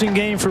passing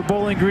game for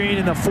Bowling Green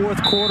in the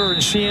fourth quarter,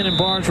 and Sheehan and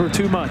Barnes were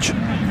too much.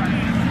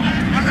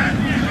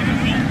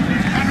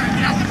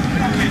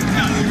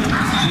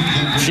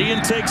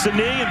 Sheehan takes a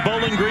knee, and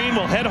Bowling Green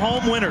will head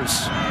home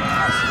winners.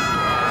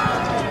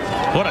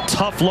 What a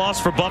tough loss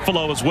for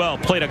Buffalo as well.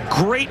 Played a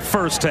great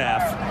first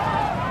half,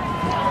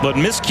 but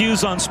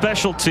miscues on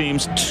special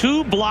teams.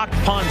 2 blocked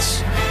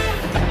punts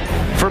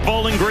for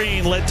Bowling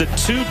Green led to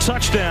 2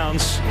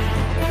 touchdowns.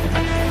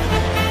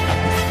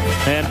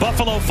 And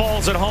Buffalo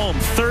falls at home.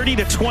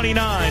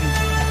 30-29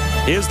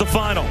 is the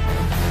final,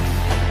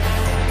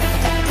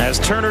 as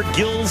Turner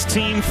Gill's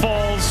team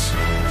falls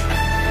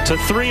to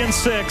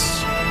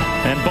 3-6,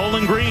 and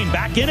Bowling Green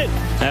back in it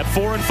at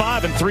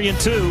 4-5 and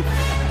 3-2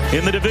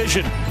 in the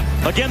division.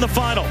 Again, the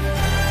final,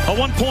 a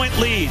 1-point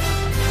lead,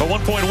 a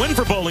 1-point win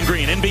for Bowling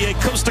Green. NBA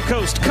Coast to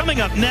Coast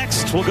coming up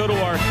next. We'll go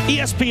to our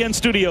ESPN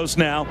studios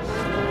now,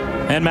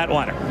 and Matt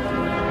Weiner.